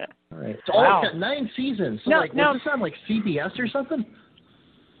 All right. So it's got 9 seasons. So was this on CBS or something?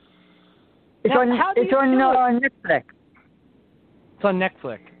 It's on Netflix. It's on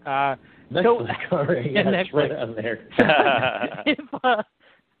Netflix. Netflix. All right. Yeah, Netflix. Right on there.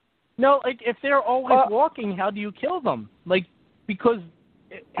 If they're always walking, how do you kill them? Because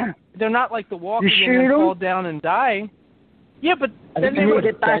they're not like the walking and then fall down and die. Yeah, but then they would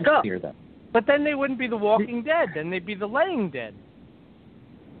get back up. But then they wouldn't be the Walking Dead. Then they'd be the Laying Dead.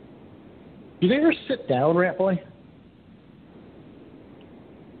 Do they ever sit down, Rat Boy?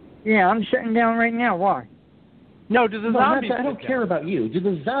 Yeah, I'm sitting down right now. Why? No, do the zombies? I don't care about you. Do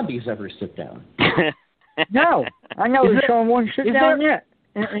the zombies ever sit down? No, I never saw one sit down yet.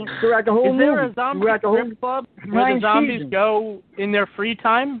 And throughout the whole Is there movie, a zombie throughout the whole strip club where the zombies go in their free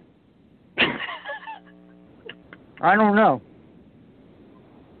time? I don't know.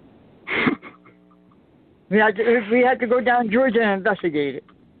 We had to go down to Georgia and investigate it.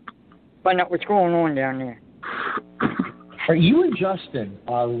 Find out what's going on down there. Are you and Justin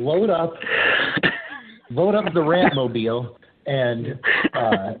load up the Ratmobile and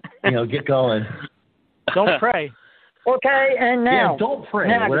get going? Don't pray. Okay, and now don't pray.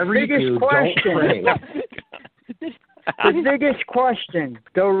 Now, whatever you do, don't pray. The biggest question: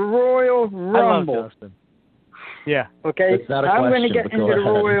 the Royal Rumble. I love Justin. Yeah. Okay. That's not a I'm going to question, get into the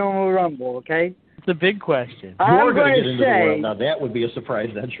Royal Rumble. Okay. It's a big question. You're going to get into the Royal. Now that would be a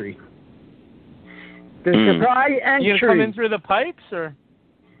surprise entry. The surprise entry. You come in through the pipes, or?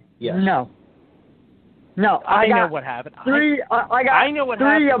 Yes. No. I know what happened. I know what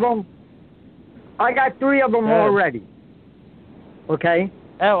happened. 3 of them. I got 3 of them already. Okay.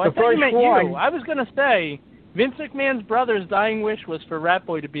 Oh, I thought you meant one, you. I was going to say Vince McMahon's brother's dying wish was for Rat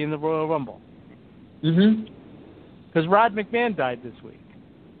Boy to be in the Royal Rumble. Mm-hmm. Because Rod McMahon died this week.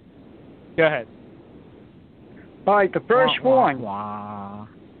 Go ahead. All right, the first one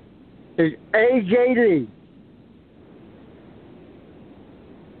is AJ Lee.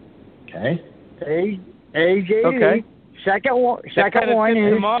 Okay. AJ Lee. Second one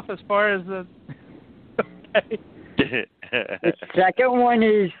is him off as far as the. Okay. The second one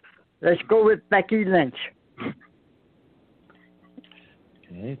is, let's go with Becky Lynch.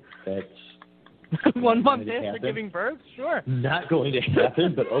 Okay, that's 1 month after giving birth, sure. Not going to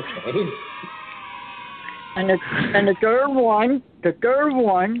happen, but okay. And the third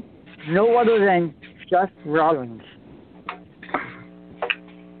one, no other than Seth Rollins.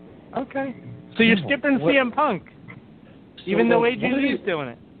 Okay. So you're skipping CM Punk, even though AJ Lee's doing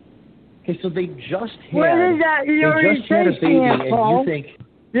it. Okay, so they just had. What is that? You already said CM Punk.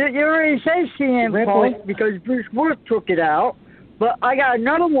 You already said CM Punk because Bruce Wood took it out. But I got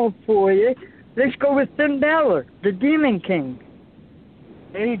another one for you. Let's go with Finn Balor, the Demon King.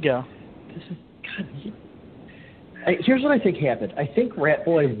 There you go. Here's what I think happened. I think Rat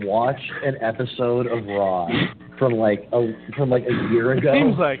Boy watched an episode of Raw from like a year ago.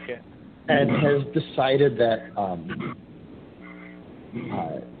 Seems like it. And has decided that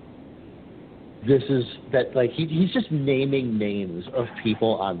this is that like he's just naming names of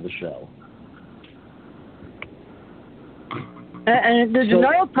people on the show. And there's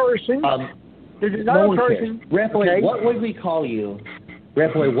another person. There's another person. Ratboy, okay. what would we call you?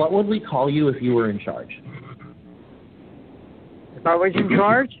 Ratboy, what would we call you if you were in charge? If I was in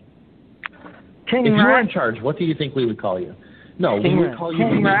charge? King if Rat? you were in charge, what do you think we would call you? No, King we would call you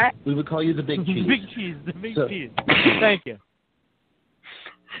King Rat? We would call you the Big Cheese. Big Cheese, the Big Cheese. Thank you.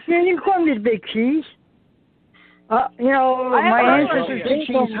 Yeah, you call me the Big Cheese. You know, my ancestors Big came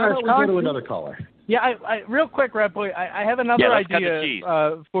Cheese. from How about we go to Wisconsin. another caller? Yeah, I real quick, Rat Boy, I have another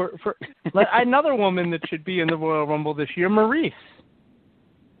idea for like, another woman that should be in the Royal Rumble this year, Maurice.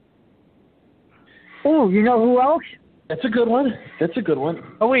 Oh, you know who else? That's a good one. That's a good one.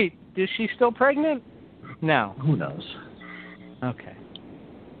 Oh wait, is she still pregnant? No. Who knows? Okay.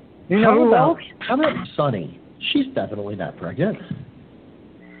 You know who else? How about Sunny? She's definitely not pregnant.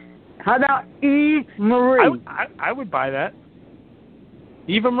 How about Eve Marie? I would buy that.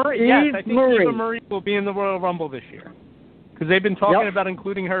 Eva Marie. Eve Yes, I think Marie. Eva Marie will be in the Royal Rumble this year because they've been talking about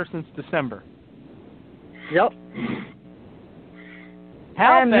including her since December. Yep.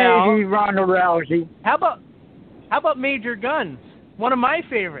 How and about maybe Ronda Rousey? How about Major Guns? One of my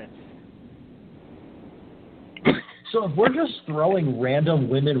favorites. So if we're just throwing random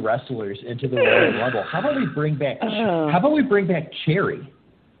women wrestlers into the Royal Rumble, how about we bring back Cherry?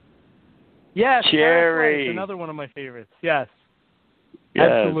 Yes, Cherry. That's another one of my favorites. Yes. Yes.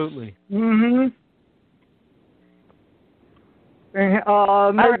 Absolutely. And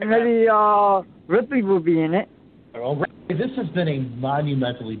maybe Ripley will be in it. Well, this has been a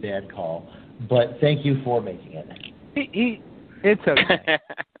monumentally bad call, but thank you for making it. It's okay.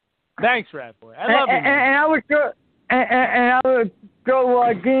 Thanks, Rat Boy. I love you. And I would go. And I would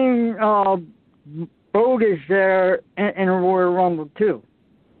go Dean Bogus there in a Royal Rumble too.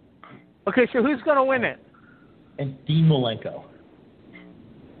 Okay, so who's going to win it? And Dean Malenko.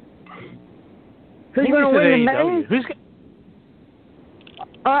 Who's going to win the main?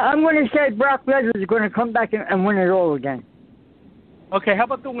 I'm going to say Brock Lesnar is going to come back and win it all again. Okay, how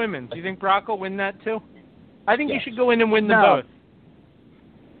about the women? Do you think Brock will win that too? I think you should go in and win them both.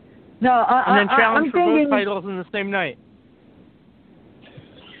 No, and then challenge I'm for thinking, both titles in the same night.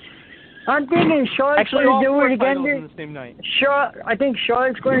 I'm thinking Charlotte's Actually, going all to do four it again. titles in the same night. I think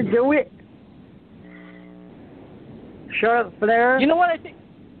Charlotte's going to do it. Charlotte Flair. You know what I think?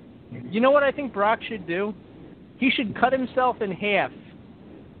 You know what I think Brock should do? He should cut himself in half,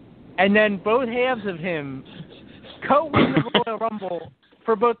 and then both halves of him co-win the Royal Rumble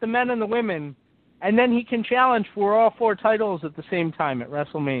for both the men and the women, and then he can challenge for all four titles at the same time at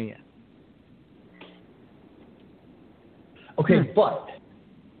WrestleMania. Okay, but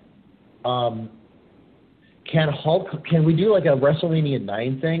can we do like a WrestleMania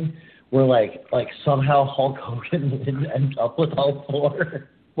 9 thing where like somehow Hulk Hogan ends up with all four?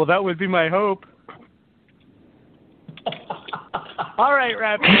 Well, that would be my hope. All right,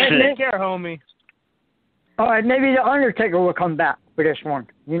 Raph. Take care, homie. All right, maybe the Undertaker will come back for this one.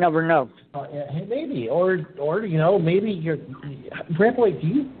 You never know. Yeah, maybe, or you know, maybe you're. Rapboy, do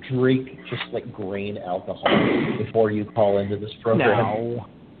you drink just like grain alcohol before you call into this program?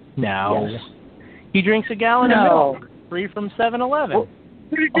 No. Yes. He drinks a gallon of milk, free from 7-Eleven. Well,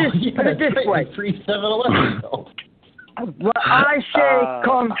 put it this way. Free 7-Eleven milk. What I say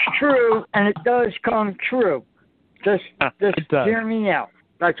comes true, and it does come true. Just hear me out.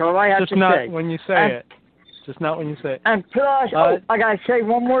 That's all I have Just to not say. when you say it. Just not when you say it. And plus, I gotta say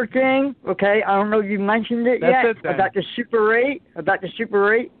one more thing. Okay, I don't know if you mentioned it That's yet it, then. about the Super 8. About the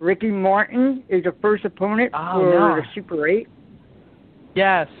Super 8, Ricky Martin is the first opponent for the Super 8.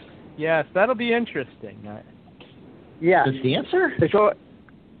 Yes, that'll be interesting. Yes. The dancer?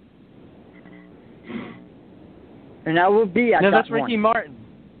 And I will be at No, that that's Ricky one. Martin.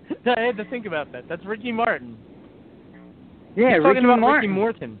 I had to think about that. That's Ricky Martin. Yeah, He's Ricky talking about Martin. Ricky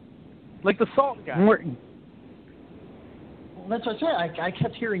Morton, like the Salt guy. Morton. Well, that's what I said. I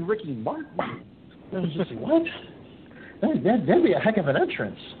kept hearing Ricky Martin. I was just like, what? That'd be a heck of an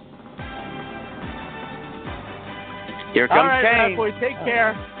entrance. Here comes All right, Kane. Fat Boy, take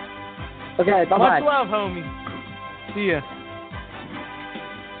care. Okay, bye-bye. Much love, homie. See ya.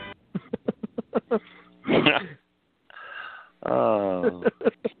 Oh.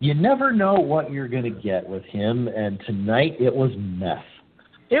 You never know what you're going to get with him, and tonight it was meth.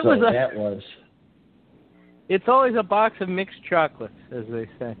 It's always a box of mixed chocolates, as they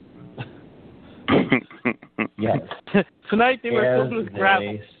say. Yes. Tonight they were filled with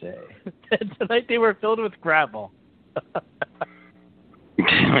gravel. Tonight they were filled with gravel.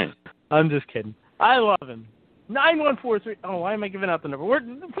 I'm just kidding. I love him. 9143. Oh, why am I giving out the number?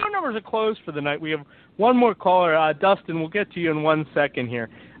 The phone numbers are closed for the night. We have one more caller. Dustin, we'll get to you in 1 second here.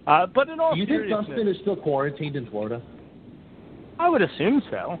 But in all seriousness, you think Dustin is still quarantined in Florida? I would assume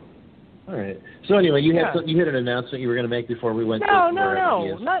so. All right. So anyway, you had an announcement you were going to make before we went. No,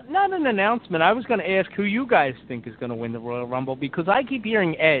 not an announcement. I was going to ask who you guys think is going to win the Royal Rumble, because I keep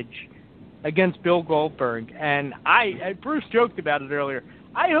hearing Edge against Bill Goldberg, and Bruce joked about it earlier.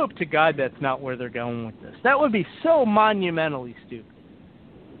 I hope to God that's not where they're going with this. That would be so monumentally stupid.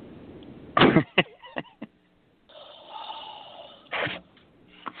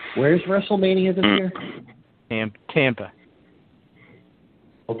 Where's WrestleMania this year? Tampa.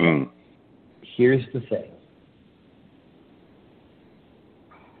 Okay. Here's the thing.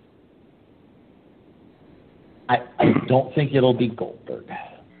 I don't think it'll be Goldberg.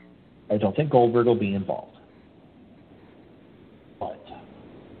 I don't think Goldberg will be involved. But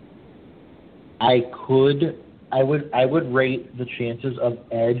I would rate the chances of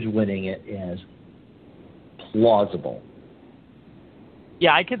Edge winning it as plausible.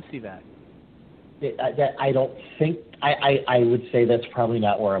 Yeah, I could see that. I don't think I would say that's probably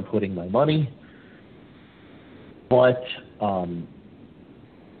not where I'm putting my money, but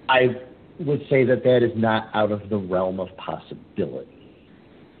I would say that is not out of the realm of possibility,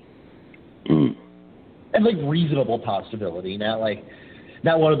 and like reasonable possibility. Not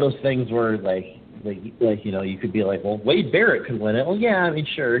one of those things where like you could be like, well, Wade Barrett could win it. Well, yeah, I mean,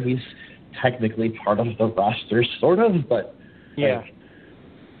 sure, he's technically part of the roster, sort of, but yeah.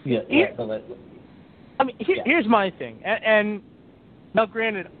 I mean, here's my thing, and now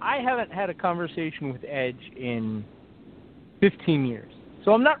granted, I haven't had a conversation with Edge in 15 years,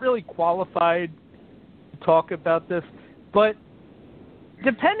 so I'm not really qualified to talk about this, but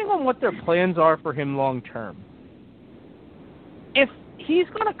depending on what their plans are for him long term, if he's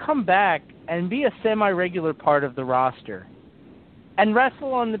going to come back and be a semi-regular part of the roster and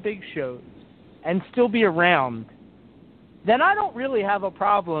wrestle on the big shows and still be around, then I don't really have a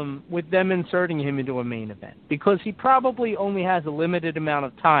problem with them inserting him into a main event, because he probably only has a limited amount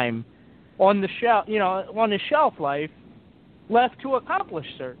of time on the shelf, on his shelf life left to accomplish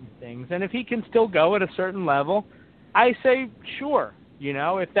certain things. And if he can still go at a certain level, I say sure,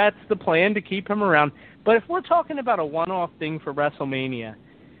 if that's the plan to keep him around. But if we're talking about a one-off thing for WrestleMania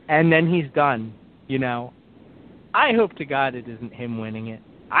and then he's done, I hope to God it isn't him winning it.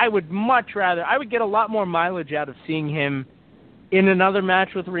 I would get a lot more mileage out of seeing him in another match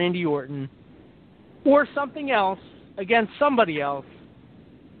with Randy Orton or something else against somebody else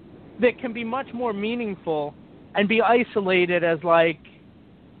that can be much more meaningful and be isolated as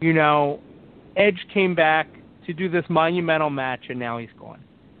Edge came back to do this monumental match and now he's gone.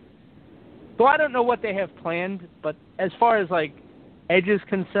 So I don't know what they have planned, but as far as Edge is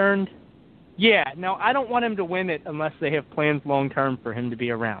concerned, yeah, no, I don't want him to win it unless they have plans long term for him to be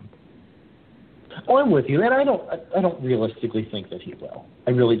around. Oh, I'm with you, and I don't realistically think that he will.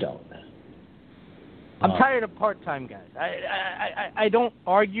 I really don't. I'm tired of part-time guys. I don't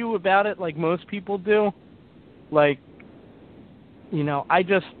argue about it like most people do. Yeah,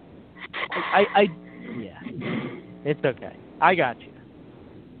 it's okay. I got you.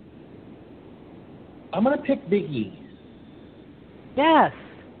 I'm gonna pick Big E. Yes.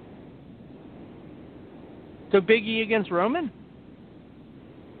 So Big E against Roman?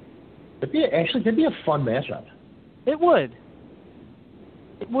 That'd be a fun matchup. It would.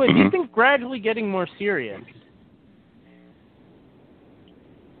 It would. You think gradually getting more serious?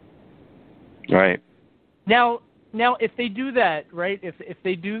 Right. Now, if they do that, right? If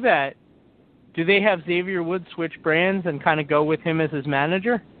they do that, do they have Xavier Woods switch brands and kind of go with him as his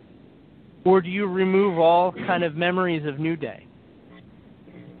manager, or do you remove all kind of memories of New Day?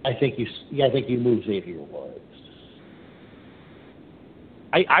 I think you move Xavier Woods.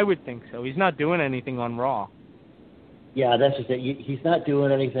 I would think so. He's not doing anything on Raw. Yeah, that's just it. He's not doing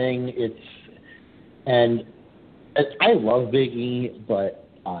anything. I love Big E, but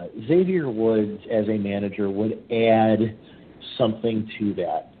Xavier Woods as a manager would add something to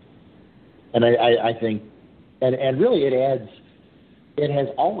that. And I think, and really it has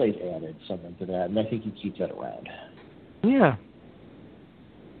always added something to that, and I think he keeps that around. Yeah.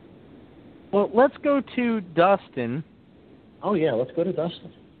 Well, let's go to Dustin. Oh, yeah, let's go to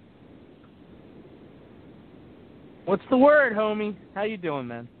Dustin. What's the word, homie? How you doing,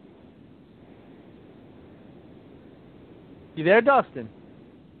 man? You there, Dustin?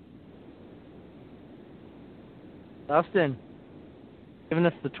 Dustin. Giving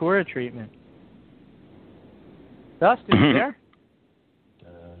us the Torah treatment. Dustin, you there?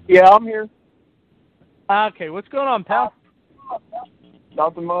 Yeah, I'm here. Okay, what's going on, pal?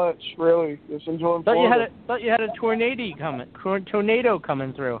 Nothing much, really. Just enjoying Thought Florida. you had a tornado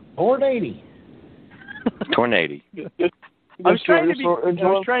coming through. Tornado. Tornado. I was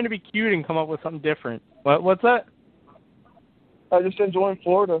trying to be cute and come up with something different. What's that? I just enjoying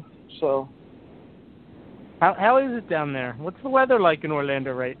Florida. So. How is it down there? What's the weather like in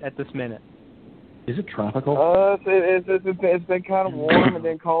Orlando right at this minute? Is it tropical? It's been kind of warm and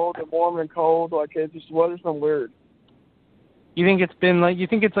then cold and warm and cold. Like it's just weather's been weird. You think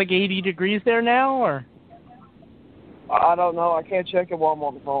it's like 80 degrees there now, or? I don't know. I can't check it while I'm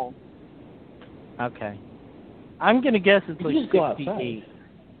on the phone. Okay. I'm gonna guess it's like 68.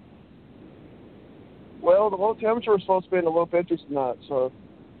 Well, the low temperature is supposed to be in the low 50s tonight, so.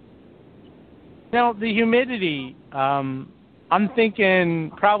 Now the humidity, I'm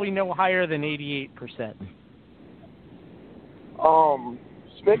thinking probably no higher than 88%.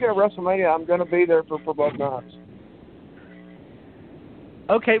 Speaking of WrestleMania, I'm gonna be there for both nights.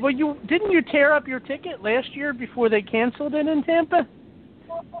 Okay, well, didn't you tear up your ticket last year before they canceled it in Tampa?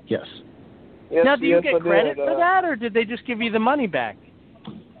 Yes. Now, do you get I credit did. for that, or did they just give you the money back?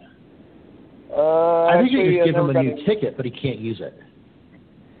 I think you just give him a new ticket, but he can't use it.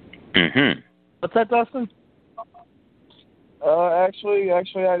 Mm-hmm. What's that, Dustin? Actually, I've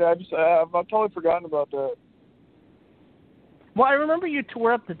totally forgotten about that. Well, I remember you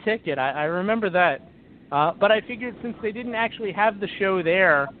tore up the ticket. I remember that. But I figured since they didn't actually have the show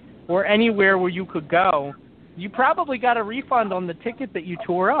there or anywhere where you could go, you probably got a refund on the ticket that you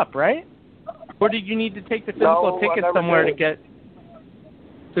tore up, right? Or did you need to take the physical ticket somewhere to get...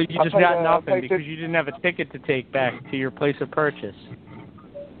 So you just got nothing because you didn't have a ticket to take back to your place of purchase?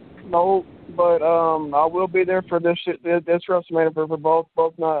 No, but I will be there for this WrestleMania for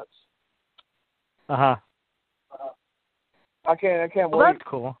both nights. Uh-huh. I can't well, wait. That's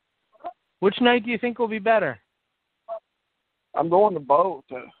cool. Which night do you think will be better? I'm going to both,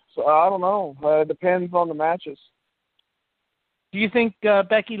 so I don't know. It depends on the matches. Do you think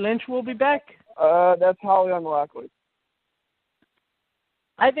Becky Lynch will be back? That's highly unlikely.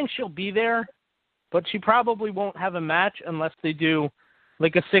 I think she'll be there, but she probably won't have a match unless they do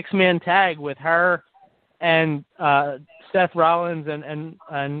like a 6-man tag with her and Seth Rollins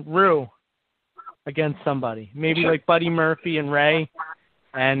and Rue against somebody. Maybe like Buddy Murphy and Ray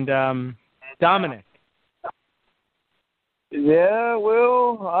and Dominic. Yeah,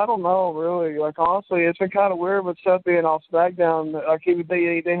 well, I don't know, really. Like, honestly, it's been kind of weird with stuff being off SmackDown. Like,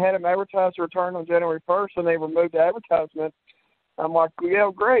 they had him advertised to return on January 1st, and they removed the advertisement. I'm like,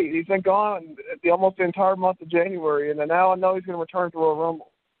 yeah, great. He's been gone almost the entire month of January, and then now I know he's going to return to Royal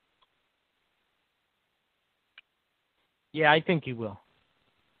Rumble. Yeah, I think he will.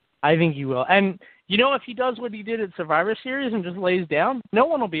 And, you know, if he does what he did at Survivor Series and just lays down, no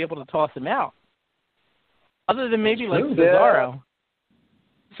one will be able to toss him out. Other than maybe like Cesaro.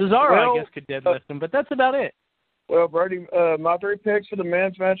 Cesaro, I guess, could deadlift him, but that's about it. Well, Brady, my 3 picks for the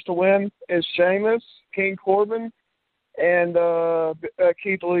men's match to win is Sheamus, King Corbin, and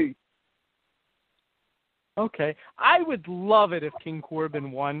Keith Lee. Okay. I would love it if King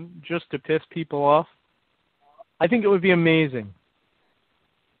Corbin won just to piss people off. I think it would be amazing.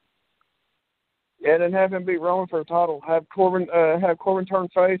 And then have him beat Roman for the title. Have Corbin turn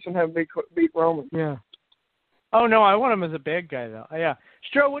face and have him beat Roman. Yeah. Oh, no, I want him as a bad guy, though. Yeah.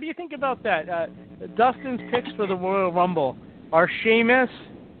 Stro, what do you think about that? Dustin's picks for the Royal Rumble are Sheamus,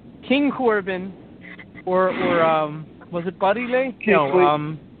 King Corbin, or was it Buddy Lee?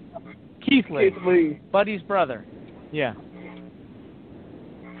 Keith Lee. Buddy's brother. Yeah.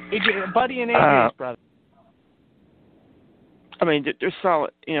 Buddy and AJ's brother. I mean, they're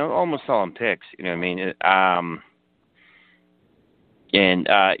solid, almost solid picks, you know what I mean?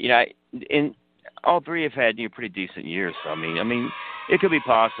 And all 3 have had pretty decent years, so I mean, it could be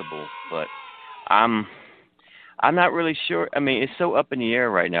possible, but I'm not really sure. I mean, it's so up in the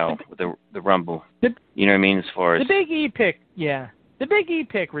air right now with the Rumble. You know what I mean? As far as the Big E pick, yeah, the Big E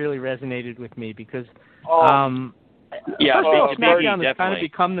pick really resonated with me because, yeah, first of all, definitely SmackDown has kind of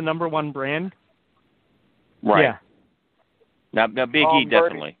become the #1 brand. Right. Yeah. Now Big E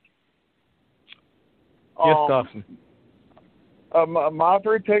definitely. Yes, Dawson. My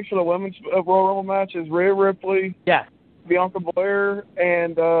 3 picks for the women's Royal Rumble match is Rhea Ripley, Bianca Belair,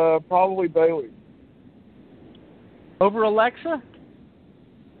 and probably Bayley. Over Alexa?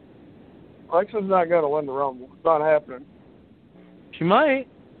 Alexa's not going to win the Rumble. It's not happening. She might.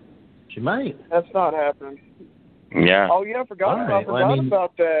 That's not happening. Yeah. Oh, yeah, I forgot about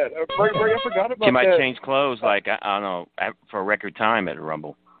that. I forgot about she might that. change clothes, like, I don't know, for a record time at a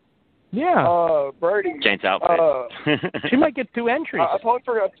Rumble. Yeah. Brady. Change outfit. She might get 2 entries. I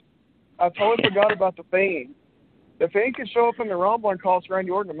totally forgot about the Fiend. The Fiend could show up in the Rumble and cost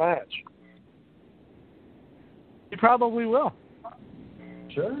Randy Orton a match. He probably will.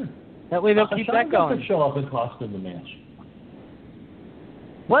 Sure. That way they'll keep that going. Could show up and cost him the match.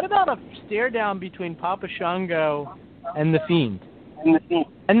 What about a stare down between Papa Shango and the Fiend?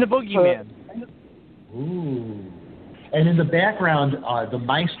 And the Boogeyman? Ooh. And in the background, the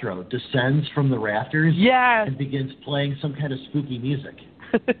maestro descends from the rafters and begins playing some kind of spooky music.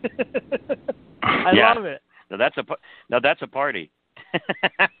 I love it. Now that's a party.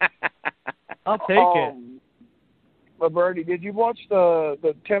 I'll take it. But Bertie, did you watch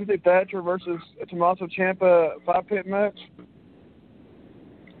the Timothy Thatcher versus Tommaso Ciampa 5-pit match?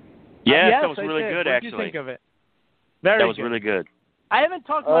 Yes, that was really good, What actually. What did you think of it? That was really good. I haven't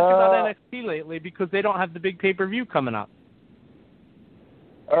talked much about NXT lately because they don't have the big pay-per-view coming up.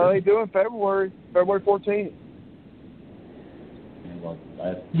 Are they doing February 14th? Well,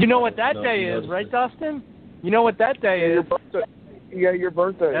 you know what that day is, right, Dustin? You know what that day is? Your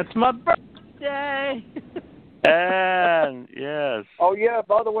birthday. That's my birthday. And yes. Oh yeah.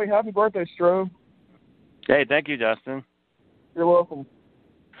 By the way, happy birthday, Stro. Hey, thank you, Dustin. You're welcome.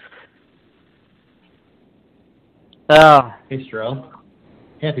 Hey, Stro.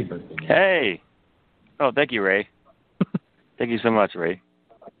 Happy birthday. Man. Hey. Oh, thank you, Ray. Thank you so much, Ray.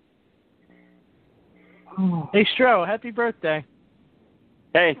 Hey, Stro, happy birthday.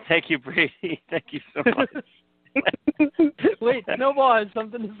 Hey, thank you, Brady. Thank you so much. Wait, Snowball has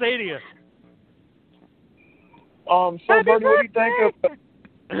something to say to you. So, Bertie, what do you think of...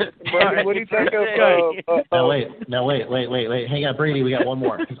 Brady, what do you think of... Now, wait. Hang on, Brady, we got one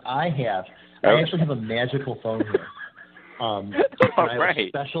more. Because I actually have a magical phone here. I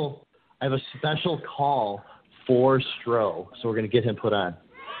have a special call for Stro, so we're going to get him put on.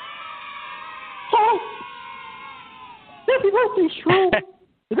 Oh! Happy birthday, Stro!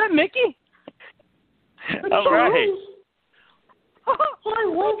 Is that Mickey? All right. I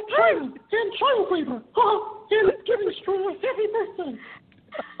love China and child labor. And giving Stro a happy birthday.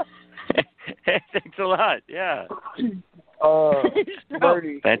 Hey, thanks a lot. Yeah.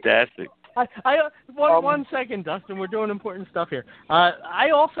 Bertie. Fantastic. One second, Dustin. We're doing important stuff here.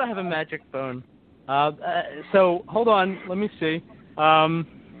 I also have a magic phone. So hold on. Let me see. Hi,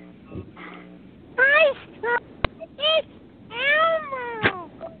 it's Elmo.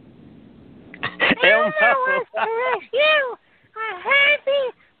 Elmo wants you a happy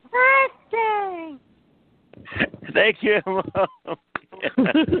birthday. Thank you, Elmo.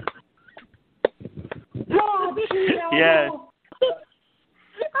 Yes.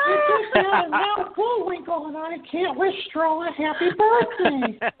 It's just now Bullwinkle and I can't wish Stro a happy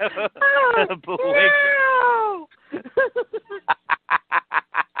birthday. Bullwinkle.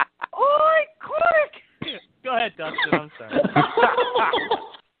 Oi, quick! Go ahead, Dustin. I'm sorry.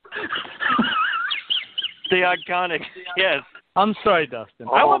 The iconic. Yes. I'm sorry, Dustin.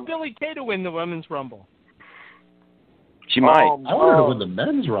 I want Billie Kay to win the Women's Rumble. She might. I want her to win the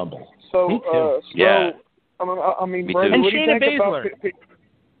Men's Rumble. So, Me too. Yeah. I mean, Me Brady, too. what do you And think Shayna about...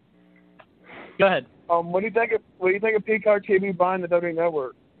 Go ahead. What do you think of Peacock TV buying the WWE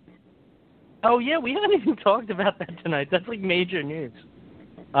Network? Oh yeah, we haven't even talked about that tonight. That's like major news.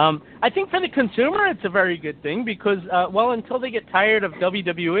 I think for the consumer, it's a very good thing because, until they get tired of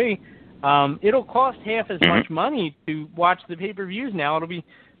WWE, it'll cost half as much money to watch the pay-per-views now. It'll be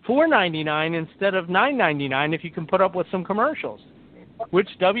 $4.99 instead of $9.99 if you can put up with some commercials, which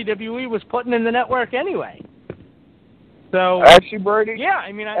WWE was putting in the network anyway. So actually, Brady. Yeah,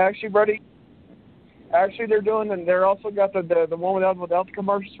 I mean, Brady. Actually, they're doing, and they're also got the one without the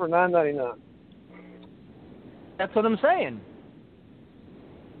commercials for $9.99. That's what I'm saying.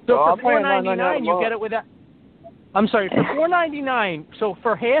 So for $4.99, you get it without. I'm sorry, for $4.99. So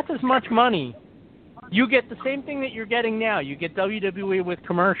for half as much money, you get the same thing that you're getting now. You get WWE with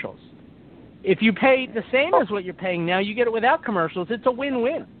commercials. If you pay the same as what you're paying now, you get it without commercials. It's a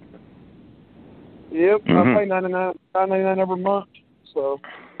win-win. Yep, I pay $9.99 every month. So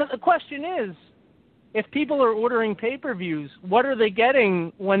the question is, if people are ordering pay-per-views, what are they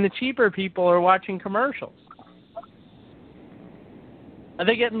getting when the cheaper people are watching commercials? Are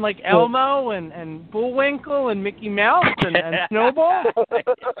they getting like Elmo and Bullwinkle and Mickey Mouse and Snowball?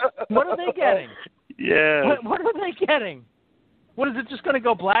 What are they getting? Yeah. What are they getting? What, is it just going to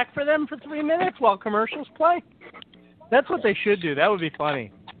go black for them for 3 minutes while commercials play? That's what they should do. That would be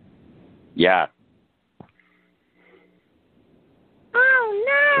funny. Yeah. Oh,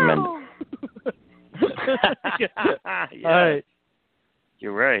 no. Yeah. All right.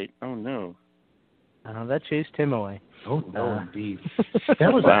 You're right. Oh, no. That chased him away. Oh, no, indeed.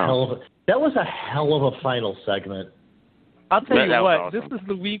 That was a hell of a final segment. I'll tell you what, awesome. this is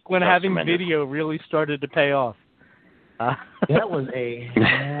the week when having video really started to pay off. That was a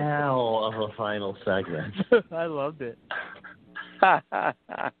hell of a final segment. I loved it.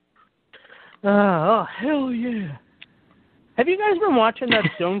 Oh, hell yeah. Have you guys been watching that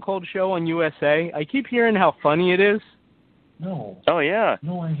Stone Cold show on USA? I keep hearing how funny it is. No. Oh, yeah.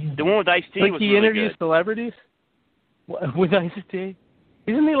 No idea. The one with Ice-T like was he really interviews good. celebrities with Ice-T.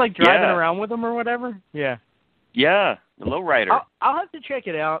 Isn't he like driving around with them or whatever? Yeah. Yeah, the lowrider. I'll have to check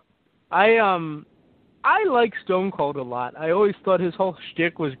it out. I like Stone Cold a lot. I always thought his whole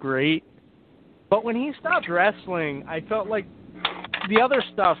shtick was great. But when he stopped wrestling, I felt like the other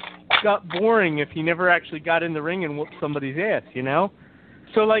stuff got boring if he never actually got in the ring and whooped somebody's ass, you know?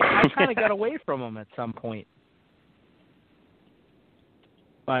 So, like, I kind of got away from him at some point.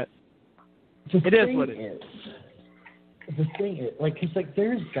 But it is what it is. The thing is, like, because, like,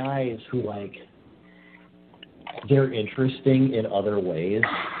 there's guys who, like, they're interesting in other ways.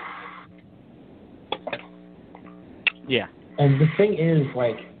 Yeah. And the thing is,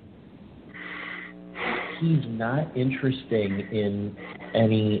 like, he's not interesting in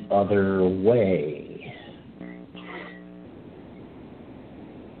any other way.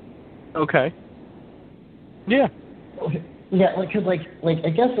 Okay. Yeah. Yeah, like, cause like I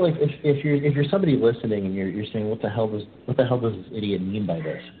guess like if you're somebody listening and you're saying what the hell does this idiot mean by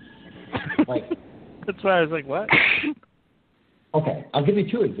this? Like, that's why I was like, what? Okay, I'll give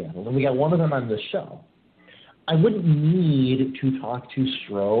you two examples, and we got one of them on this show. I wouldn't need to talk to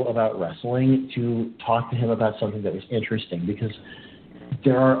Stro about wrestling to talk to him about something that was interesting, because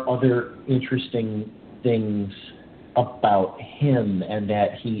there are other interesting things about him and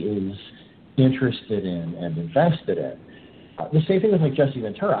that he is interested in and invested in. The same thing with like Jesse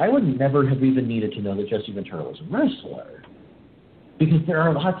Ventura. I would never have even needed to know that Jesse Ventura was a wrestler, because there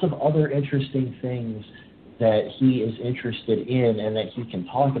are lots of other interesting things that he is interested in and that he can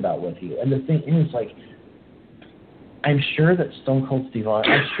talk about with you. And the thing is, like, I'm sure that Steve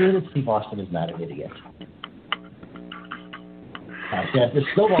Austin is not an idiot. Yeah,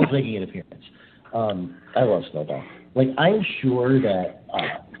 Snowball's making an appearance. I love Snowball. Like, I'm sure that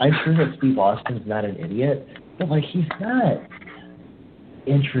Steve Austin's not an idiot, but like, he's not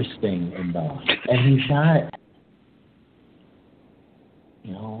interesting enough, and he's not.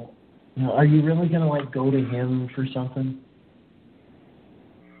 You know, are you really gonna like go to him for something?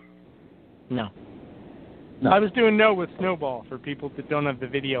 No. I was doing no with Snowball for people that don't have the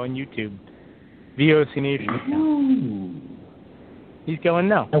video on YouTube. VOC Nation account. He's going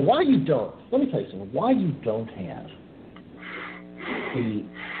no. And why you don't? Let me tell you something. Why you don't have the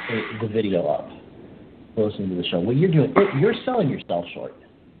video up, listening to the show? What you're doing, you're selling yourself short.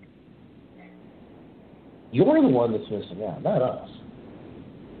 You're the one that's missing out, not us.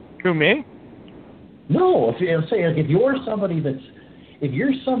 Who, me? No, if you're somebody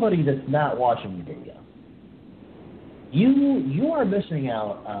that's not watching the video, you are missing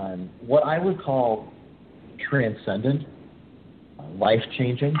out on what I would call transcendent,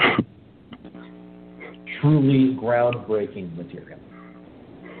 life-changing, truly groundbreaking material.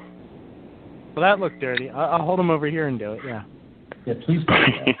 Well, that looked dirty. I'll hold him over here and do it, yeah. Yeah, please do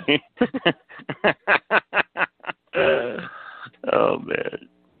that. Oh, man.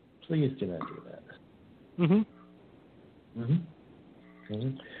 Please do not do that. Mm-hmm. Mm-hmm.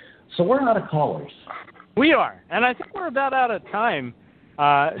 Mm-hmm. So we're out of callers. We are, and I think we're about out of time.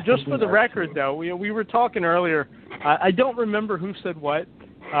 Just for the record, though, we were talking earlier. I don't remember who said what,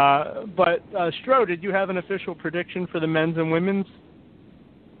 but Stro, did you have an official prediction for the men's and women's?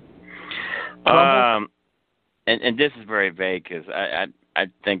 And this is very vague, because I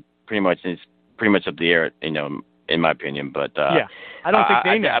think pretty much it's pretty much up the air, in my opinion. But yeah, I don't think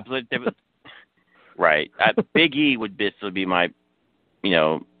they know. Right, Big E would still be my,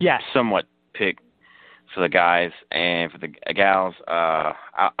 somewhat pick for the guys, and for the gals, I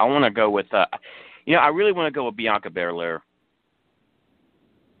want to go with, I really want to go with Bianca Belair.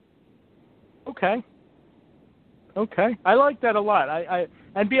 Okay, I like that a lot.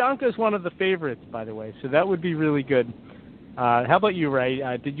 And Bianca is one of the favorites, by the way, so that would be really good. How about you, Ray?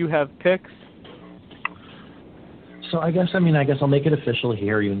 Did you have picks? So I guess I'll make it official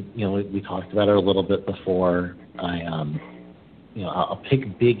here. We talked about it a little bit before. I'll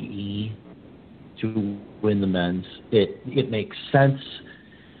pick Big E to win the men's. It makes sense.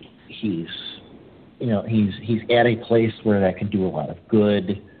 He's at a place where that can do a lot of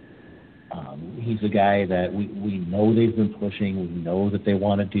good. He's a guy that we know they've been pushing. We know that they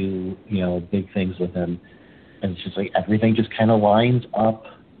want to do big things with him, and it's just like everything just kind of lines up.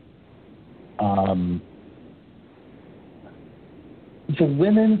 The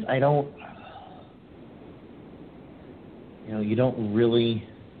women's, I don't. You don't really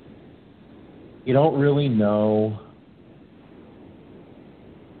know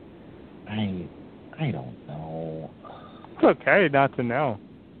I don't know. It's okay not to know.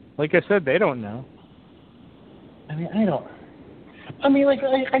 Like I said, they don't know. I mean, like,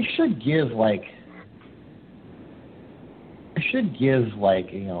 I should give, like,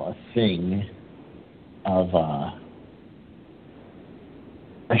 you know, a thing of,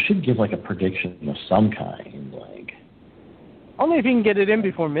 I should give, like, a prediction of some kind, like. Only if you can get it in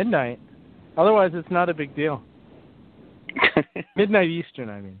before midnight. Otherwise, it's not a big deal. Midnight Eastern,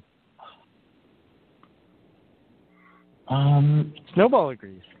 I mean. Snowball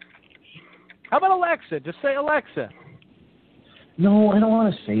agrees. How about Alexa? Just say Alexa. No, I don't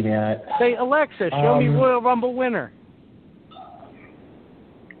want to say that. Say Alexa, show me Royal Rumble winner.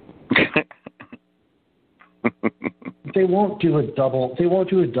 They won't do a double. They won't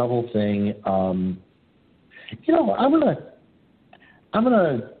do a double thing. You know, I'm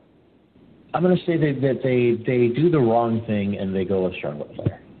gonna say that they do the wrong thing and they go with Charlotte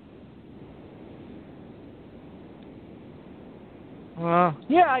Flair.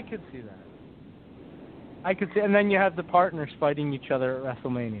 Yeah, I could see that. And then you have the partners fighting each other at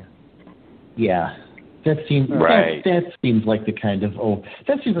WrestleMania. Yeah, that seems right. That seems like the kind of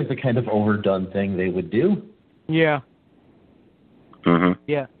overdone thing they would do. Yeah. Mm-hmm.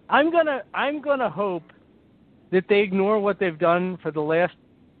 Yeah, I'm gonna hope that they ignore what they've done for the last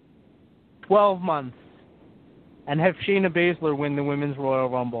 12 months and have Shayna Baszler win the Women's Royal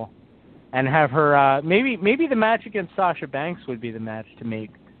Rumble, and have her maybe the match against Sasha Banks would be the match to make.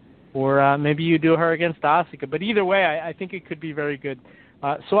 Or maybe you do her against Asuka. But either way, I think it could be very good.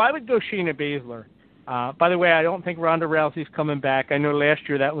 So I would go Shayna Baszler. By the way, I don't think Ronda Rousey's coming back. I know last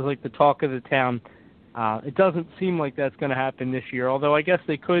year that was like the talk of the town. It doesn't seem like that's going to happen this year, although I guess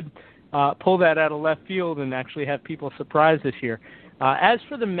they could pull that out of left field and actually have people surprised this year. As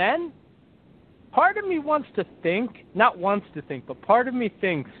for the men, part of me wants to think, not wants to think, but part of me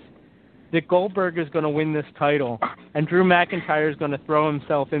thinks that Goldberg is going to win this title, and Drew McIntyre is going to throw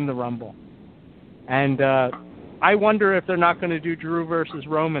himself in the Rumble. And I wonder if they're not going to do Drew versus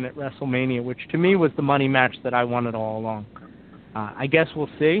Roman at WrestleMania, which to me was the money match that I wanted all along. I guess we'll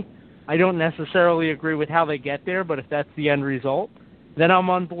see. I don't necessarily agree with how they get there, but if that's the end result, then I'm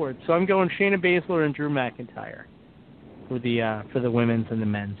on board. So I'm going Shayna Baszler and Drew McIntyre for the women's and the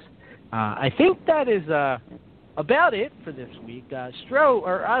men's. I think that is about it for this week.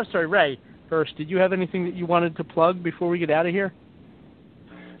 Ray, first, did you have anything that you wanted to plug before we get out of here?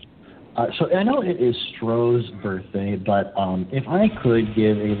 So I know it is Stroh's birthday, but if I could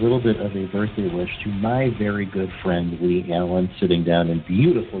give a little bit of a birthday wish to my very good friend Lee Allen, sitting down in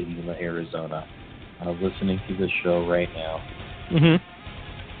beautiful Yuma, Arizona, listening to this show right now. Mm-hmm.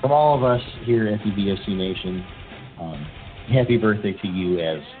 From all of us here at the VOC Nation, happy birthday to you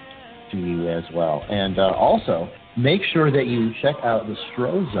as well. And also, make sure that you check out the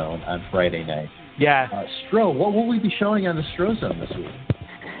Stroh Zone on Friday night. Yeah. Stroh, what will we be showing on the Stroh Zone this week?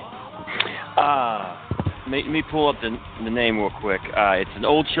 Let me pull up the name real quick. It's an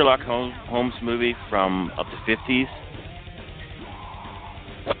old Sherlock Holmes movie from up the 50s.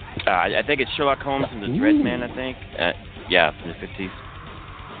 I think it's Sherlock Holmes and the Dread Man, I think. Yeah, from the 50s.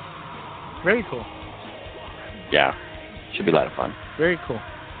 Very cool. Yeah, should be a lot of fun. Very cool.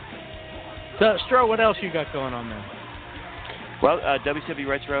 So, Stroh, what else you got going on there? Well, WCW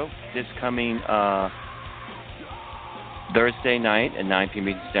Retro this coming Thursday night at 9 p.m.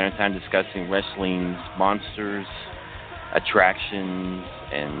 Eastern Standard Time, discussing wrestling's monsters, attractions,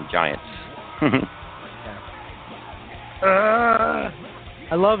 and giants. I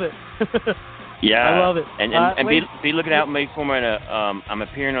love it. Yeah, I love it. And be looking out maybe for me. I'm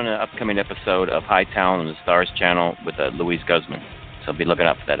appearing on an upcoming episode of Hightown on the Stars Channel with Louise Guzman. So be looking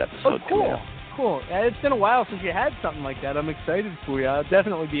out for that episode. Oh, cool. Cool. It's been a while since you had something like that. I'm excited for you. I'll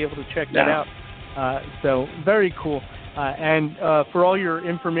definitely be able to check that out. So very cool. And for all your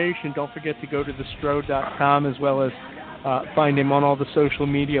information, don't forget to go to thestroh.com, as well as find him on all the social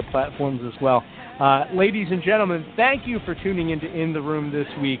media platforms as well. Ladies and gentlemen, thank you for tuning into In the Room this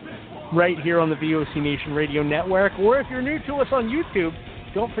week, right here on the VOC Nation Radio Network. Or if you're new to us on YouTube,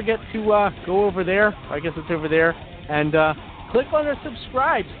 don't forget to go over there. I guess it's over there. And click on the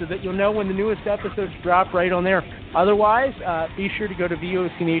subscribe so that you'll know when the newest episodes drop right on there. Otherwise, be sure to go to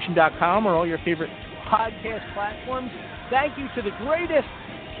VOCNation.com or all your favorite podcast platforms. Thank you to the greatest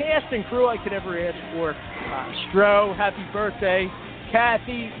cast and crew I could ever ask for. Stroh, happy birthday.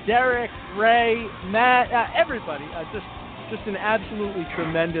 Kathy, Derek, Ray, Matt, everybody. Just an absolutely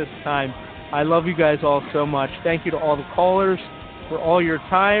tremendous time. I love you guys all so much. Thank you to all the callers for all your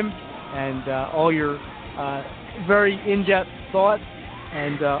time and all your very in-depth thoughts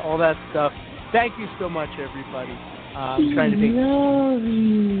and all that stuff. Thank you so much, everybody. I'm trying to think. Love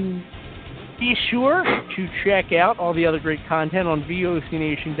you. be sure to check out all the other great content on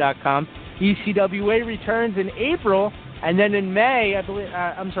VOCNation.com. ECWA returns in April, and then in May, I believe,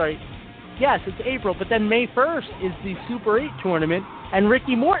 yes, it's April, but then May 1st is the Super 8 tournament, and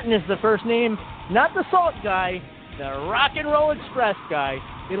Ricky Morton is the first name, not the Salt guy, the Rock and Roll Express guy.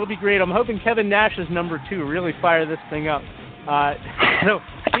 It'll be great. I'm hoping Kevin Nash is number 2, really fire this thing up. So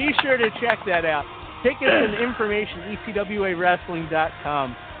be sure to check that out. Tickets and information,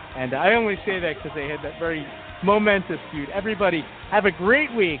 ECWAWrestling.com. And I only say that because they had that very momentous feud. Everybody, have a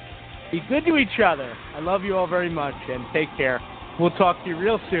great week. Be good to each other. I love you all very much, and take care. We'll talk to you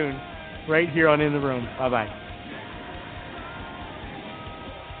real soon right here on In the Room. Bye-bye.